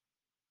him.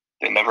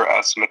 They never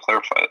asked him to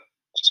clarify it.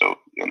 So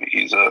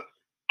he's a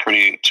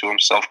pretty to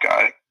himself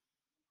guy.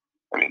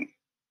 I mean,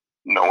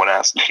 no one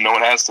asked him.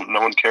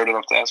 No one cared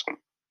enough to ask him.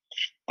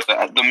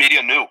 The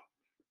media knew.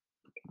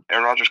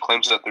 Aaron Rodgers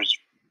claims that there's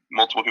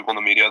multiple people in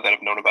the media that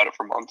have known about it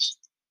for months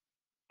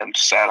and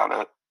sat on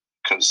it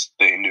because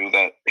they knew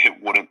that it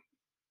wouldn't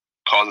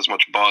cause as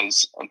much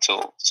buzz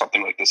until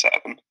something like this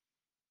happened.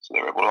 So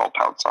they were able to all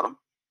pounce on him.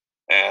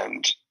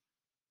 And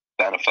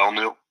the NFL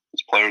knew.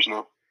 His players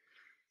knew.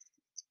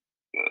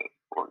 The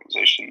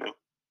organization knew.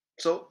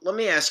 So let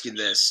me ask you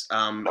this.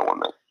 No one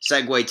knew.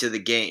 Segue to the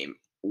game.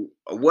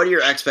 What are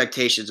your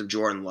expectations of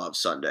Jordan Love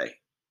Sunday?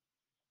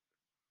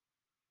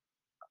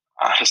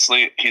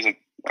 Honestly, he's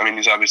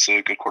obviously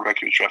a good quarterback.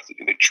 He was drafted.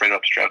 They traded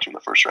up to draft him in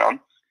the first round.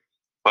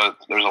 But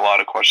there's a lot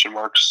of question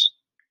marks.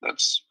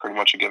 That's pretty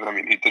much a given. I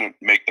mean, he didn't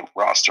make the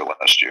roster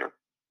last year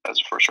as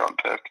a first-round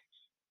pick.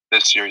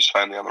 This year, he's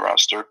finally on the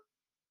roster.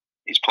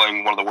 He's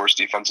playing one of the worst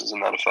defenses in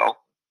the NFL.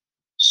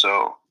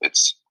 So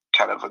it's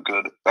kind of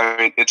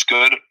it's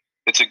good.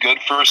 it's a good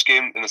first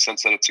game in the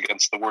sense that it's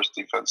against the worst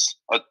defense,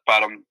 a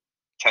bottom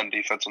 10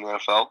 defense in the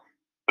NFL.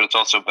 But it's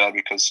also bad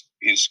because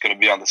he's going to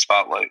be on the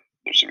spotlight.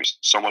 There's going to be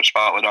so much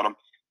spotlight on him.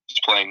 He's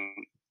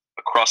playing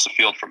across the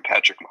field from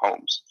Patrick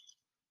Mahomes.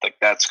 Like,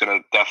 that's going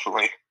to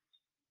definitely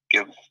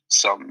give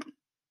some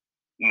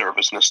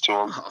nervousness to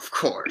him. Of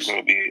course. He's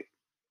going to be,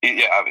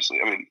 yeah, obviously.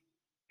 I mean,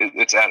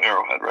 it's at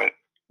Arrowhead, right?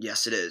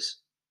 Yes, it is.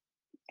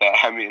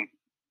 I mean,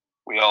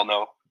 we all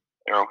know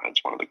Arrowhead's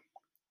one of the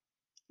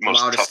most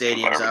loudest tough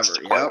stadiums environments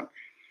ever. to play in.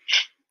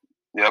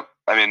 Yep.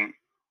 I mean,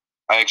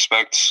 I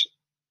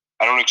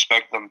don't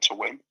expect them to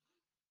win,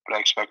 but I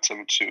expect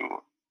them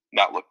to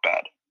not look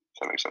bad. If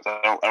that makes sense.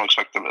 I don't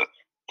expect them to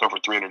throw for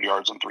 300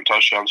 yards and 3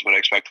 touchdowns, but I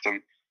expect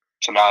them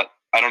to not.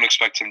 I don't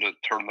expect him to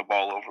turn the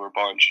ball over a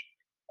bunch.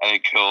 I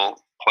think he'll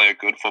play a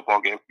good football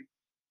game,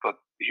 but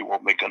he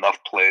won't make enough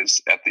plays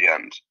at the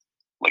end.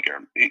 Like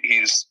Aaron,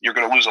 you're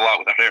going to lose a lot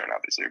without Aaron.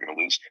 Obviously, you're going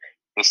to lose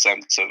the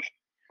sense of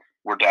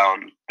we're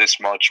down this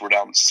much, we're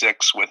down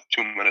 6 with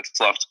 2 minutes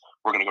left.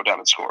 We're going to go down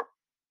and score.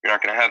 You're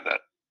not going to have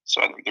that.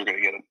 So I think they're going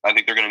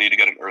to need to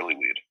get an early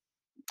lead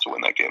to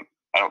win that game.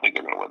 I don't think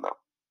they're going to win though.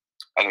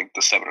 I think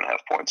the 7.5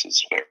 points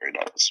is very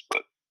nice,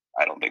 but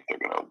I don't think they're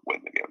going to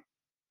win the game.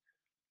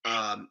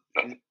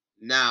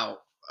 Now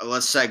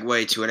let's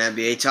segue to an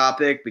NBA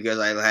topic because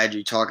I had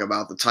you talk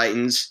about the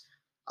Titans.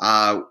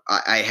 I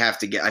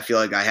feel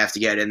like I have to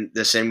get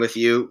this in with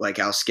you, like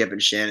how Skip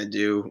and Shannon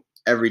do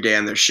every day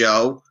on their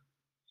show.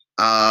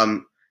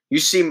 You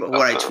see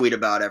what I tweet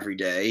about every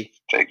day.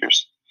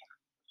 Fakers.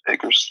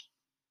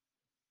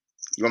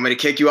 You want me to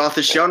kick you off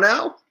the show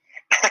now?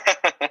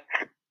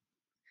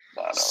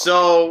 No.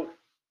 So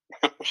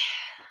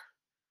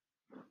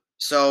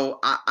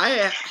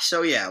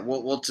yeah,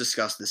 we'll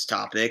discuss this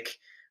topic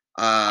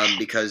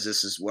because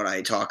this is what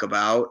I talk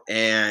about,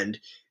 and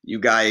you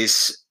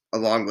guys,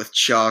 along with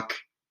Chuck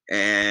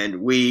and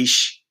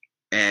Weish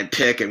and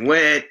Pick and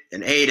Wit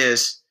and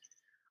Adis,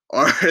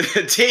 are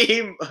the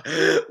team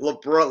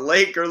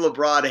Laker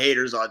LeBron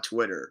haters on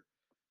Twitter,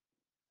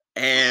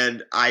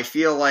 and I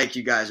feel like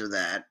you guys are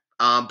that.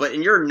 But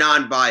in your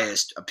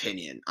non-biased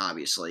opinion,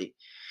 obviously,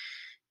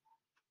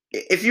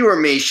 if you were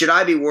me, should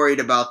I be worried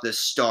about this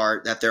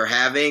start that they're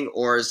having,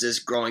 or is this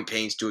growing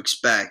pains to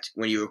expect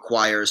when you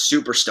acquire a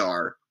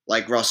superstar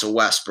like Russell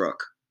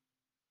Westbrook?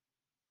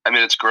 I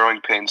mean, it's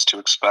growing pains to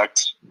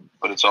expect,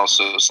 but it's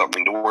also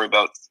something to worry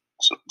about.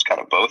 So it's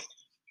kind of both.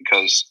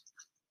 Because,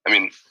 I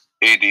mean,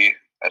 AD, I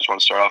just want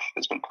to start off,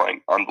 has been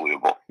playing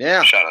unbelievable.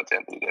 Yeah. Shout out to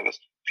Anthony Davis.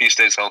 If he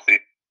stays healthy,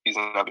 he's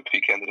an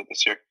MVP candidate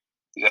this year.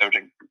 He's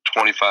averaging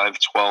 25,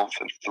 12,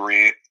 and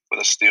 3 with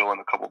a steal and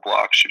a couple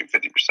blocks, shooting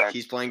 50%.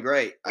 He's playing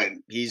great.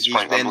 He's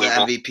playing been the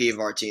MVP of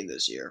our team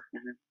this year.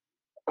 Mm-hmm.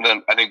 And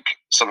then I think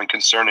something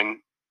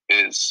concerning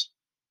is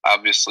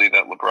obviously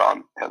that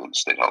LeBron hasn't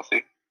stayed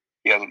healthy.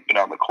 He hasn't been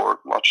on the court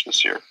much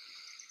this year.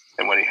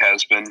 And when he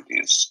has been,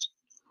 he's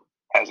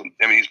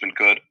been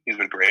good. He's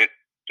been great.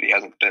 But he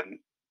hasn't been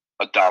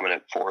a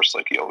dominant force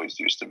like he always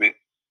used to be.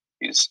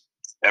 He's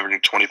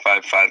averaging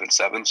 25, 5, and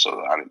 7,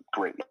 so I mean,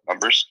 great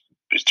numbers.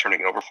 But he's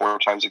turning it over 4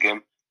 times a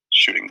game,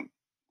 shooting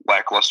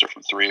lackluster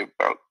from 3,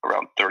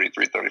 around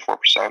 33,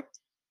 34%,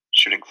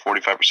 shooting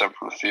 45%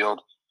 from the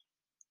field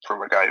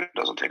from a guy who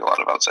doesn't take a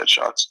lot of outside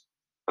shots.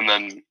 And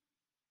then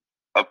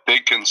a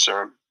big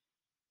concern,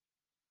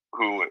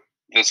 who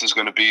this is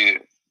going to be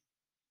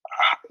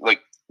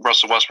like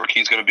Russell Westbrook.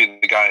 He's going to be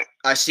the guy.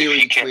 I see what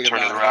you tweet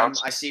about him.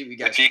 I see what you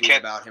guys tweet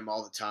about him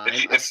all the time.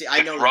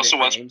 I know Russell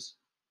Westbrook.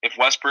 If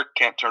Westbrook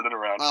can't turn it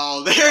around.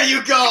 Oh, there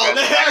you go.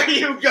 There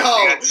you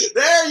go.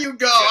 There you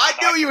go. I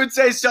knew you would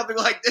say something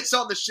like this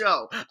on the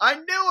show. I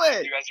knew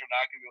it. You guys are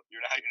not going to be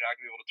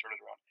able to turn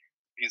it around.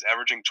 He's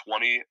averaging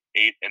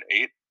 28 and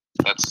 8.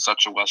 That's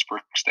such a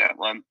Westbrook stat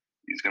line.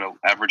 He's going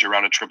to average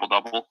around a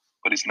triple-double,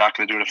 but he's not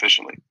going to do it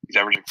efficiently. He's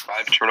averaging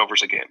 5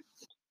 turnovers a game.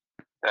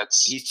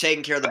 He's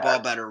taking care of the ball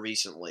better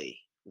recently.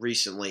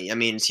 I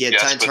mean, he had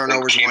 10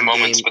 turnovers in one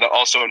moments, game. But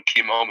also in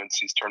key moments,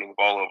 he's turning the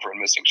ball over and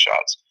missing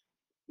shots.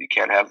 You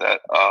can't have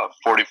that.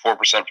 44%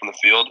 from the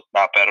field,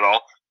 not bad at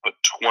all, but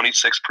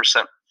 26%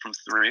 from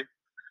 3,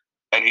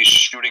 and he's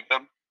shooting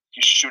them.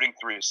 He's shooting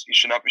threes. He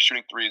should not be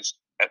shooting threes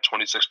at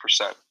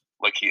 26%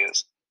 like he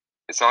is.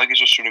 It's not like he's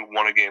just shooting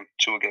 1 a game,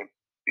 2 a game.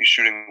 He's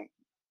shooting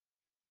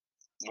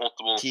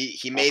multiple.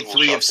 He made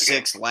 3 of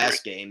 6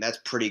 last game. That's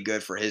pretty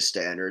good for his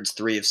standards.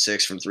 3 of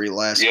 6 from 3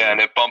 last game. Yeah, and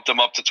it bumped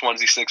him up to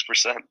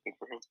 26%.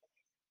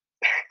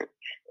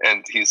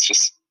 And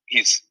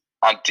he's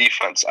on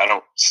defense. I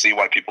don't see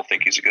why people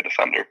think he's a good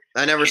defender.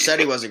 I never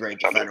said he was a great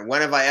defender. When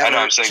have I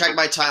ever checked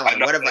my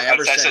timeline? When have I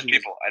ever said? I said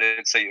people. I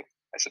didn't say you.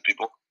 I said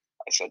people.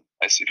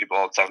 I see people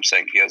all the time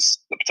saying he has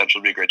the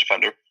potential to be a great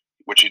defender,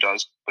 which he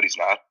does, but he's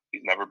not.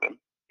 He's never been.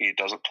 He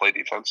doesn't play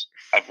defense.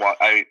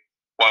 I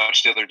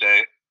watched the other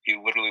day. He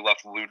literally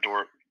left Lou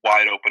Dort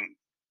wide open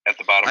at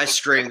the bottom. I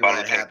streamed when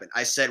it happened.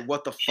 I said,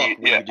 "What the fuck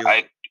were you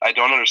doing?" I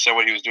don't understand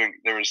what he was doing.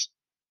 There was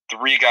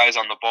 3 guys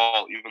on the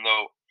ball, even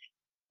though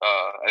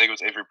I think it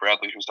was Avery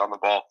Bradley who was on the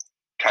ball,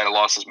 kind of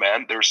lost his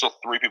man. There were still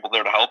 3 people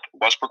there to help.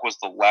 Westbrook was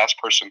the last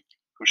person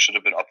who should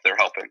have been up there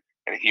helping,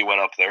 and he went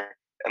up there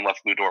and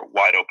left Lou Dort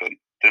wide open.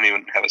 Didn't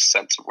even have a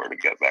sense of where to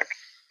get back.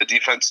 The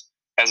defense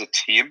as a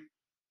team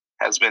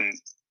has been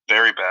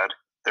very bad.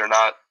 They're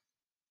not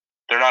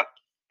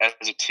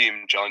as a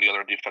team gelling together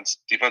on defense.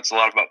 Defense is a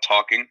lot about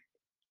talking.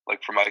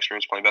 Like from my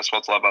experience playing basketball,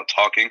 it's a lot about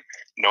talking,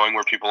 knowing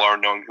where people are,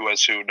 knowing who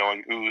has who,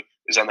 knowing who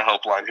is on the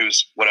helpline,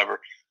 who's whatever.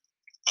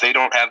 They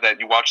don't have that.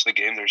 You watch the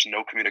game, there's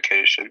no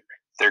communication.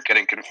 They're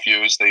getting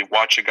confused. They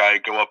watch a guy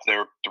go up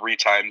there 3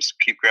 times,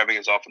 keep grabbing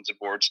his offensive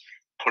boards,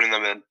 putting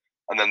them in,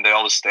 and then they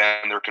all just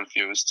stand there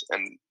confused.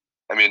 And,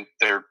 I mean,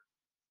 they're,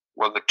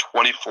 the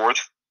 24th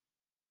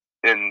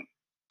in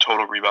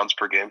total rebounds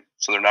per game.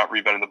 So they're not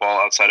rebounding the ball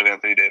outside of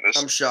Anthony Davis.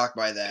 I'm shocked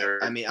by that.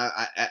 I mean,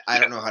 I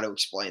don't know how to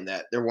explain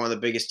that. They're one of the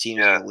biggest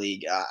teams in the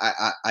league.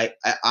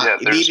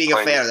 Me being a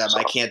fan of them,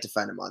 I can't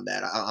defend them on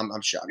that.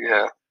 I'm shocked.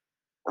 Yeah.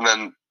 And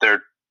then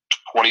they're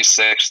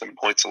 26th in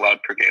points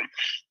allowed per game.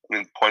 I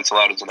mean, points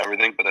allowed isn't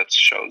everything, but that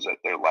shows that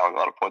they're allowing a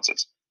lot of points.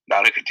 It's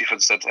not a good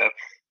defense set to have.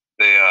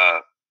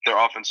 Their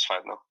offense is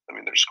fine though. I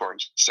mean, they're scoring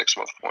the 6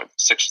 most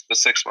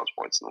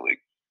points in the league.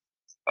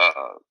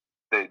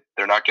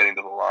 They're not getting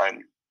to the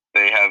line.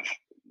 They have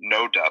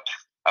no depth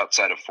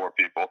outside of 4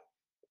 people.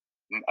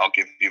 I'll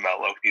give you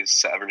Melo.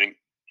 He's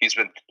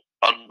been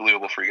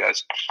unbelievable for you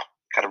guys.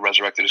 Kind of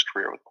resurrected his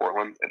career with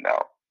Portland, and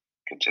now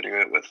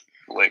continuing it with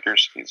the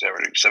Lakers. He's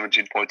averaging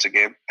 17 points a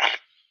game.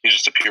 He's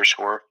just a pure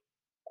scorer.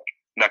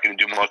 Not going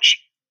to do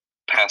much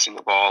passing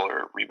the ball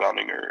or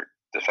rebounding or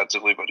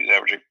defensively, but he's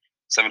averaging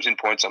 17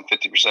 points on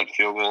 50%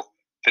 field goal,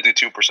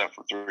 52%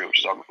 from 3, which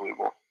is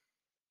unbelievable.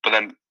 But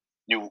then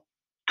you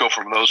go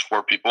from those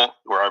 4 people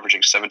who are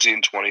averaging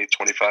 17, 20,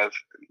 25,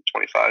 and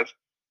 25,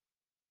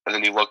 and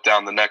then you look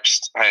down, the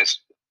next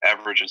highest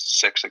average is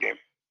 6 a game.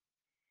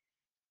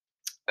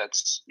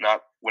 That's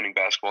not winning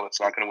basketball. That's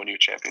not going to win you a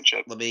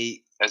championship.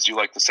 As you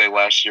like to say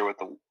last year with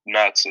the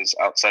Nets, is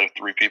outside of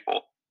 3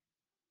 people,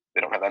 they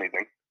don't have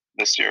anything.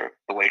 This year,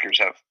 the Lakers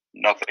have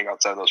nothing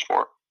outside of those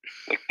 4.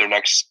 Like their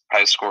next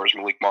highest scorer is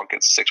Malik Monk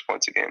at 6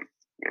 points a game.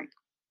 I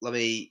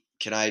mean,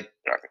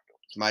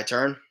 it's my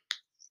turn?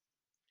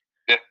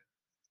 Yeah.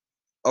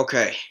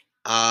 Okay.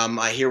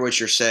 I hear what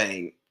you're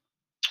saying.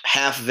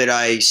 Half of it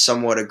I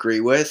somewhat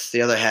agree with.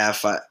 The other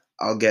half,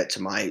 I'll get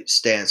to my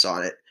stance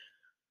on it.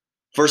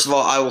 First of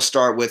all, I will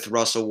start with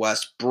Russell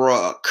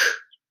Westbrook,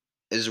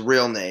 his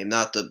real name,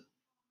 not the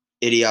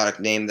idiotic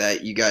name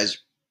that you guys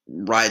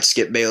ride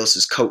Skip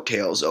Bayless's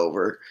coattails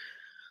over.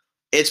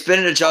 It's been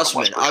an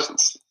adjustment.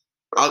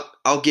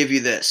 I'll give you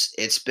this.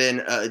 It's been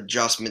an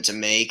adjustment to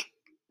make.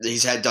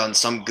 He's done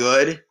some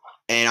good,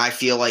 and I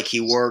feel like he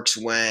works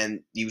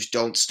when you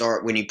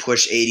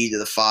push 80 to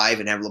the 5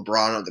 and have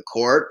LeBron on the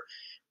court,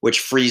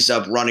 which frees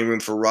up running room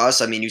for Russ.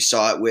 I mean, you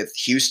saw it with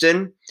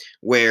Houston,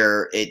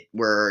 where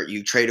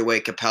you trade away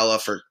Capella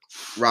for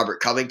Robert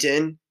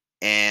Covington,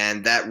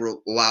 and that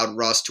allowed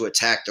Russ to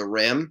attack the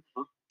rim.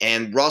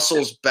 And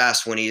Russell's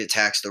best when he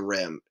attacks the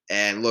rim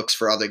and looks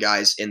for other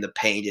guys in the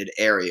painted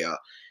area.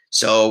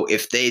 So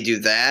if they do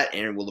that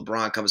and when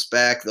LeBron comes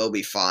back, they'll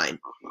be fine.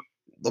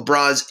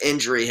 LeBron's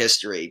injury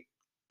history,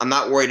 I'm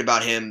not worried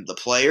about him, the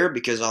player,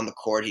 because on the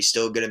court he's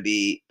still going to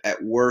be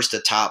at worst a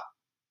top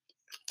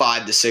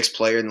 5 to 6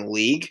 player in the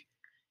league.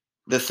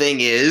 The thing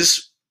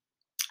is,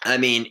 I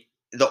mean,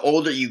 the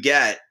older you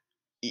get,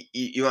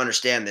 you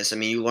understand this. I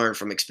mean, you learn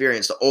from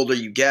experience. The older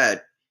you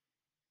get,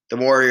 the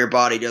more your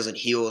body doesn't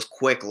heal as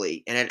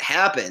quickly. And it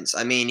happens.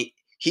 I mean,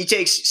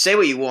 say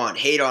what you want,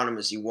 hate on him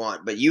as you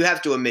want, but you have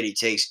to admit he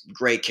takes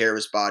great care of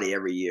his body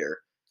every year.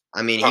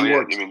 I mean,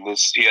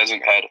 he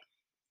hasn't had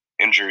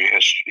injury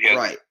history. He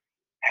hasn't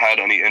had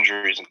any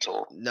injuries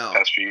until the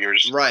past few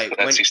years. Right.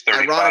 He's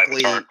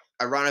 35.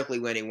 Ironically,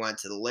 when he went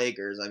to the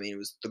Lakers, I mean, it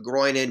was the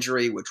groin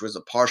injury, which was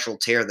a partial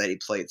tear that he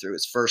played through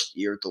his first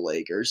year at the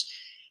Lakers.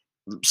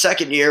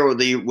 Second year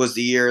was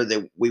the year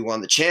that we won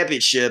the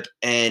championship,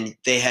 and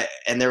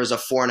there was a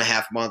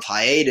 4.5 month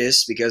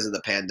hiatus because of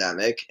the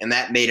pandemic, and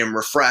that made him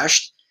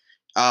refreshed.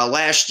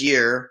 Last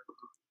year,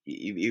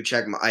 you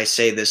check. I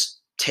say this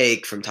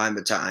take from time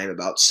to time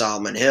about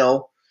Solomon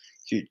Hill.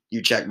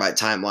 You check my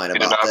timeline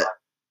about that.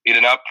 He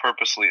did not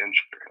purposely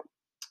injure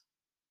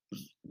him.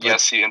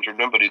 Yes, he injured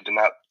him, but he did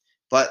not.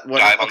 But we're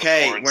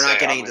not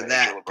getting into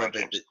that.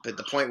 But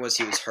the point was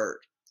he was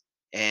hurt.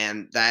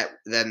 And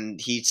then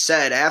he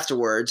said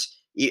afterwards,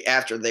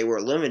 after they were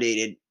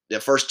eliminated, the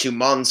first 2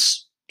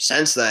 months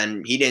since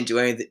then, he didn't do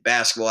any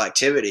basketball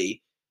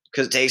activity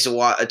because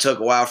it took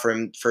a while for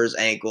his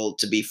ankle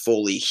to be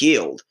fully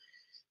healed.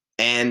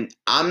 And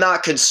I'm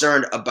not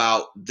concerned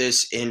about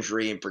this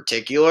injury in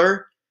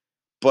particular,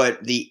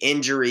 but the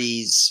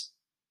injuries,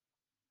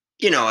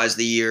 as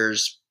the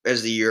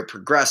year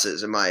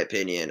progresses, in my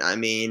opinion. I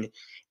mean,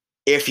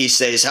 if he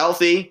stays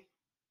healthy,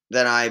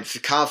 then I'm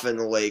confident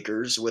in the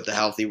Lakers with a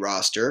healthy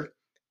roster.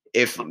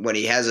 When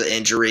he has an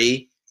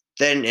injury,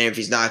 and if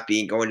he's not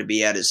going to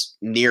be at his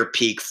near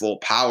peak full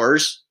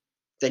powers,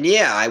 then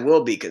yeah, I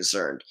will be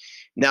concerned.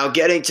 Now,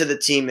 getting to the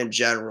team in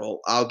general,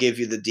 I'll give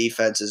you the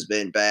defense has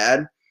been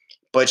bad,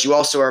 but you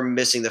also are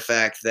missing the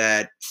fact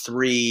that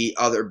three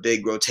other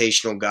big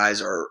rotational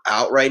guys are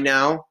out right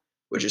now,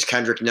 which is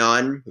Kendrick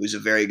Nunn, who's a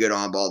very good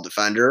on-ball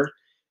defender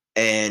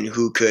and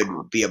who could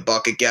be a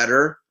bucket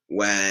getter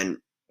when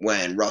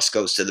Russ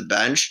goes to the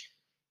bench.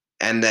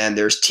 And then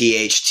there's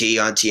THT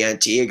on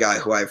TNT, a guy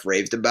who I've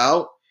raved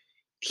about.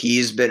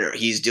 He's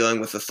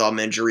dealing with a thumb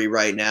injury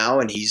right now,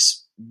 and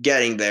he's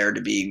getting there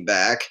to being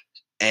back.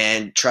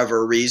 And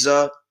Trevor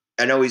Ariza,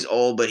 I know he's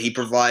old, but he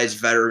provides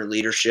veteran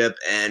leadership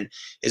and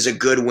is a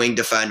good wing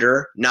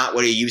defender. Not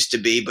what he used to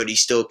be, but he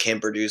still can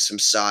produce some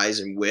size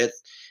and width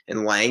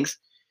and length.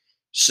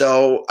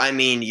 So, I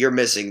mean, you're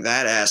missing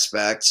that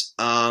aspect.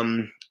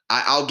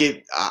 I'll give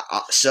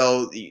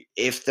so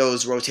if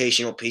those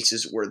rotational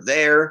pieces were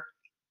there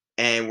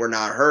and were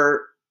not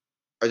hurt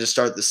or to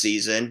start the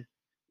season,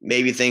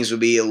 maybe things would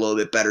be a little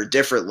bit better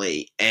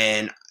differently.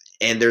 And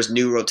there's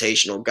new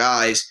rotational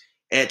guys,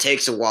 and it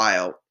takes a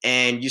while.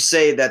 And you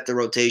say that the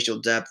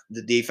rotational depth,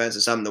 the defense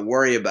is something to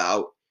worry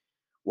about.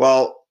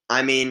 Well,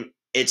 I mean,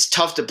 it's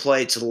tough to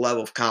play to the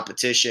level of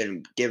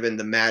competition given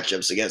the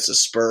matchups against the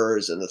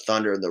Spurs and the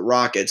Thunder and the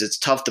Rockets. It's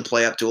tough to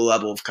play up to a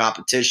level of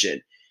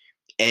competition.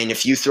 And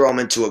if you throw them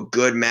into a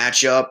good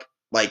matchup,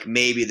 like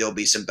maybe there'll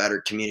be some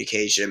better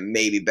communication,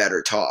 maybe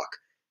better talk.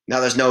 Now,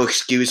 there's no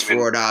excuse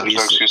for it, obviously.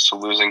 There's no excuse to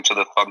losing to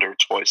the Thunder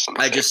twice.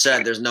 I just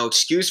said there's no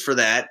excuse for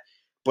that,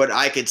 but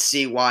I could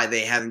see why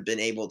they haven't been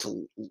able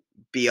to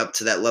be up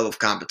to that level of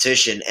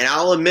competition. And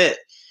I'll admit,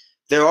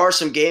 there are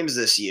some games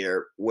this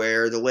year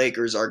where the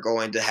Lakers are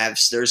going to have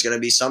 – there's going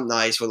to be some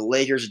nights where the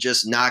Lakers are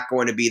just not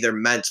going to be there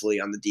mentally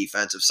on the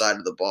defensive side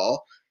of the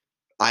ball.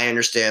 I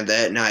understand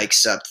that, and I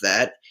accept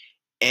that.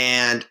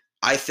 And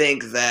I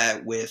think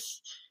that with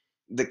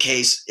the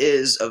case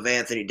is of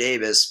Anthony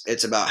Davis,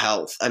 it's about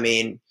health. I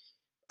mean,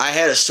 I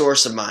had a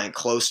source of mine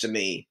close to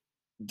me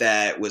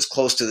that was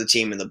close to the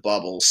team in the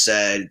bubble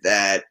said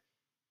that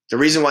the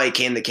reason why he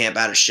came to camp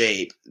out of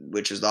shape,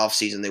 which was the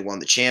offseason they won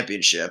the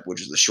championship, which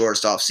was the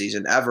shortest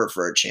offseason ever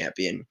for a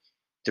champion,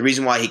 the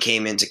reason why he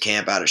came into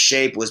camp out of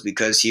shape was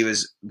because he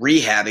was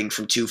rehabbing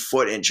from 2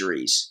 foot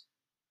injuries.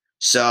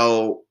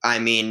 So, I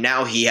mean,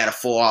 now he had a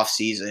full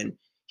offseason.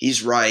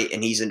 He's right,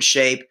 and he's in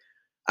shape.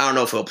 I don't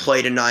know if he'll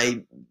play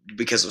tonight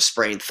because of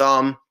sprained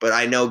thumb, but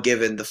I know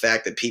given the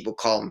fact that people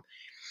call him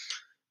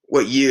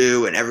what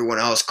you and everyone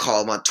else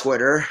call him on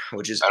Twitter,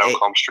 which is I don't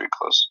call him street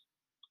clothes.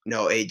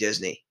 No, A.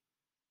 Disney.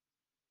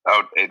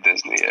 Oh, A.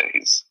 Disney, yeah,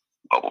 he's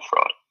bubble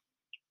fraud.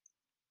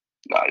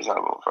 No, he's not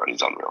a bubble fraud.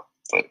 He's unreal.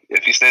 But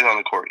if he stays on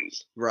the court,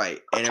 he's right.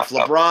 And if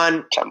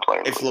LeBron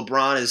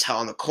is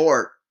on the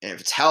court, and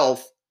if it's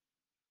health,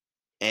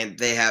 and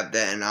they have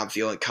that, and I'm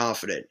feeling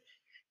confident.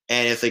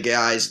 And if the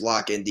guys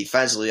lock in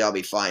defensively, I'll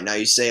be fine. Now,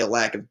 you say a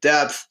lack of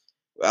depth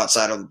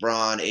outside of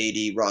LeBron,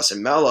 AD, Russ,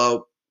 and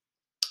Melo.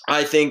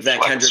 I think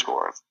that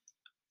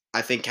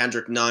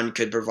Kendrick Nunn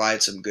could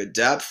provide some good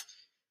depth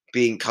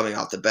coming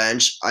off the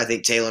bench. I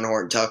think Talen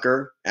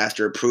Horton-Tucker,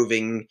 after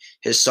improving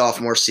his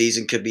sophomore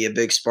season, could be a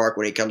big spark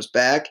when he comes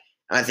back.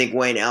 I think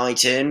Wayne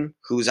Ellington,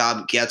 who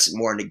gets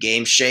more into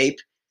game shape,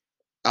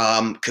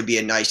 could be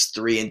a nice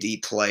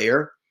 3-and-D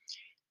player.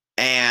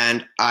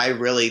 And I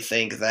really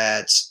think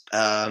that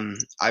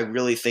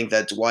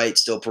Dwight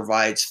still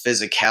provides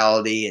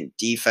physicality and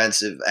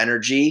defensive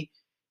energy.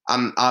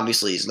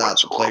 Obviously, he's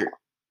not the player.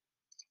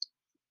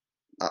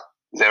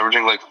 He's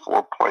averaging like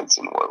 4 points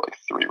and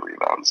 3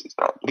 rebounds. He's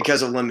not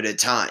because of limited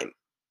time.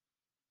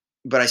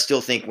 But I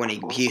still think when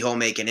he'll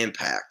make an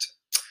impact.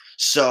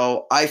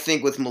 So I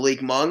think with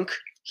Malik Monk,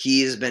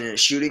 he has been in a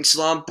shooting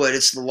slump, but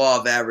it's the law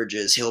of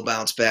averages. He'll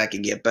bounce back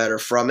and get better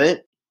from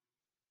it.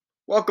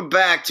 Welcome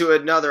back to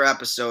another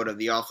episode of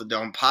the Off the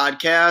Dome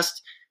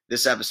podcast.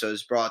 This episode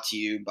is brought to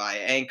you by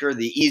Anchor,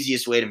 the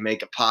easiest way to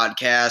make a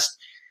podcast.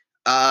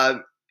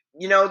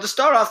 To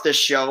start off this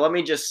show, let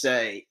me just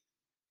say,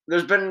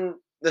 there's been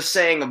the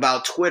saying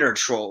about Twitter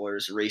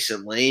trollers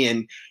recently,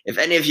 and if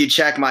any of you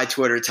check my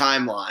Twitter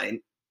timeline,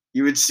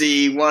 you would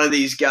see one of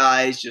these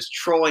guys just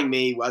trolling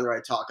me, whether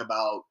I talk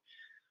about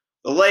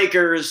the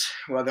Lakers,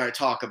 whether I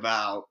talk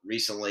about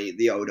recently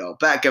the Odell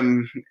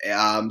Beckham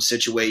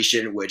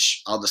situation,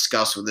 which I'll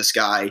discuss with this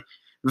guy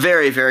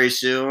very, very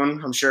soon.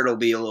 I'm sure it'll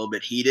be a little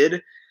bit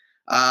heated.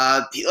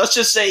 Let's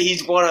just say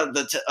he's one of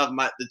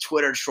the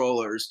Twitter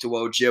trollers to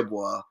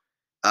Ojibwa.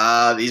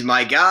 He's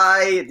my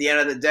guy. At the end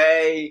of the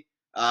day,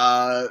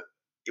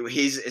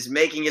 he's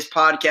making his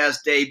podcast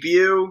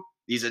debut.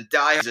 He's a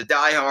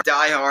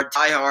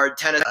diehard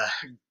tennis.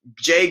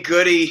 Jay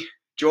Goody,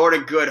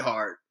 Jordan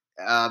Goodhart.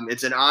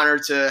 It's an honor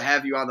to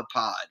have you on the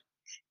pod.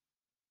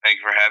 Thank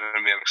you for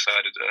having me. I'm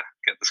excited to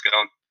get this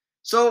going.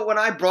 So when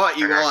I brought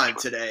you on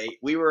today,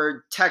 we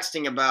were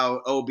texting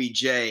about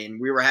OBJ, and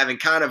we were having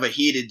kind of a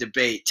heated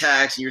debate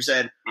text, and you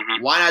said,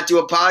 Why not do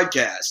a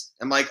podcast?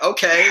 I'm like,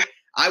 okay,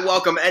 I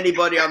welcome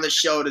anybody on the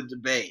show to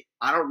debate.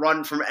 I don't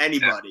run from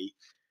anybody.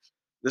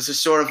 This is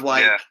sort of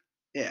like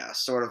a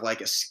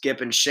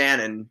Skip and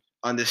Shannon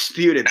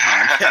Undisputed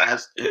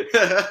podcast.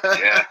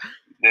 Yeah.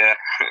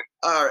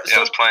 All right. Yeah, I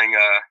was playing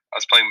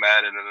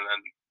Madden, and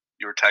then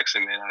you were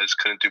texting me, and I just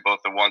couldn't do both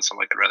at once. I'm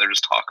like, I'd rather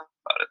just talk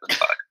about it than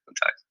text.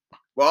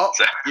 Well,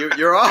 So,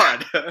 you're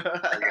on.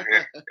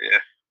 yeah.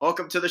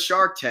 Welcome to the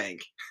Shark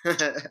Tank.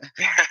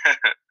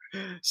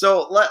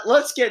 So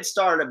let's get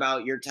started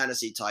about your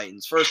Tennessee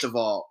Titans. First of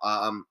all,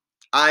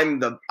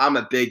 I'm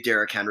a big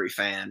Derrick Henry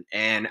fan,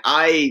 and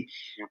I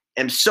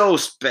am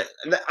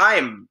I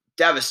am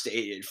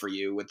devastated for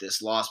you with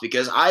this loss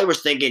because I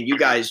was thinking you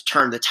guys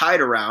turned the tide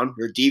around.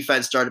 Your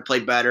defense started to play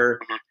better.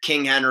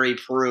 King Henry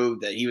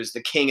proved that he was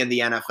the king of the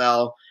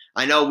NFL.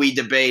 I know we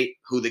debate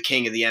who the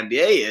king of the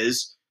NBA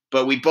is,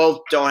 but we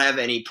both don't have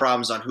any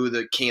problems on who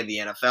the king of the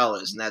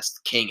NFL is, and that's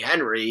King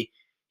Henry.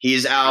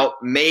 He's out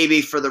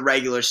maybe for the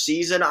regular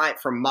season,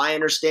 from my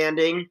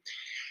understanding.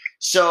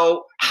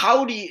 So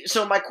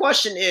so my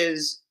question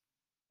is,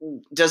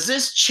 does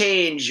this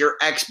change your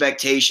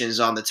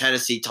expectations on the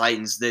Tennessee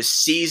Titans this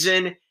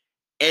season?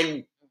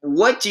 And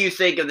what do you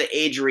think of the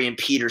Adrian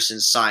Peterson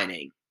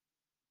signing?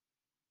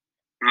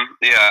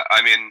 Yeah,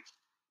 I mean,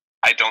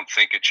 I don't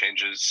think it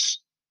changes.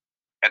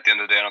 At the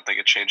end of the day, I don't think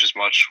it changes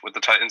much with the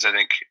Titans. I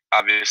think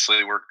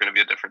obviously we're going to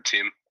be a different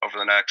team over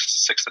the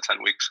next 6 to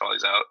 10 weeks while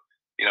he's out.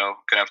 Going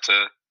to have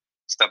to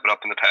step it up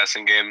in the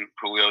passing game.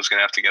 Julio's going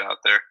to have to get out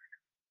there.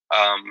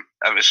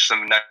 It's just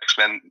some next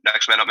man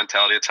up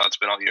mentality. It's how it's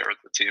been all year with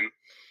the team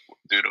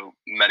due to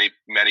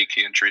many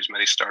key injuries,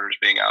 many starters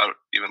being out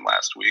even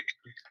last week.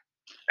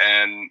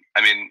 And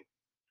I mean,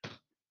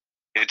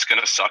 it's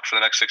going to suck for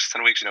the next 6 to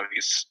 10 weeks.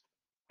 He's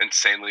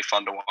insanely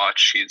fun to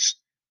watch. He's,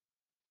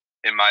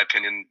 in my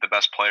opinion, the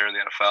best player in the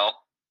NFL.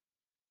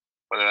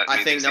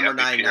 I think number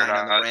 99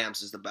 on the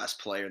Rams is the best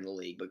player in the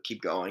league, but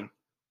keep going.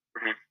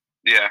 Mm-hmm.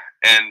 Yeah,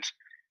 and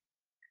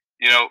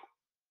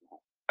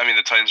I mean,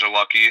 the Titans are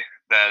lucky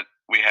that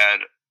we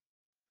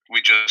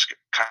just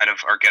kind of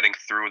are getting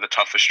through the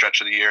toughest stretch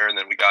of the year, and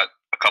then we got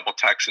a couple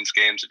Texans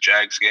games, a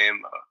Jags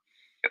game,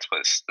 get to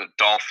play the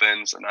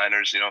Dolphins, the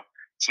Niners.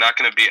 It's not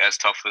going to be as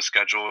tough of a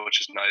schedule, which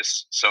is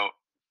nice. So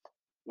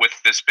with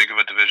this big of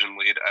a division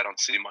lead, I don't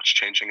see much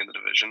changing in the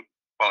division.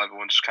 While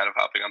everyone's kind of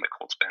hopping on the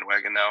Colts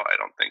bandwagon now, I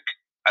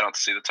don't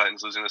see the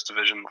Titans losing this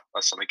division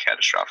unless something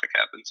catastrophic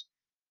happens.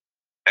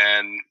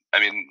 And I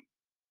mean,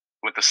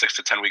 with the 6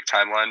 to 10 week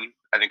timeline,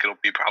 I think it'll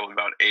be probably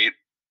about 8. I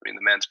mean,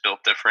 the man's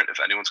built different.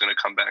 If anyone's going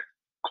to come back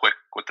quick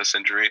with this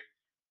injury,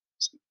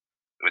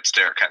 it's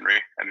Derrick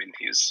Henry. I mean,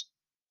 he's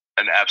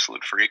an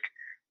absolute freak.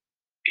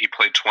 He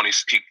played 20.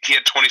 He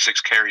had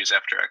 26 carries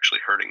after actually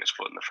hurting his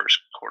foot in the first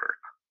quarter.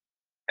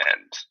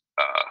 And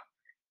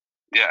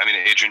yeah, I mean,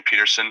 Adrian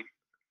Peterson,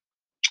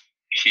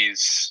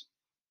 he's.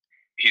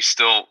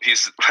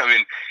 I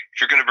mean,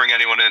 if you're going to bring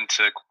anyone in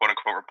to quote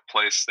unquote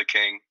replace the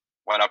king,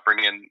 why not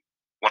bring in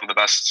one of the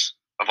best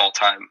of all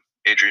time,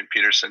 Adrian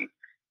Peterson,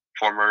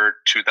 former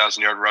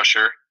 2,000-yard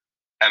rusher,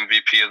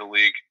 MVP of the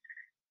league.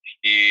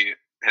 He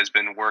has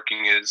been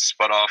working his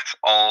butt off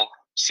all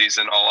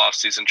off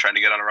season, trying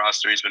to get on a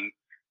roster. He's been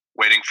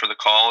waiting for the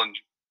call and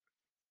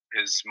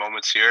his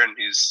moments here, and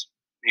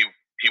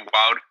he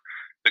wowed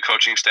the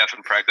coaching staff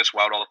in practice,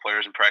 wowed all the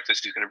players in practice.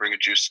 He's going to bring a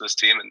juice to this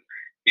team, and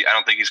I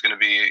don't think he's going to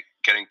be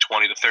getting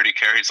 20 to 30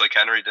 carries like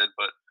Henry did,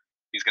 but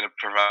he's going to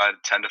provide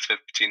 10 to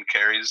 15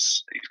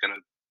 carries. He's going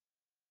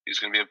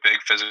to be a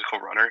big physical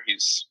runner.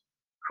 He's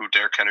who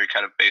Derrick Henry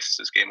kind of bases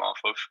his game off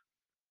of.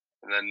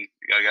 And then you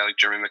got a guy like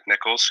Jeremy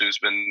McNichols, who's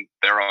been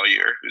there all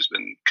year, who's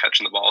been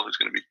catching the ball, who's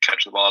going to be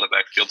catching the ball out of the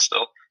backfield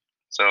still.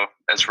 So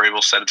as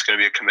Rabel said, it's going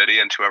to be a committee,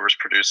 and whoever's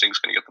producing is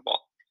going to get the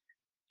ball.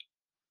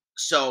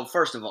 So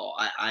first of all,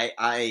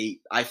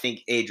 I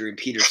think Adrian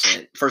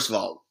Peterson. First of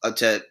all,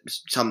 to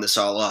sum this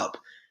all up,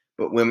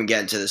 but when we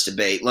get into this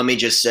debate, let me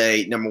just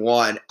say, number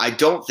one, I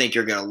don't think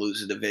you're going to lose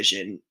the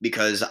division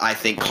because I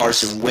think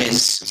Carson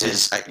Wentz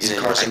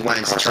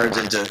turns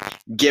into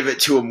give it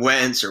to him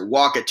Wentz or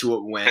walk it to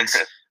him Wentz.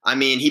 I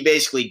mean, he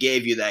basically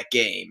gave you that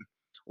game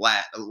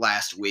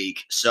last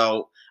week,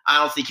 so I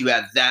don't think you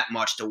have that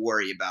much to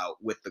worry about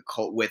with the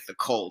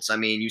Colts. I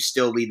mean, you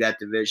still lead that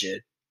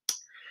division.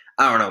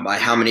 I don't know, by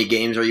how many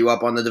games are you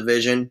up on the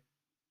division?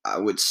 I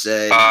would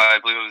say I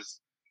believe it was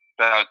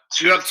about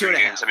 2 you're to up 3 2.5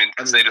 games. I mean,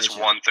 because they just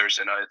division. won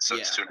Thursday night, so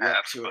Yeah, it's 2.5.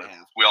 2.5.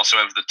 We also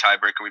have the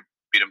tiebreaker. We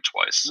beat them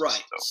twice.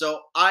 Right. So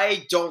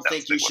I don't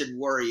think you should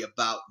worry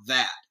about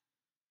that.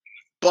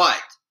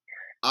 But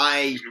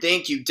I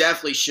think you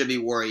definitely should be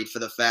worried for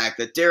the fact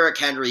that Derrick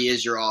Henry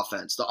is your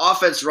offense. The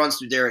offense runs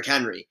through Derrick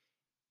Henry.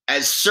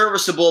 As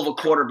serviceable of a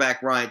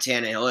quarterback Ryan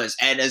Tannehill is,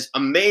 and as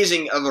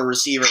amazing of a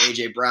receiver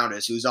A.J. Brown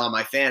is, who's on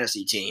my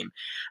fantasy team,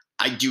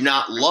 I do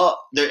not love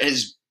 – there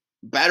is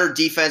better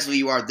defensively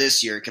you are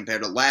this year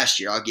compared to last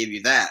year. I'll give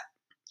you that.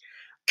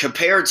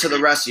 Compared to the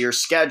rest of your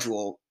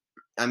schedule,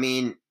 I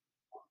mean,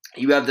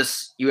 you have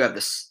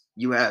the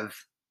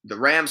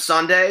Rams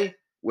Sunday,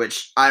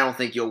 which I don't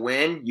think you'll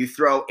win. You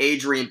throw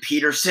Adrian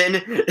Peterson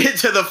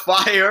into the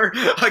fire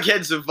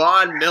against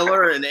Von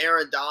Miller and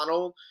Aaron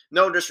Donald.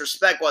 No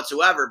disrespect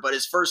whatsoever, but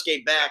his first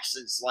game back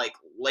since like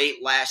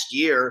late last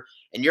year,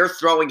 and you're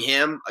throwing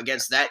him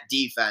against that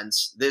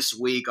defense this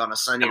week on a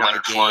Sunday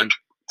night game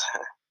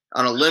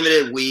on a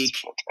limited week.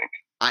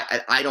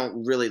 I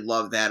don't really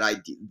love that. I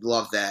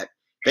love that.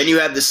 Then you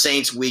have the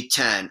Saints week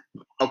 10.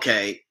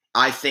 Okay,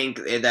 I think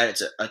that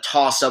it's a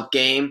toss-up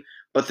game,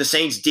 but the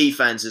Saints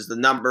defense is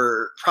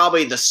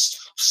probably the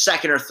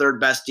second or third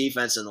best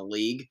defense in the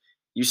league.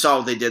 You saw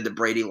what they did to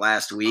Brady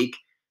last week.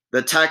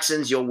 The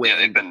Texans, you'll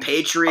win. Yeah, The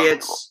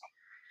Patriots,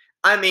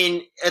 I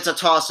mean, it's a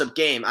toss-up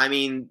game. I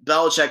mean,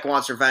 Belichick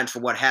wants revenge for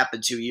what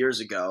happened 2 years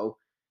ago,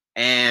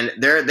 and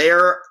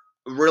they're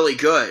really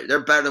good.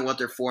 They're better than what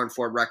their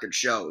 4-4 record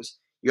shows.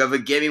 You have a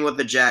game with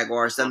the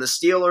Jaguars. Then the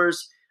Steelers,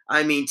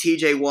 I mean,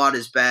 TJ Watt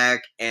is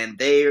back, and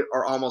they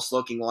are almost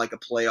looking like a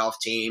playoff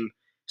team.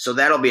 So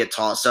that'll be a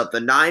toss-up. The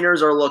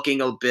Niners are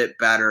looking a bit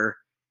better.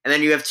 And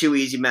then you have two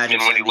easy matchups.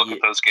 And when you look at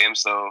those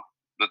games, though,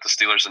 with the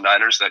Steelers and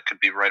Niners, that could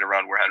be right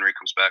around where Henry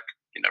comes back.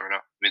 You never know.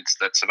 I mean,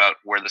 that's about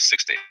where the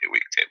 6 to 8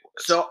 week table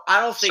is. So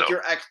I don't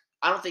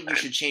think you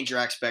should change your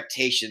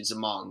expectations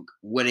among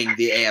winning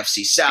the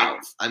AFC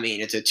South. I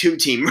mean, it's a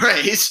 2-team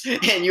race,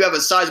 and you have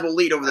a sizable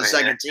lead over the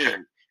second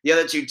team. The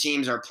other 2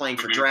 teams are playing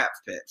for draft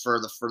pick for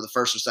the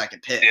first or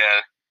second pick. Yeah.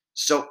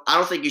 So I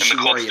don't think you should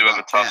worry about that.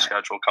 The Colts do have a tough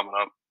schedule coming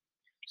up.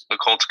 The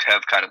Colts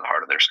have kind of the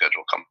heart of their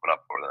schedule coming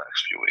up over the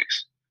next few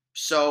weeks.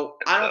 So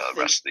I don't think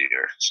the rest of the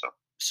year.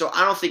 So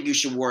I don't think you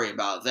should worry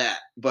about that.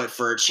 But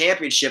for a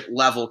championship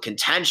level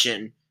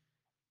contention,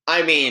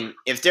 I mean,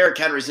 if Derrick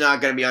Henry's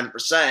not going to be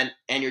 100%,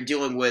 and you're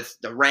dealing with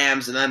the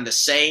Rams and then the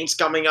Saints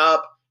coming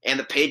up and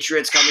the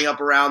Patriots coming up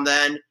around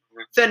then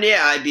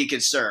yeah, I'd be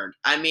concerned.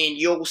 I mean,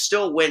 you'll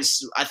still win.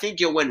 I think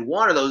you'll win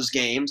one of those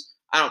games.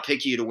 I don't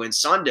pick you to win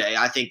Sunday.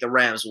 I think the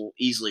Rams will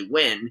easily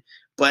win.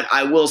 But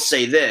I will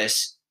say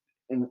this.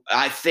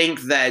 I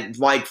think that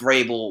Mike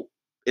Vrabel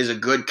is a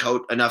good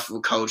coach, enough of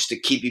a coach to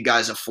keep you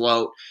guys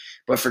afloat.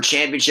 But for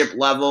championship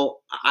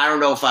level, I don't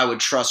know if I would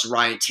trust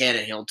Ryan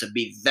Tannehill to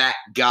be that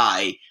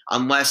guy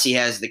unless he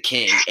has the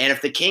King. And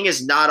if the King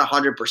is not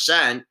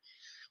 100%,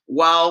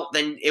 well,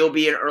 then it'll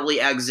be an early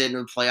exit in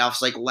the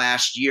playoffs like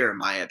last year, in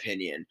my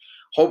opinion.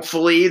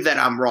 Hopefully that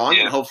I'm wrong,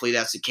 and hopefully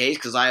that's the case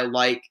because I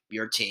like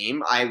your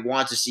team. I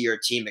want to see your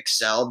team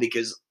excel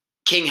because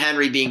King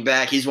Henry being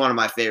back, he's one of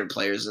my favorite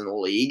players in the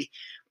league.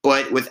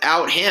 But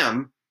without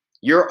him,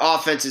 your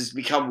offense has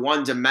become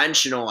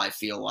one-dimensional, I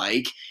feel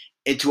like,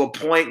 and to a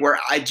point where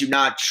I do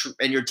not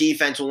and your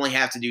defense will only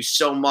have to do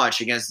so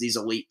much against these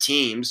elite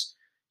teams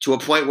to a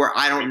point where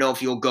I don't know if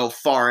you'll go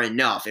far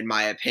enough, in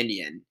my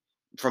opinion,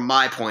 from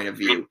my point of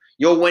view.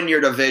 You'll win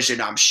your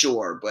division, I'm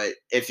sure, but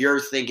if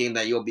you're thinking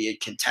that you'll be a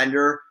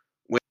contender,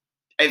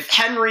 if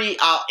Henry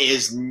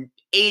is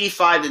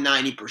 85 to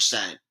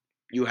 90%,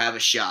 you have a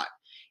shot.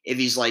 If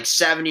he's like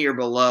 70 or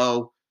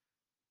below,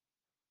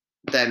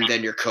 then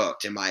you're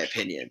cooked, in my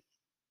opinion.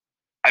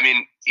 I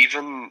mean,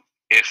 even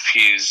if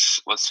he's,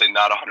 let's say,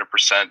 not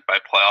 100% by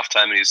playoff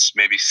time, and he's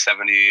maybe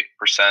 70%,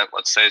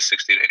 let's say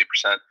 60 to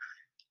 80%,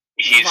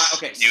 you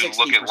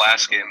look at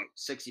last game.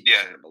 60%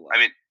 or below. I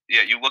mean,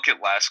 yeah, you look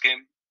at last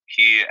game,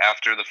 he,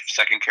 after the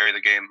second carry of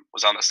the game,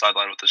 was on the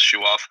sideline with his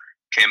shoe off,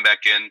 came back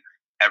in,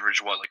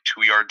 averaged, like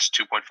 2 yards,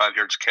 2.5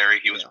 yards carry.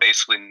 He was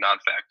basically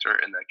non-factor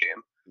in that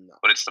game. No.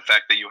 But it's the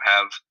fact that you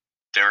have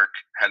Derrick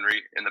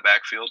Henry in the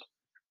backfield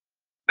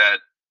that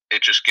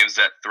it just gives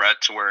that threat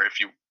to where if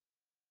you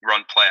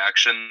run play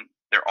action,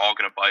 they're all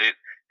going to bite.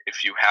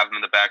 If you have him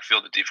in the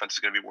backfield, the defense is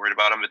going to be worried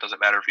about him. It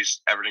doesn't matter if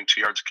he's averaging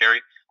 2 yards carry.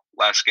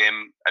 Last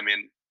game, I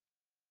mean,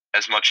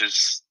 as much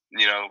as,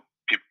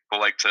 people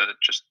like to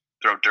just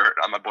throw dirt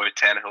on my boy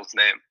Tannehill's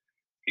name,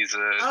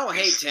 I don't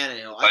hate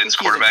Tannehill. I think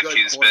quarterback.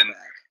 He's been.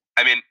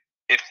 I mean,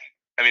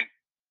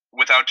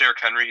 without Derrick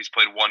Henry, he's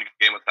played one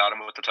game without him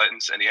with the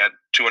Titans, and he had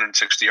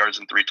 260 yards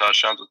and 3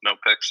 touchdowns with no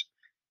picks.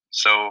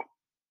 So,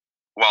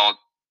 while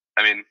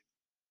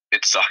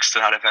it sucks to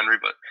not have Henry,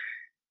 but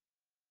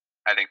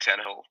I think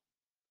Tannehill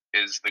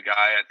is the guy.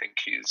 I think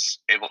he's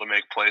able to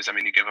make plays. I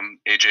mean, you give him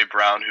A.J.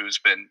 Brown, who's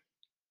been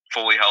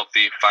fully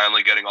healthy,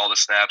 finally getting all the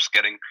snaps,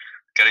 getting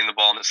the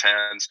ball in his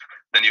hands.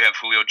 Then you have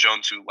Julio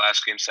Jones, who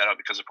last game sat out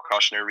because of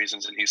precautionary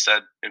reasons, and he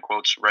said, in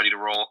quotes, ready to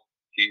roll.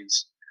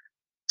 He's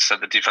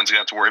said the defense is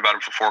going to have to worry about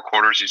him for 4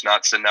 quarters. He's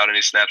not sitting out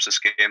any snaps this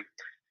game.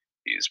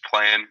 He's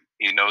playing.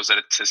 He knows that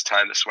it's his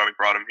time. This is why we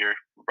brought him here.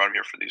 We brought him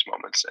here for these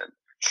moments. And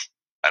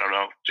I don't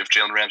know if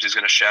Jalen Ramsey's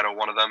going to shadow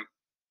one of them.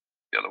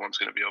 The other one's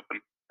going to be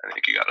open. I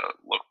think you got to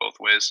look both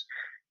ways.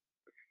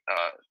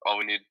 All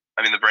we need,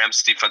 the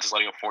Rams defense is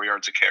letting up 4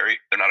 yards a carry.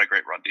 They're not a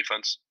great run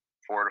defense.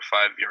 4 to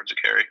 5 yards a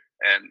carry.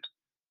 And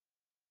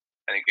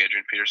I think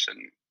Adrian Peterson,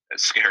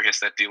 as scary as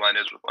that D-line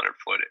is with Leonard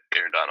Floyd,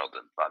 Aaron Donald,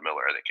 and Von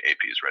Miller, I think AP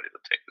is ready to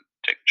take the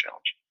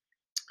challenge.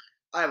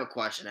 I have a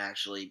question,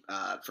 actually,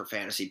 for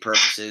fantasy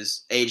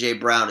purposes. A.J.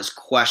 Brown is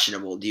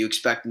questionable. Do you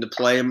expect him to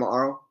play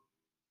tomorrow?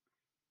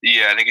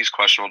 Yeah, I think he's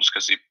questionable just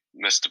because he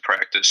missed the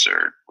practice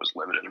or was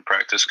limited in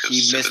practice.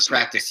 He missed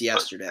practice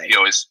yesterday. He's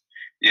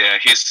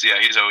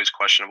always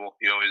questionable.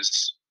 He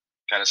always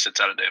kind of sits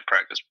out a day of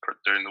practice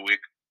during the week.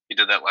 He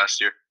did that last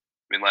year.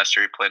 Last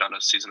year he played on a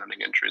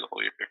season-ending injury the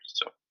whole year.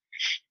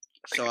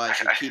 So I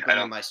should keep him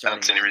in my starting. I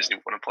don't see any reason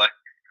he wouldn't play.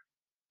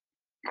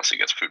 Unless he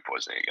gets food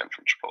poisoning again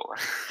from Chipotle.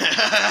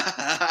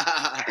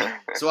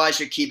 So I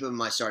should keep him in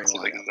my starting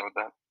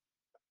lineup.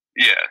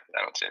 Yeah,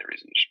 I don't see any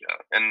reason he should be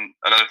out. And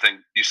another thing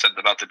you said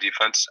about the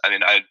defense, I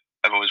mean,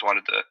 I've always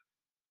wanted to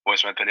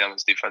voice my opinion on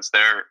this defense.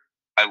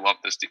 I love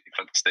this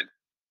defense. They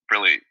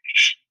really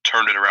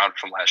turned it around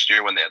from last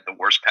year when they had the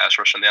worst pass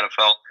rush in the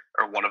NFL,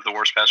 or one of the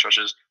worst pass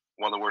rushes,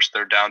 one of the worst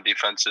third down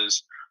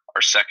defenses.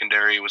 Our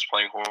secondary was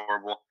playing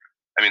horrible.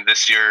 I mean,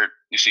 this year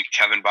you see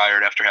Kevin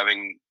Byard after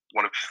having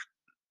one of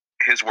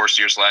his worst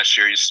years last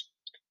year. He's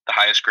the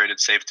highest graded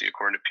safety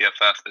according to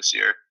PFF this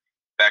year.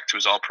 Back to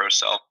his All-Pro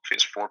self. He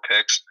has 4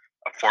 picks,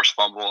 a forced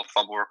fumble, a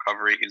fumble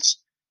recovery. He's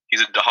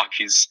a dog.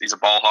 He's a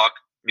ball hawk.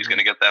 He's going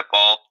to get that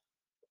ball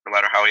no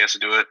matter how he has to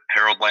do it.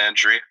 Harold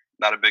Landry,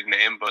 not a big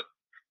name, but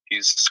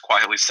he's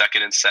quietly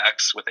second in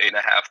sacks with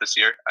 8.5 this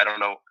year. I don't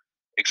know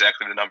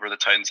exactly the number the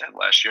Titans had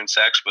last year in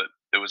sacks, but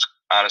it was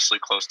honestly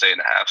close to 8.5.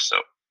 So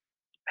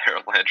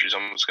Harold Landry's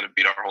almost going to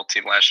beat our whole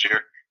team last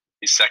year.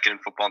 He's second in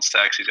football in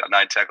sacks. He's got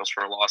 9 tackles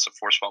for a loss, a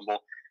forced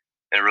fumble.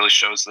 And it really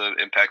shows the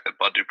impact that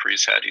Bud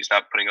Dupree's had. He's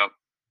not putting up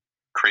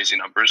crazy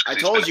numbers. I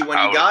told you when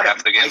you got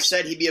him, I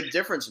said he'd be a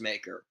difference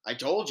maker. I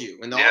told you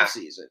in the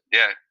offseason.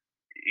 Yeah,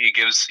 he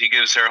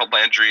gives Harold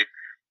Landry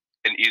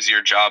an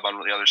easier job on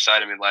the other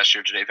side. I mean, last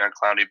year Jadeveon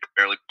Clowney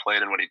barely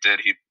played, and when he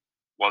did, he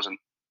wasn't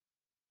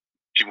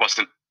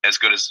as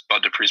good as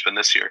Bud Dupree's been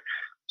this year.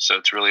 So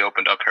it's really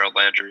opened up Harold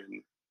Landry,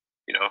 and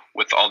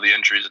with all the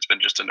injuries, it's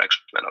been just a next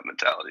man up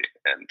mentality,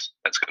 and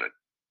that's going to.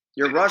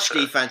 Your rush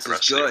defense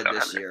is good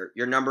this year.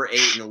 You're number 8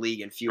 in the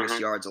league in fewest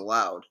yards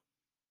allowed.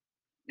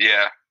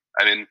 Yeah,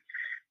 I mean,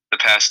 the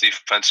pass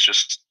defense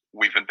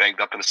we've been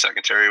banged up in the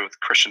secondary with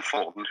Christian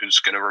Fulton, who's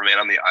going to remain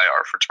on the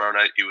IR for tomorrow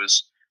night. He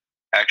was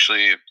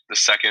actually the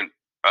second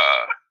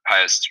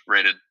highest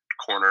rated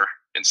corner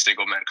in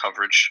single man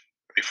coverage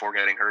before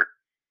getting hurt.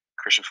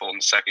 Christian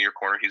Fulton, second-year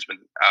corner, he's been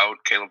out.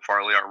 Caleb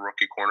Farley, our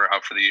rookie corner,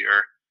 out for the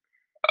year.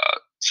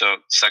 So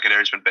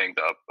secondary's been banged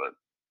up, but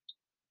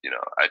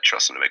I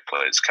trust him to make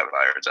plays. Kevin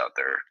Byard's out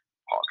there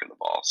hawking the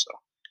ball, so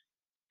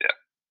yeah.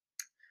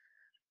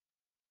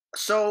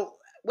 So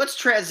let's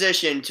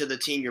transition to the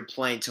team you're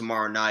playing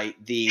tomorrow night,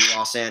 the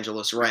Los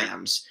Angeles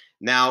Rams.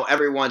 Now,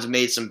 everyone's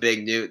made some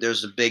big news.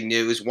 There's the big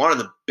news. One of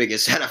the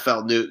biggest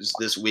NFL news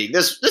this week.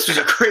 This was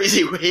a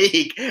crazy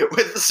week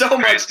with so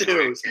much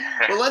news.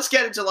 But let's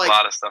get into a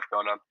lot of stuff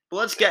going on.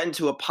 Let's get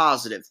into a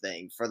positive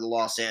thing for the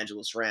Los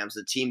Angeles Rams,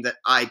 the team that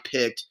I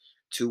picked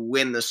to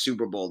win the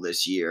Super Bowl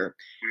this year.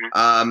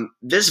 Mm-hmm.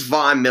 This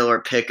Von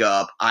Miller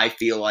pickup, I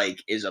feel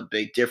like, is a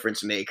big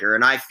difference maker,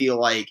 and I feel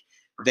like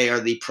they are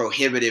the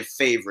prohibitive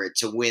favorite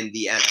to win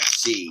the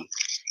NFC.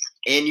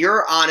 In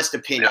your honest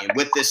opinion,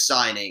 with this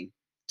signing,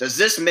 does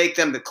this make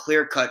them the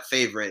clear-cut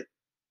favorite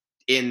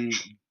in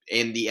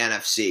the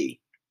NFC?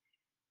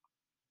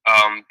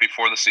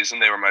 Before the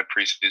season, they were my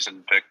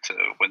preseason pick to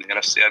win the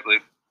NFC, I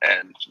believe,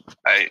 and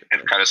I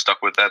have kind of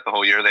stuck with that the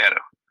whole year. They had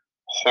a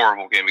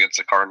horrible game against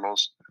the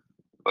Cardinals,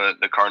 but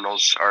the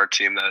Cardinals are a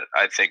team that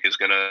I think is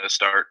going to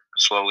start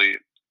slowly,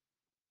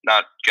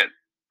 not get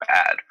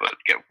bad, but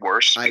get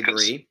worse. I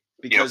agree.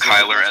 Because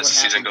Kyler, as the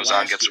season goes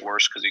on, gets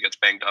worse because he gets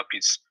banged up.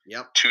 He's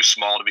too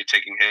small to be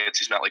taking hits.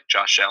 He's not like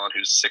Josh Allen,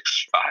 who's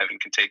 6'5" and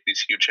can take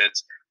these huge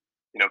hits.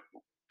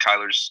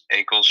 Kyler's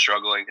ankle's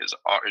struggling, his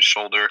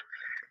shoulder.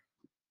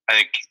 I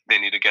think they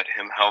need to get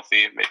him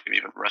healthy, maybe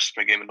even rest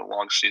him a game in the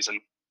long season.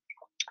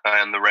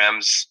 And the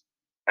Rams,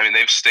 I mean,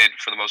 they've stayed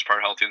for the most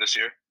part healthy this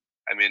year.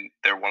 I mean,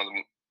 they're one of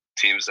the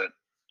teams that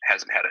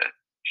hasn't had a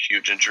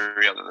huge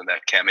injury other than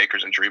that Cam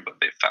Akers injury, but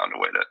they've found a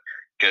way to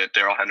get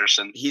Darrell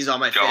Henderson. He's on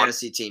my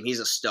fantasy team. He's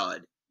a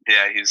stud.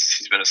 Yeah,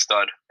 he's been a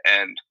stud.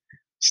 And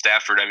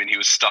Stafford, I mean, he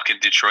was stuck in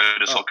Detroit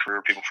his whole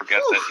career. People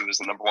forget that he was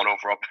the number 1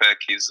 overall pick.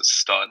 He's a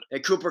stud.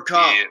 And Cooper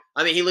Kupp.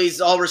 He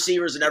leads all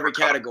receivers in every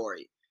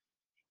category.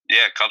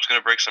 Yeah, Kupp's going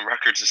to break some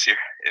records this year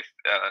if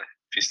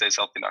he stays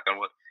healthy, knock on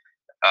wood.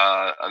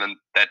 And then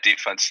that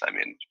defense, I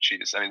mean,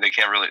 geez. I mean,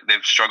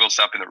 they've struggled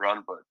stopping the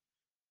run, but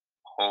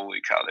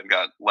holy cow, they've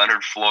got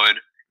Leonard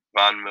Floyd,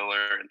 Von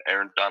Miller, and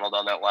Aaron Donald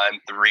on that line.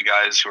 3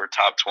 guys who are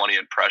top 20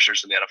 in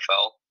pressures in the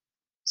NFL.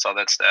 Saw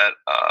that stat.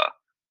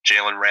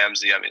 Jalen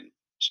Ramsey,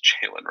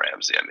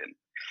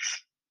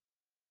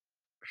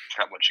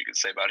 not much you could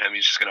say about him.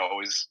 He's just going to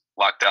always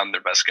lock down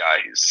their best guy.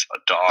 He's a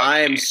dog. I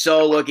am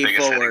so looking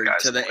forward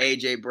to the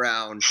A.J.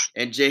 Brown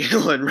and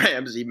Jalen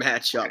Ramsey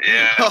matchup.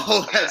 Yeah.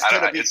 That's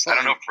going to be fun. I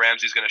don't know if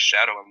Ramsey's going to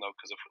shadow him, though,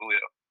 because of Julio.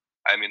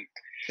 I mean,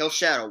 he'll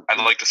shadow. I'd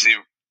like to see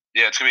 –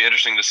 yeah, it's going to be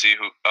interesting to see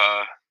who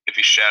if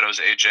he shadows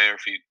A.J. or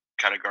if he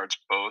kind of guards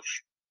both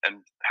and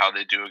how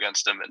they do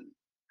against him and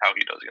how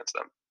he does against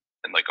them.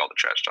 And, all the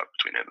trash talk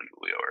between him and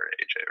Julio or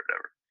A.J. or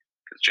whatever.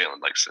 Because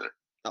Jalen likes to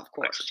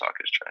talk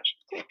his trash.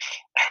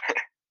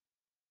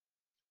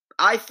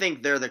 I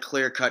think they're the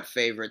clear-cut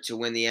favorite to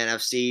win the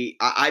NFC.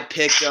 I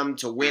picked them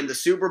to win the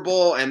Super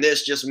Bowl, and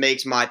this just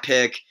makes my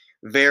pick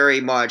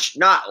very much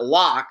not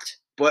locked,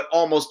 but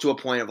almost to a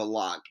point of a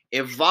lock.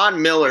 If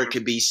Von Miller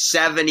could be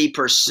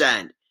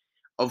 70%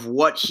 of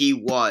what he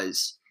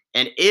was,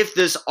 and if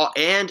this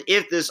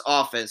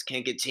offense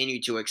can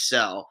continue to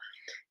excel,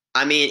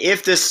 I mean,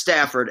 if this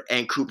Stafford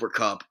and Cooper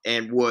Kupp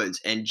and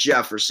Woods and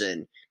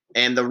Jefferson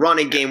and the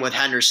running game with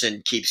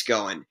Henderson keeps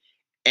going.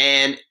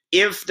 And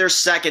if their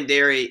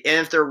secondary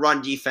and if their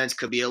run defense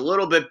could be a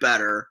little bit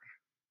better,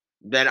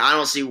 then I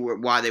don't see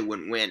why they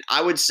wouldn't win.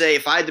 I would say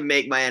if I had to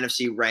make my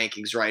NFC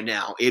rankings right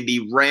now, it'd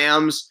be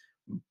Rams,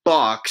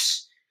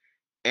 Bucks,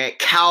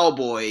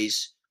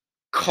 Cowboys,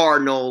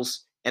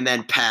 Cardinals, and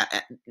then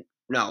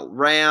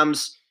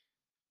Rams,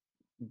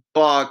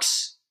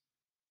 Bucks,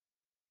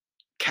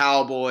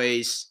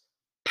 Cowboys,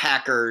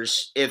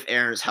 Packers. If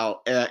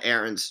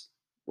Aaron's,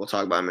 we'll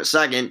talk about him in a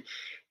second.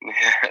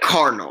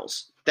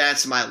 Cardinals.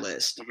 That's my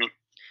list. Mm-hmm.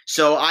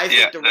 So I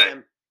think the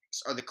Rams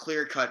are the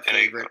clear-cut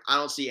favorite. I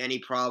don't see any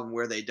problem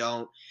where they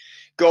don't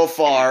go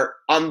far.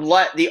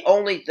 Unless the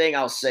only thing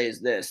I'll say is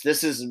this: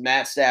 this is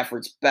Matt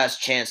Stafford's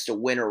best chance to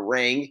win a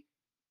ring,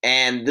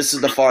 and this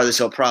is the farthest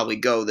he'll probably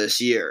go this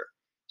year.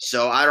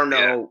 So I don't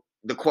know.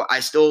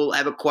 I still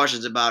have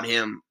questions about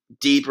him.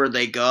 Deeper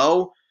they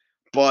go,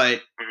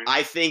 but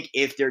I think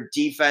if their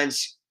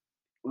defense,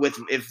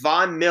 if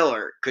Von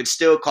Miller could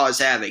still cause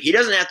havoc, he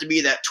doesn't have to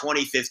be that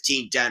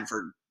 2015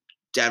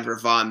 Denver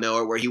Von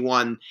Miller where he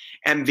won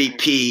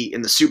MVP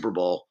in the Super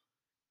Bowl.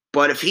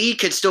 But if he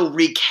could still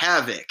wreak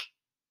havoc,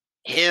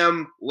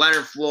 him,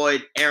 Leonard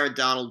Floyd, Aaron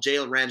Donald,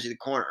 Jalen Ramsey, the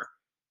corner,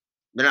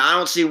 then I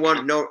don't see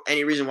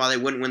any reason why they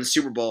wouldn't win the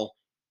Super Bowl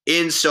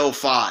in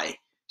SoFi.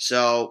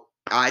 So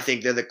I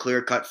think they're the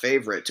clear-cut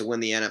favorite to win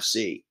the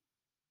NFC.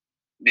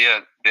 Yeah,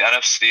 the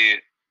NFC,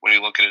 when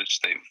you look at it,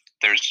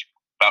 there's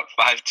about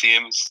 5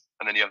 teams,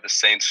 and then you have the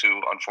Saints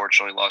who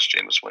unfortunately lost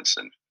Jameis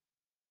Winston.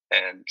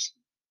 And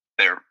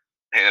they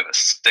have a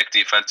stick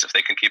defense. If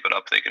they can keep it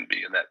up, they can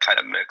be in that kind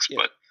of mix. Yeah.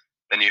 But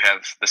then you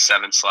have the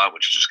 7 slot,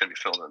 which is just going to be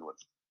filled in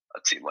with a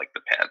team like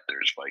the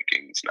Panthers,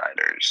 Vikings,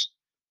 Niners,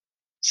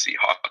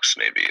 Seahawks,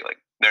 maybe. Like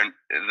the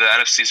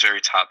NFC is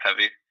very top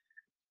heavy,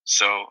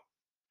 so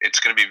it's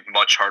going to be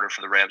much harder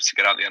for the Rams to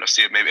get out of the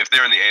NFC. Maybe if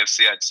they're in the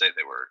AFC, I'd say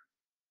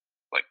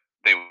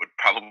they would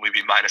probably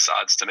be minus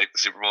odds to make the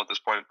Super Bowl at this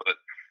point. But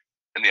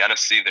in the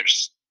NFC,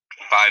 there's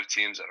 5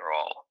 teams that are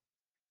all,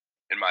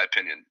 in my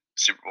opinion,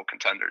 Super Bowl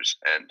contenders.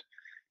 And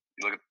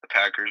you look at the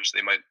Packers,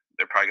 they might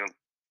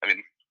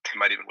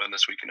even win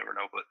this week. You never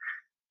know, but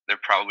they're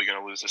probably going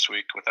to lose this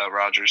week without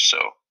Rodgers, so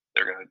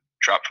they're going to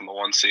drop from the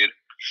 1 seed.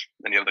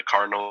 Then you have the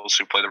Cardinals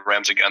who play the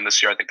Rams again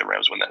this year. I think the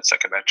Rams win that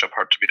second matchup.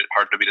 Hard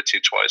to beat a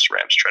team twice.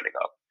 Rams trending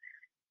up.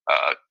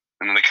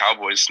 And then the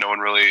Cowboys, no one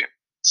really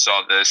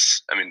saw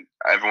this. I mean,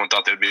 everyone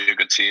thought they would be a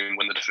good team,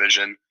 win the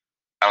division.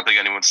 I don't think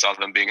anyone saw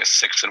them being a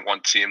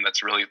 6-1 team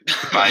that's really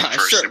vying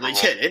for a Super Bowl.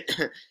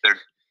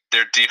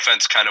 Their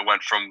defense kind of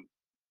went from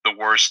the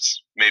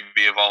worst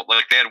maybe of all.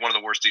 Like they had one of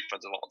the worst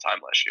defenses of all time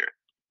last year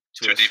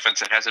to a defense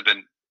that hasn't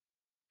been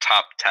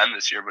top 10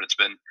 this year, but it's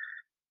been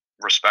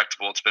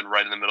respectable. It's been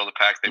right in the middle of the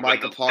pack. They win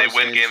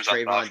games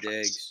on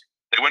offense.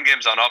 They win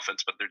games on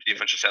offense, but their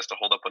defense just has to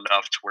hold up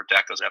enough to where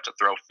Dak doesn't have to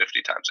throw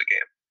 50 times a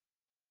game.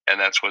 And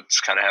that's what's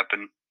kind of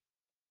happened.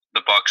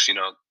 The Bucs,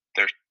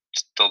 they're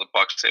still the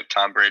Bucs. They have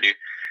Tom Brady.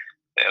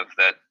 They have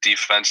that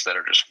defense that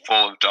are just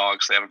full of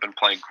dogs. They haven't been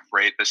playing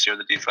great this year,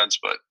 the defense,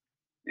 but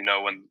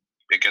when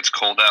it gets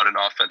cold out and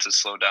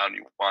offenses slow down,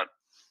 you want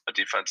a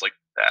defense like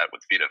that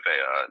with Vita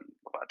Vea and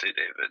Levante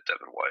David,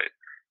 Devin White,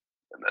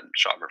 and then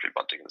Sean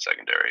Murphy-Bunting in the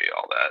secondary,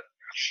 all that.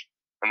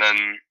 And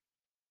then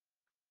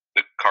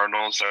the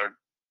Cardinals are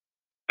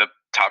the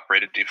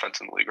top-rated defense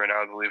in the league right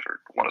now, I believe, or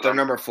one of them.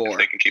 They're number 4. If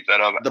they can keep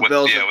that up.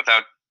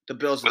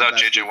 Without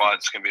J.J. Watt,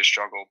 it's going to be a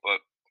struggle, but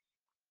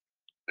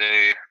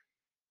they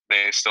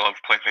still have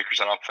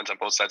playmakers on offense on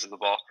both sides of the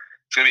ball.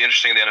 It's going to be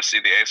interesting in the NFC.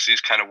 The AFC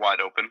is kind of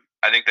wide open.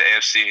 I think the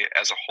AFC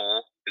as a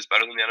whole is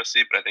better than the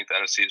NFC, but I think the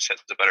NFC just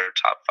has a better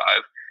top 5.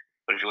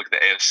 But if you look at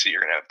the AFC,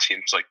 you're going to have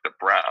teams like the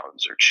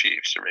Browns or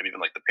Chiefs or maybe even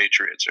like the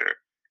Patriots or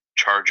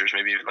Chargers,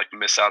 maybe even like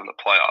miss out in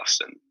the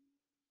playoffs. And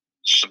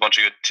it's just a bunch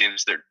of good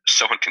teams. They're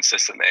so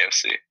inconsistent in the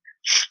AFC.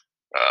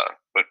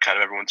 But kind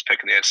of everyone's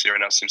picking the AFC right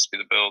now seems to be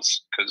the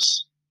Bills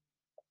because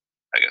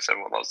I guess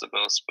everyone loves the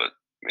Bills, but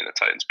the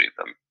Titans beat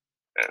them,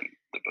 and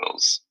the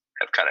Bills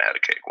have kind of had a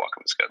cakewalk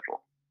on the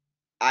schedule.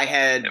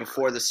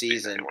 Before the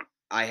season,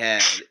 I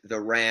had the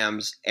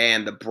Rams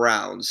and the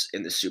Browns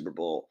in the Super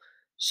Bowl.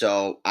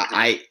 So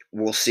I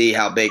will see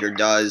how Baker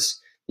does.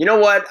 You know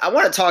what? I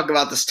want to talk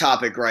about this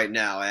topic right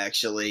now,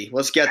 actually.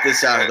 Let's get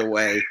this out of the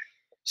way.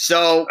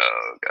 So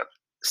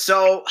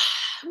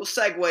we'll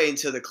segue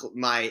into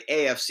my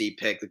AFC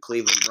pick, the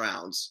Cleveland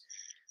Browns.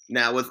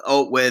 Now, with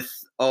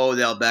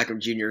Odell Beckham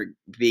Jr.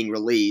 being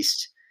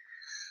released.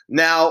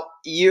 Now,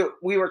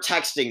 we were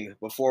texting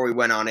before we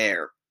went on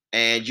air,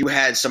 and you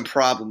had some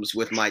problems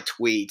with my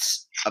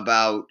tweets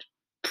about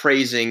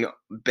praising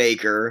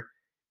Baker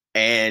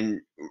and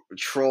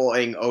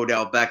trolling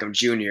Odell Beckham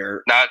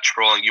Jr. Not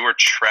trolling. You were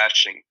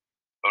trashing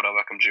Odell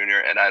Beckham Jr.,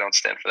 and I don't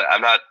stand for that.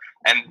 I'm not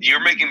 – and you're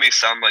making me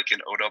sound like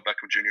an Odell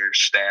Beckham Jr.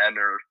 stan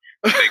or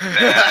big fan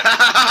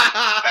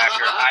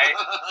backer.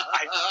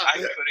 I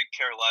couldn't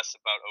care less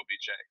about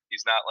OBJ.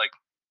 He's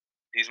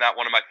not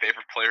one of my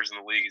favorite players in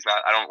the league.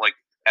 I don't like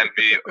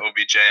envy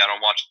OBJ. I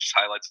don't watch his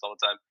highlights all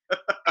the time. But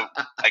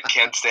I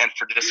can't stand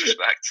for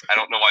disrespect. I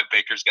don't know why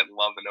Baker's getting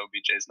love and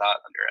OBJ's not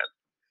on your end.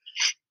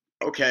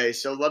 Okay,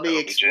 so let me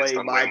OBJ's explain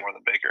done way more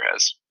than Baker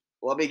has.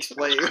 Let me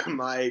explain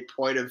my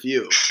point of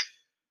view.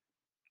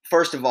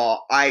 First of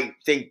all, I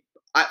think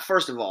that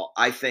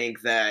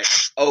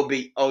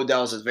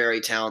Odell's a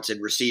very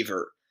talented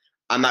receiver.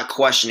 I'm not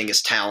questioning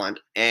his talent,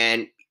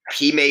 and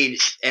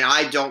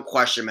I don't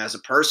question him as a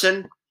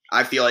person.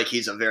 I feel like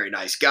he's a very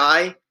nice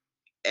guy,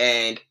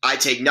 and I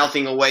take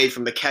nothing away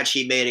from the catch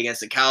he made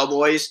against the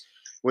Cowboys,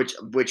 which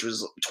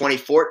was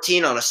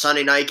 2014 on a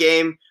Sunday night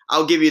game.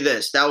 I'll give you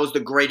this. That was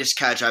the greatest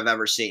catch I've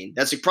ever seen.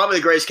 That's probably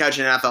the greatest catch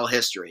in NFL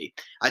history.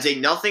 I take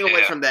nothing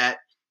away from that,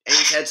 and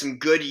he's had some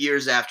good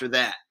years after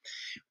that.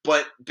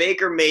 But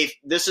Baker Mayfield,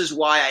 this is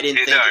why I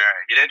didn't think. Right.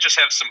 He didn't just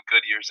have some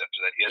good years after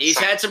that. He's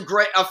had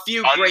a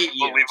few great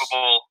years.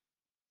 Unbelievable,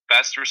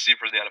 best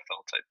receiver in the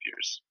NFL type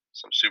years.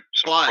 Some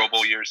Pro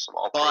Bowl years, some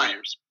All-Pro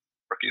years,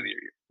 Rookie of the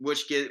Year.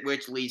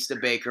 Which leads to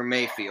Baker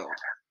Mayfield.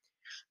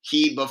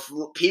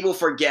 People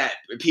forget.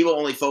 People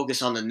only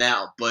focus on the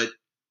now, but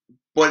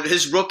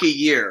his rookie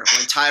year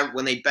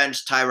when they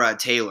benched Tyrod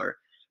Taylor,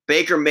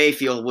 Baker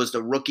Mayfield was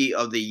the Rookie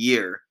of the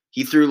Year.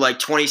 He threw like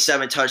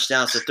 27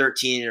 touchdowns to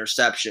 13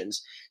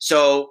 interceptions.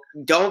 So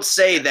don't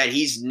say that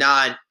he's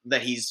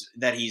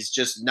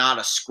just not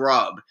a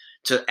scrub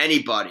to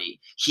anybody.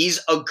 He's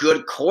a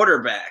good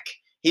quarterback.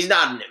 He's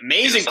not an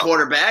amazing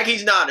quarterback.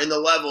 He's not in the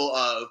level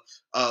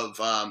of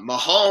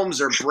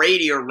Mahomes or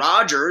Brady or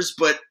Rodgers,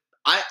 but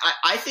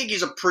I think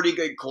he's a pretty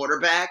good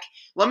quarterback.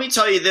 Let me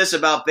tell you this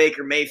about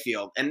Baker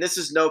Mayfield, and this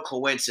is no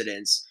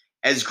coincidence.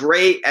 As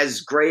great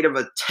of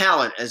a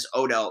talent as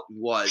Odell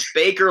was,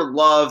 Baker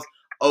loved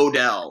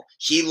Odell.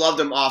 He loved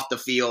him off the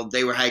field.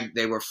 They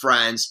were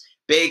friends.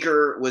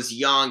 Baker was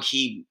young.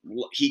 He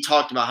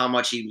talked about how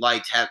much he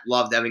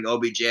loved having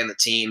OBJ on the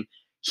team.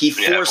 He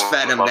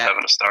force-fed him that.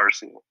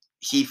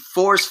 He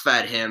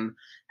force-fed him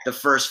the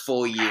first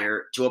full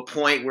year to a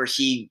point where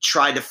he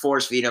tried to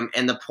force-feed him,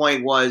 and the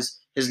point was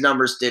his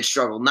numbers did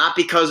struggle. Not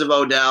because of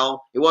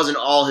Odell. It wasn't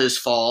all his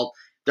fault.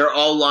 Their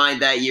O-line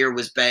that year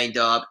was banged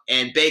up,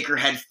 and Baker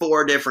had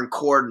 4 different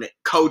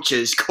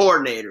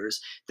coordinators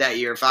that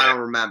year, if I don't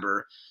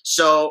remember.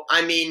 So,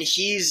 I mean,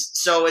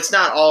 so it's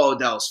not all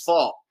Odell's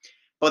fault.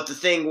 But the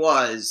thing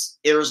was,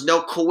 it was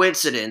no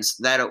coincidence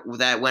that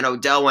when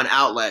Odell went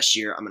out last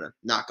year, I'm going to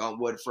knock on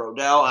wood for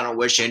Odell. I don't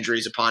wish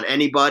injuries upon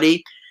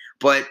anybody.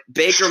 But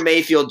Baker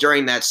Mayfield,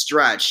 during that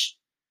stretch,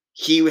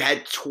 he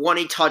had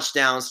 20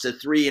 touchdowns to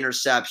 3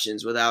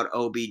 interceptions without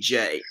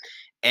OBJ.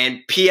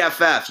 And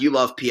PFF, you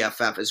love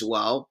PFF as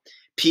well.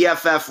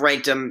 PFF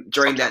ranked him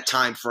during that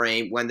time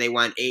frame when they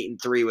went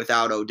 8-3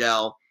 without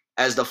Odell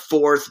as the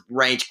 4th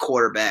ranked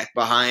quarterback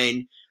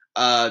behind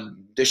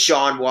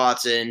Deshaun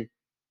Watson,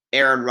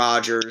 Aaron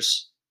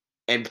Rodgers,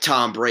 and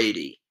Tom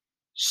Brady.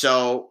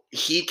 So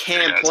he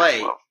can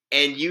play.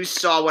 And you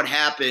saw what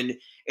happened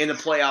in the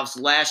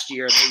playoffs last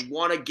year. They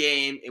won a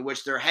game in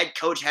which their head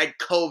coach had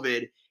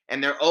COVID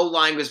and their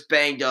O-line was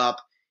banged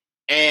up.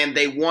 And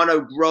they won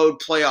a road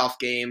playoff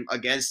game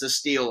against the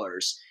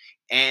Steelers.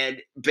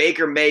 And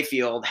Baker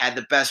Mayfield had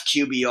the best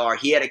QBR.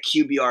 He had a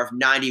QBR of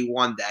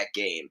 91 that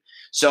game.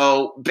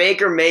 So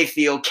Baker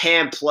Mayfield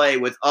can play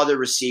with other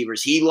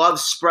receivers. He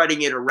loves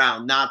spreading it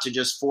around, not to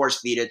just force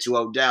feed it to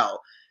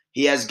Odell.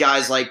 He has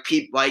guys like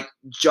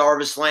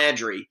Jarvis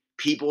Landry,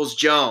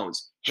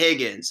 Peoples-Jones,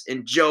 Higgins,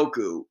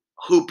 Njoku,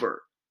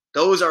 Hooper.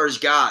 Those are his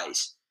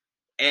guys.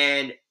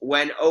 And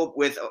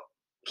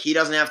he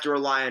doesn't have to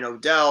rely on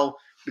Odell.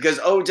 Because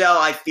Odell,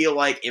 I feel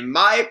like, in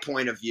my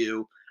point of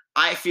view,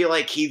 I feel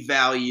like he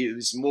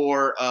values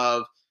more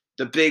of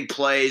the big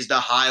plays, the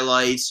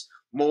highlights,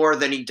 more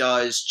than he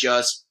does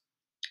just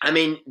 – I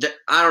mean,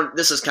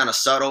 this is kind of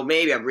subtle.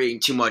 Maybe I'm reading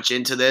too much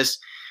into this.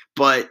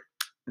 But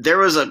there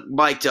was a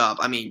Mic'd Up.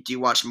 I mean, do you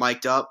watch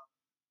Mic'd Up?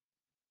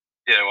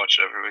 Yeah, I watch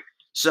it every week.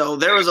 So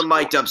there was a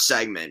Mic'd Up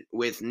segment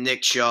with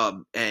Nick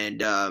Chubb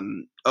and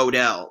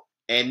Odell.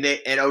 And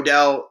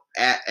Odell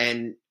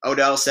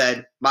said,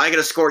 "Am I going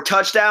to score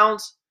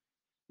touchdowns?"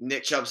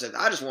 Nick Chubb said,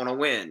 "I just want to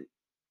win."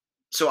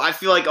 So I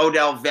feel like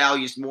Odell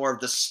values more of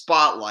the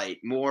spotlight,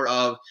 more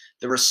of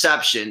the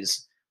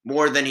receptions,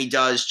 more than he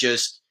does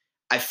just,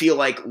 I feel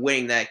like,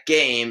 winning that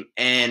game.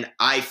 And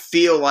I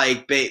feel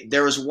like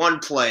there was one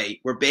play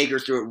where Baker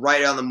threw it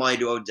right on the money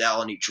to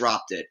Odell and he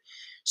dropped it.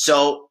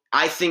 So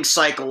I think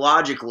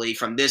psychologically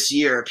from this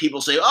year,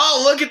 people say,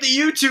 "Oh, look at the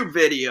YouTube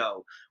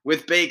video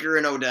with Baker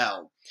and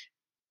Odell."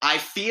 I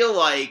feel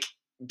like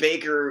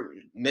Baker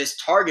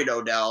mistargeted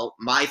Odell.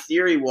 My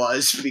theory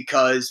was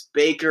because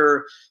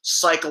Baker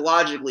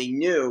psychologically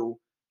knew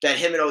that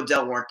him and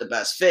Odell weren't the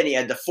best fit. He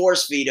had to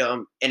force feed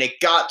him, and it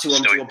got to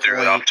him to a point.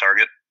 Threw it off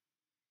target.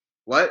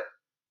 What?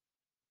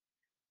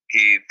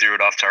 He threw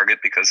it off target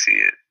because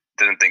he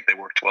didn't think they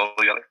worked well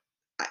together.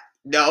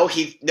 No,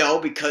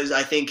 because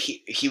I think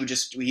he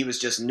was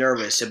just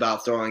nervous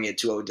about throwing it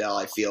to Odell.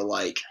 I feel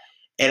like,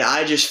 And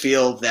I just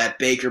feel that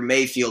Baker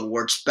Mayfield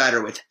works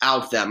better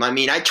without them. I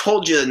mean, I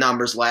told you the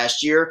numbers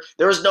last year.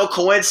 There was no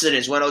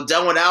coincidence. When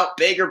Odell went out,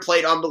 Baker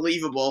played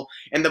unbelievable,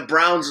 and the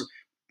Browns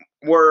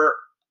were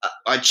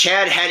a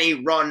Chad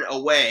Henne run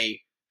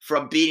away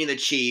from beating the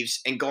Chiefs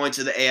and going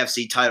to the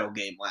AFC title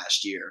game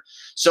last year.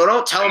 So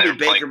don't tell me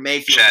Baker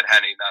Mayfield. Chad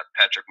Henne, not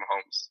Patrick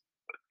Mahomes.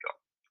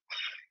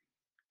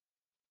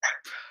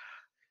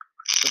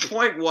 The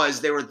point was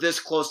they were this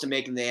close to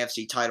making the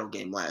AFC title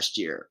game last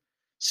year.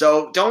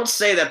 So don't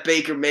say that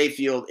Baker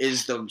Mayfield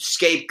is the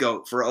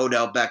scapegoat for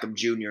Odell Beckham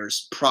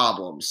Jr.'s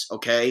problems,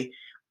 okay?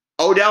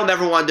 Odell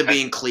never wanted to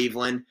be in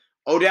Cleveland.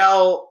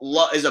 Odell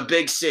is a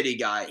big city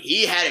guy.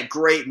 He had it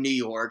great in New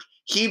York.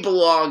 He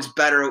belongs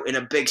better in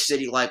a big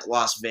city like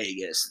Las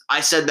Vegas.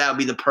 I said that would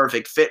be the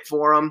perfect fit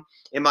for him,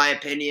 in my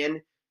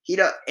opinion.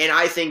 And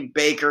I think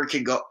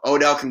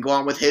Odell can go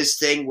on with his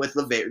thing with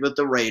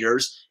the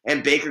Raiders,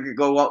 and Baker could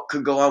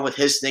go on with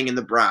his thing in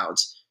the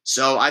Browns.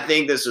 So I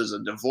think this was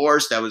a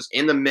divorce that was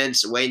in the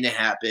midst, waiting to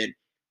happen,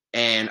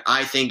 and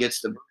I think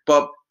it's the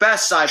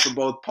best side for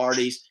both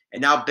parties.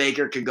 And now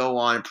Baker can go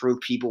on and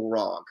prove people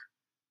wrong.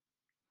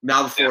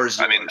 Now the floor is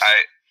yours. I mean,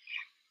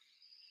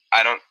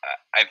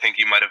 I think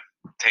you might have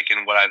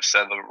taken what I've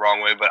said the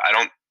wrong way, but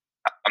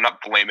I'm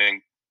not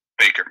blaming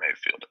Baker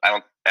Mayfield.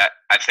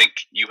 I think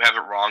you have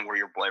it wrong where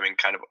you're blaming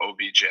kind of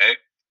OBJ.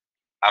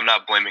 I'm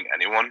not blaming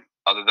anyone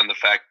other than the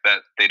fact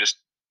that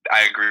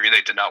I agree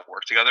they did not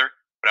work together,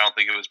 but I don't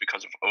think it was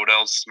because of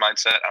Odell's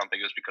mindset. I don't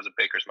think it was because of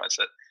Baker's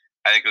mindset.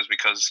 I think it was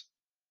because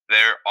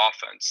their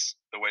offense,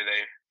 the way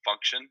they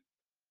function,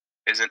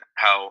 isn't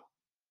how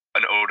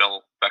an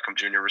Odell Beckham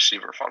Jr.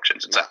 receiver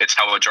functions. It's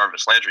how a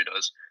Jarvis Landry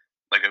does,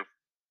 like a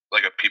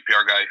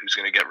PPR guy who's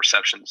going to get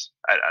receptions.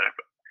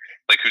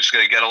 Who's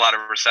going to get a lot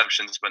of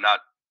receptions, but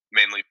not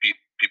mainly beat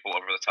people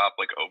over the top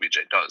like OBJ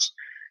does.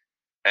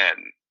 And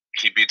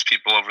he beats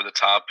people over the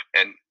top,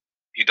 and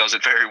he does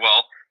it very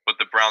well. But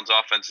the Browns'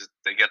 offense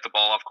they get the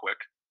ball off quick.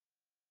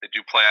 They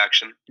do play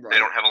action. Right. They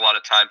don't have a lot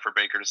of time for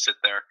Baker to sit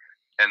there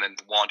and then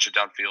launch it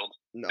downfield.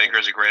 No. Baker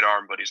has a great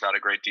arm, but he's not a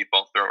great deep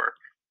ball thrower.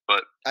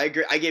 But I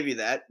agree. I give you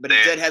that. But he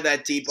did have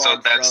that deep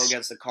arm throw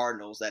against the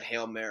Cardinals, that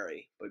Hail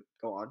Mary. But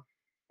go on.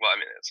 Well, I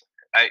mean, it's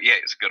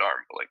a good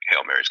arm, but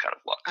Hail Mary's kind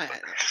of luck.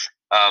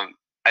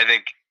 I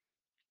think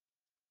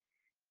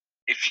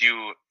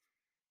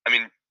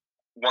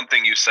one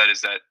thing you said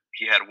is that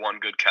he had one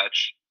good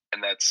catch,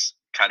 and that's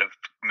kind of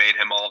made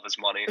him all of his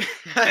money.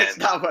 That's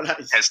not what I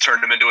said. Has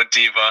turned him into a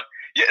diva.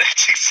 Yeah,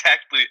 that's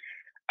exactly.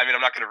 I mean,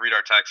 I'm not going to read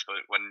our text, but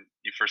when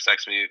you first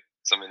texted me,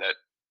 something that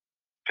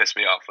pissed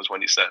me off was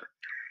when you said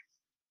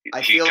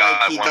he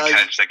got one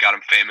catch that got him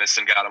famous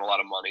and got him a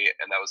lot of money,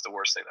 and that was the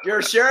worst thing.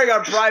 You're sharing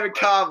our private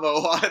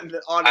convo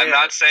on I'm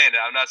not saying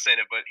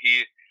it, but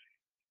he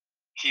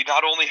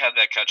not only had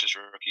that catch his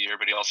rookie year,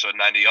 but he also had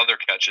 90 other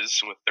catches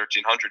with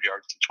 1,300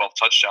 yards and 12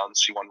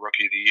 touchdowns. He won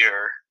Rookie of the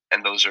Year,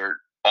 and those are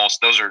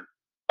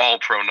all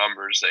pro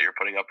numbers that you're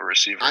putting up a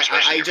receiver.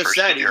 I just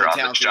said he's a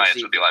talented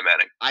receiver. With Eli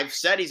Manning. I've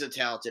said he's a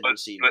talented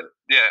receiver.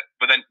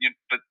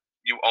 But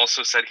you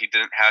also said he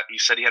didn't have. You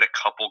said he had a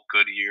couple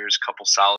good years, couple solid